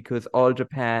was because All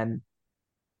Japan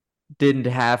didn't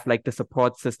have like the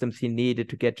support systems he needed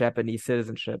to get Japanese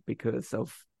citizenship because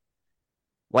of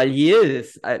while he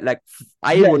is Yeah,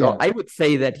 yeah. I would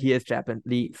say that he is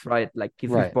Japanese, right? Like he's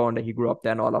Right. born there, he grew up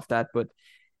there and all of that, but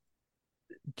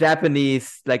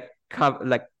Japanese like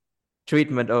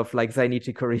treatment of like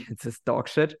Zainichi Koreans is dog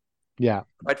shit, Yeah.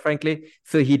 quite frankly.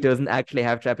 So he doesn't actually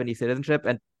have Japanese citizenship,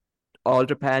 and All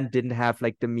Japan didn't have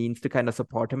like the means to kind of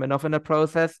support him enough in the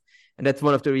process. And that's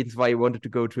one of the reasons why he wanted to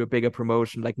go to a bigger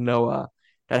promotion like Noah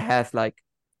that has like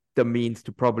the means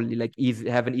to probably like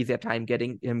have an easier time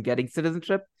getting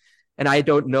citizenship. And I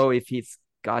don't know if he's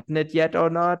gotten it yet or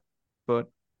not, but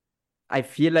I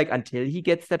feel like until he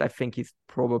gets that, I think he's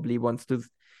probably wants to.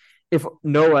 If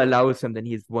Noah allows him, then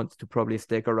he wants to probably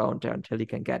stick around there until he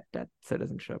can get that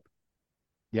citizenship.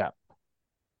 Yeah.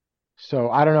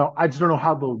 So I don't know. I just don't know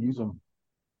how they'll use him.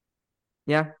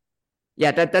 Yeah,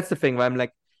 yeah. That's the thing. Where I'm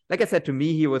like I said, to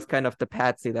me, he was kind of the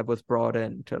patsy that was brought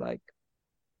in to like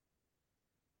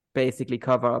basically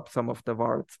cover up some of the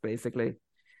warts, basically.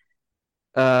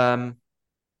 Um,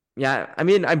 yeah. I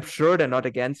mean, I'm sure they're not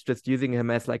against just using him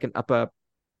as like an upper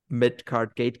mid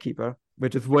card gatekeeper,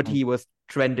 which is what Mhm. he was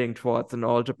trending towards in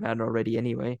All Japan already,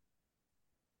 anyway.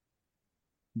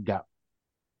 Yeah,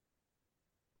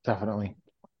 definitely.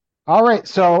 All right.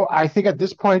 So I think at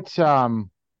this point,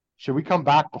 should we come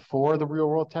back before the Real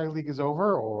World Tag League is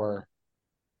over, or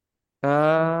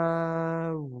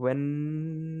well, it's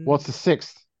When the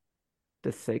 6th.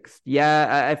 the 6th?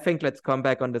 Yeah, I think let's come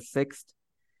back on the 6th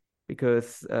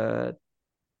because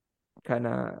kind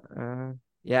of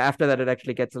yeah, after that it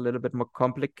actually gets a little bit more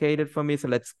complicated for me. So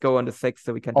let's go on the 6th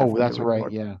so we can Oh, definitely that's right.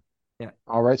 record. Yeah. Yeah.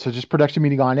 All right. So just production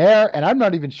meeting on air, and I'm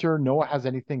not even sure Noah has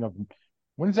anything of.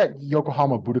 When's that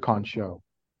Yokohama Budokan show?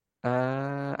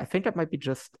 I think that might be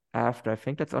just after. I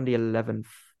think that's on the 11th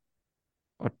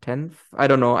or 10th. I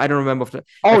don't know. I don't remember. I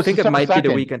Oh, it's think it December might be the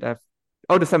 2nd. weekend after.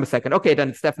 Oh, December 2nd. Okay, then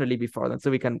it's definitely before then. So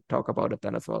we can talk about it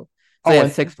then as well. So Oh, yeah,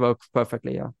 and 6th works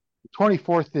perfectly. Yeah.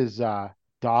 24th is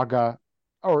Daga,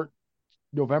 or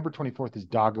November 24th is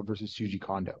Daga versus Shuji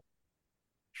Kondo.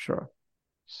 Sure.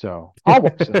 So I'll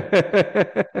watch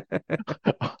that.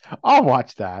 I'll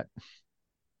watch that.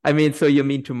 I mean, so you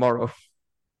mean tomorrow?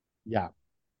 Yeah.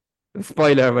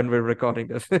 Spoiler when we're recording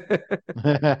this.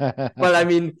 Well, I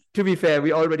mean, to be fair,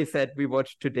 we already said we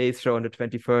watched today's show on the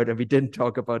 23rd and we didn't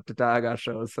talk about the Daga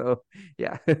show. So,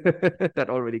 yeah, that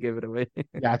already gave it away.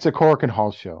 Yeah, it's a Cork and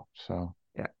Hall show. So,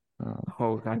 Yeah. uh,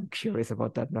 Oh, I'm curious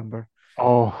about that number.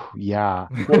 oh yeah.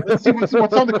 Well, let's see what's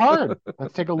on the card.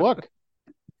 Let's take a look.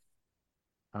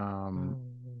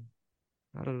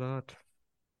 Not a lot.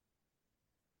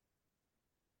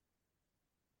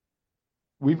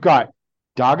 We've got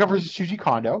Daga versus Shuji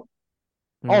Kondo.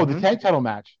 Oh, the Mhm. tag title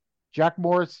match: Jack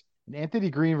Morris and Anthony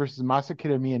Green versus Masa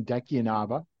Kitami and Daiki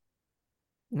Inaba.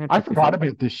 That I should be forgot fun.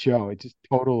 about this show. It just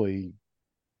totally,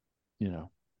 you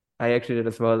know. I actually did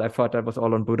as well. I thought that was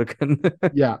all on Budokan.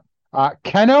 Yeah.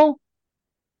 Keno,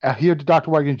 here to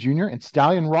Dr. Wagner Jr., and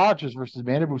Stallion Rogers versus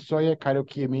Manabu Soya, Kaito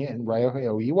Kiyomiya, and Ryohei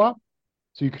Oiwa.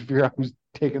 So you could figure out who's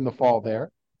taking the fall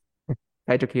there.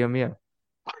 Kaito Kiyomiya.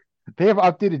 They have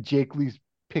updated Jake Lee's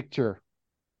picture.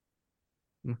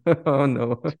 Oh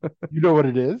no. You know what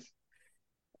it is?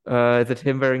 Is it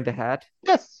him wearing the hat?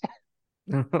 Yes.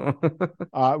 We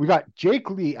got Jake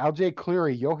Lee, LJ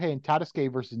Cleary, Yohei and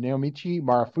Tadasuke versus Naomichi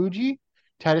Marufuji,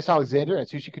 Titus Alexander, and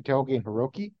Sushi Katoge and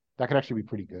Hiroki. That could actually be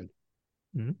pretty good.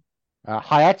 Mhm.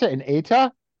 Hayata and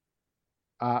Eita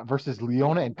versus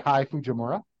Leona and Kai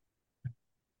Fujimura.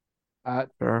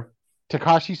 Sure.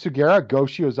 Takashi Sugera, Go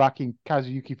Shiozaki, and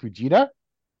Kazuyuki Fujita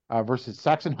versus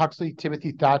Saxon Huxley,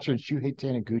 Timothy Thatcher, and Shuhei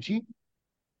Taniguchi.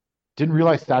 Didn't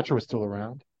realize Thatcher was still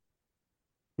around.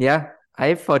 Yeah,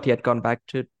 I thought he had gone back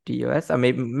to the US. Or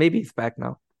maybe he's back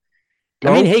now. I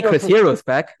Go mean, hey, for Chris Hero's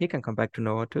back. He can come back to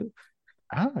Noah too.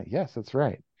 Yes, that's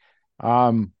right.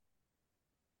 Um,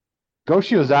 Go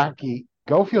Shiozaki.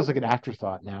 Go feels like an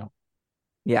afterthought now.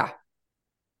 Yeah.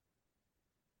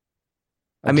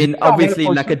 I Did mean, you know obviously,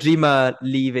 unfortunately, Nakajima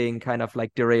leaving kind of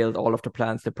like derailed all of the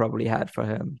plans they probably had for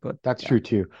him. But that's yeah, true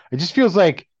too. It just feels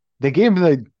like they gave him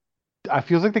the. I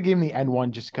feels like they gave him the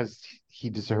N1 just because he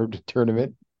deserved a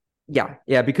tournament.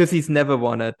 yeah, because he's never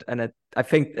won it, and I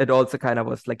think it also kind of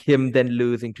was like him then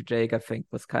losing to Jake. I think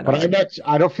was kind But of I'm like not.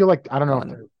 I don't feel like. I don't know if gone.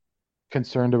 they're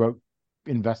concerned about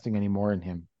investing any more in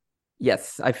him.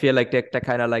 Yes, I feel like they're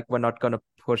kind of like we're not gonna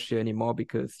push you anymore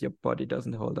because your body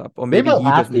doesn't hold up, or They maybe might he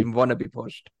have doesn't to. even want to be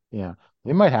pushed. Yeah,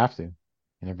 they might have to. You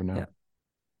never Yeah.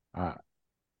 know. Uh,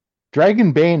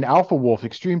 Dragon Bane, Alpha Wolf,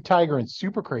 Extreme Tiger, and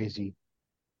Super Crazy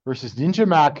versus Ninja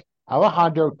Mac,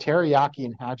 Alejandro Teriyaki,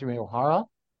 and Hajime Ohara.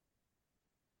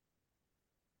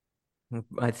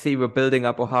 I see we're building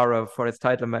up O'Hara for his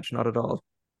title match, not at all.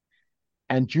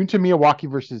 And Junta Miyawaki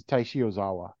versus Taishi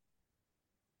Ozawa.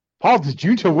 Paul, did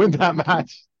Junta win that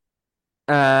match?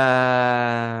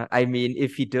 I mean,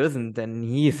 if he doesn't, then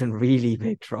he's in really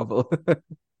big trouble.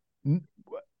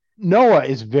 Noah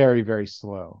is very, very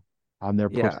slow on their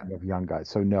Yeah, posting of young guys.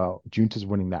 So no, Junta's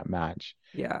winning that match.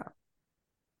 yeah.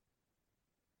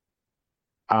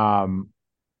 Um,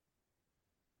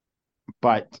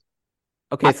 but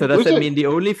Okay, so does there's that a mean the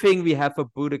only thing we have for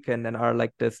Budokan then are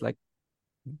like this, like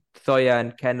Soya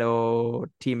and Keno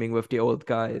teaming with the old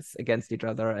guys against each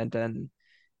other, and then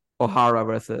O'Hara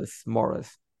versus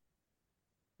Morris?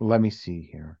 let me see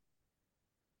here.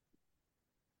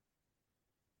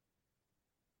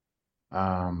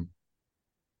 Um,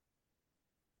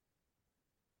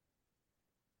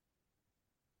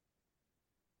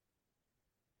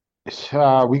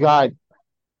 we got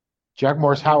Jack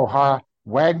Morris, Hara,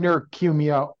 Wagner,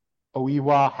 Kiyomiya,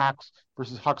 Oiwa, Hacks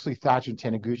versus Huxley, Thatcher, and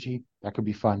Taniguchi. That could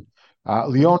be fun. Mhm.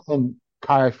 Leon and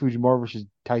Kai Fujimura versus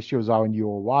Taishi Ozawa and Yu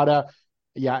Owada.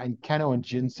 Yeah, and Keno and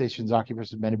Jinsei Shinzaki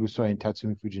versus Manabu Soya and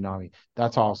Tatsumi Fujinami.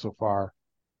 That's all so far.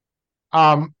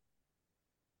 Um,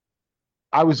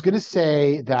 I was gonna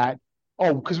say that,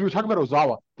 oh, because we were talking about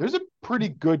Ozawa. There's a pretty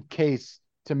good case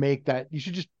to make that you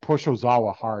should just push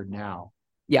Ozawa hard now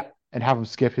Yeah, and have him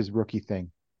skip his rookie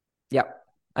thing. yeah.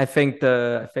 I think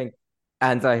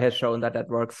Anzai has shown that that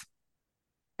works,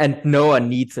 and Noah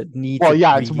needs Well, it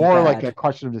yeah, it's really more like a bad.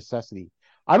 question of necessity.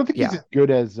 I don't think he's Yeah, as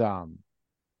good as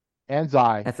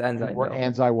Anzai, as Anzai, where no.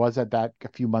 Anzai was at that a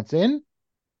few months in,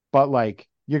 but like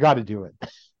you got to do it.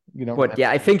 You don't really But have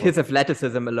yeah, I a think choice. his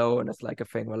athleticism alone is like a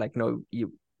thing where like, no,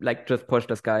 you like just push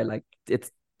this guy. Like it's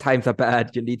times are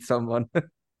bad. You need someone.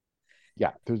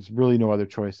 Yeah, there's really no other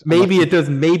choice unless Maybe it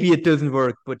doesn't. Maybe it doesn't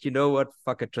work. But you know what?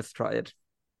 Fuck it. Just try it.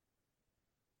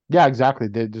 yeah, exactly.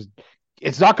 They just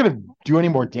it's not going to do any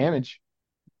more damage.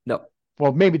 No,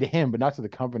 Well, maybe to him, but not to the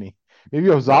company. Maybe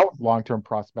no. Ozawa long-term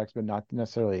prospects, but not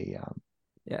necessarily.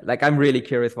 Yeah, like I'm really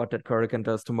curious what that Kurikan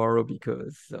does tomorrow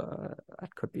because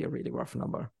that could be a really rough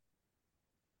number.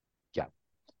 Yeah.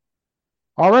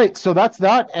 All right, so that's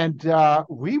that, and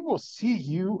we will see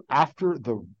you after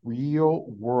the Real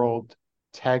World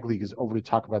Tag League is over to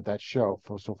talk about that show.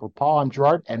 So for Paul, I'm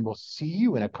Gerard, and we'll see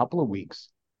you in a couple of weeks.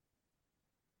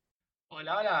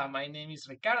 Hola, hola, my name is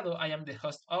Ricardo. I am the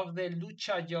host of the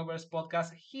Lucha Jovers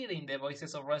podcast here in the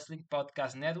Voices of Wrestling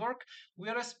Podcast Network. We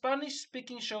are a Spanish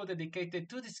speaking show dedicated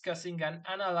to discussing and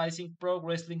analyzing pro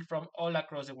wrestling from all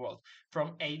across the world.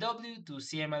 From AW to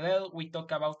CMLL, we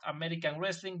talk about American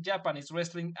wrestling, Japanese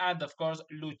wrestling, and of course,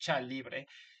 Lucha Libre.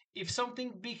 If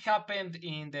something big happened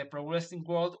in the pro wrestling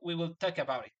world, we will talk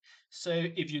about it. So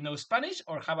if you know Spanish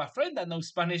or have a friend that knows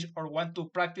Spanish or want to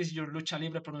practice your Lucha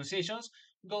Libre pronunciations,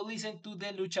 go listen to the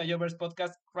Lucha Jovers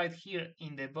podcast right here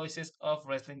in the Voices of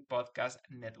Wrestling Podcast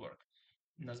Network.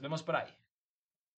 Nos vemos por ahí.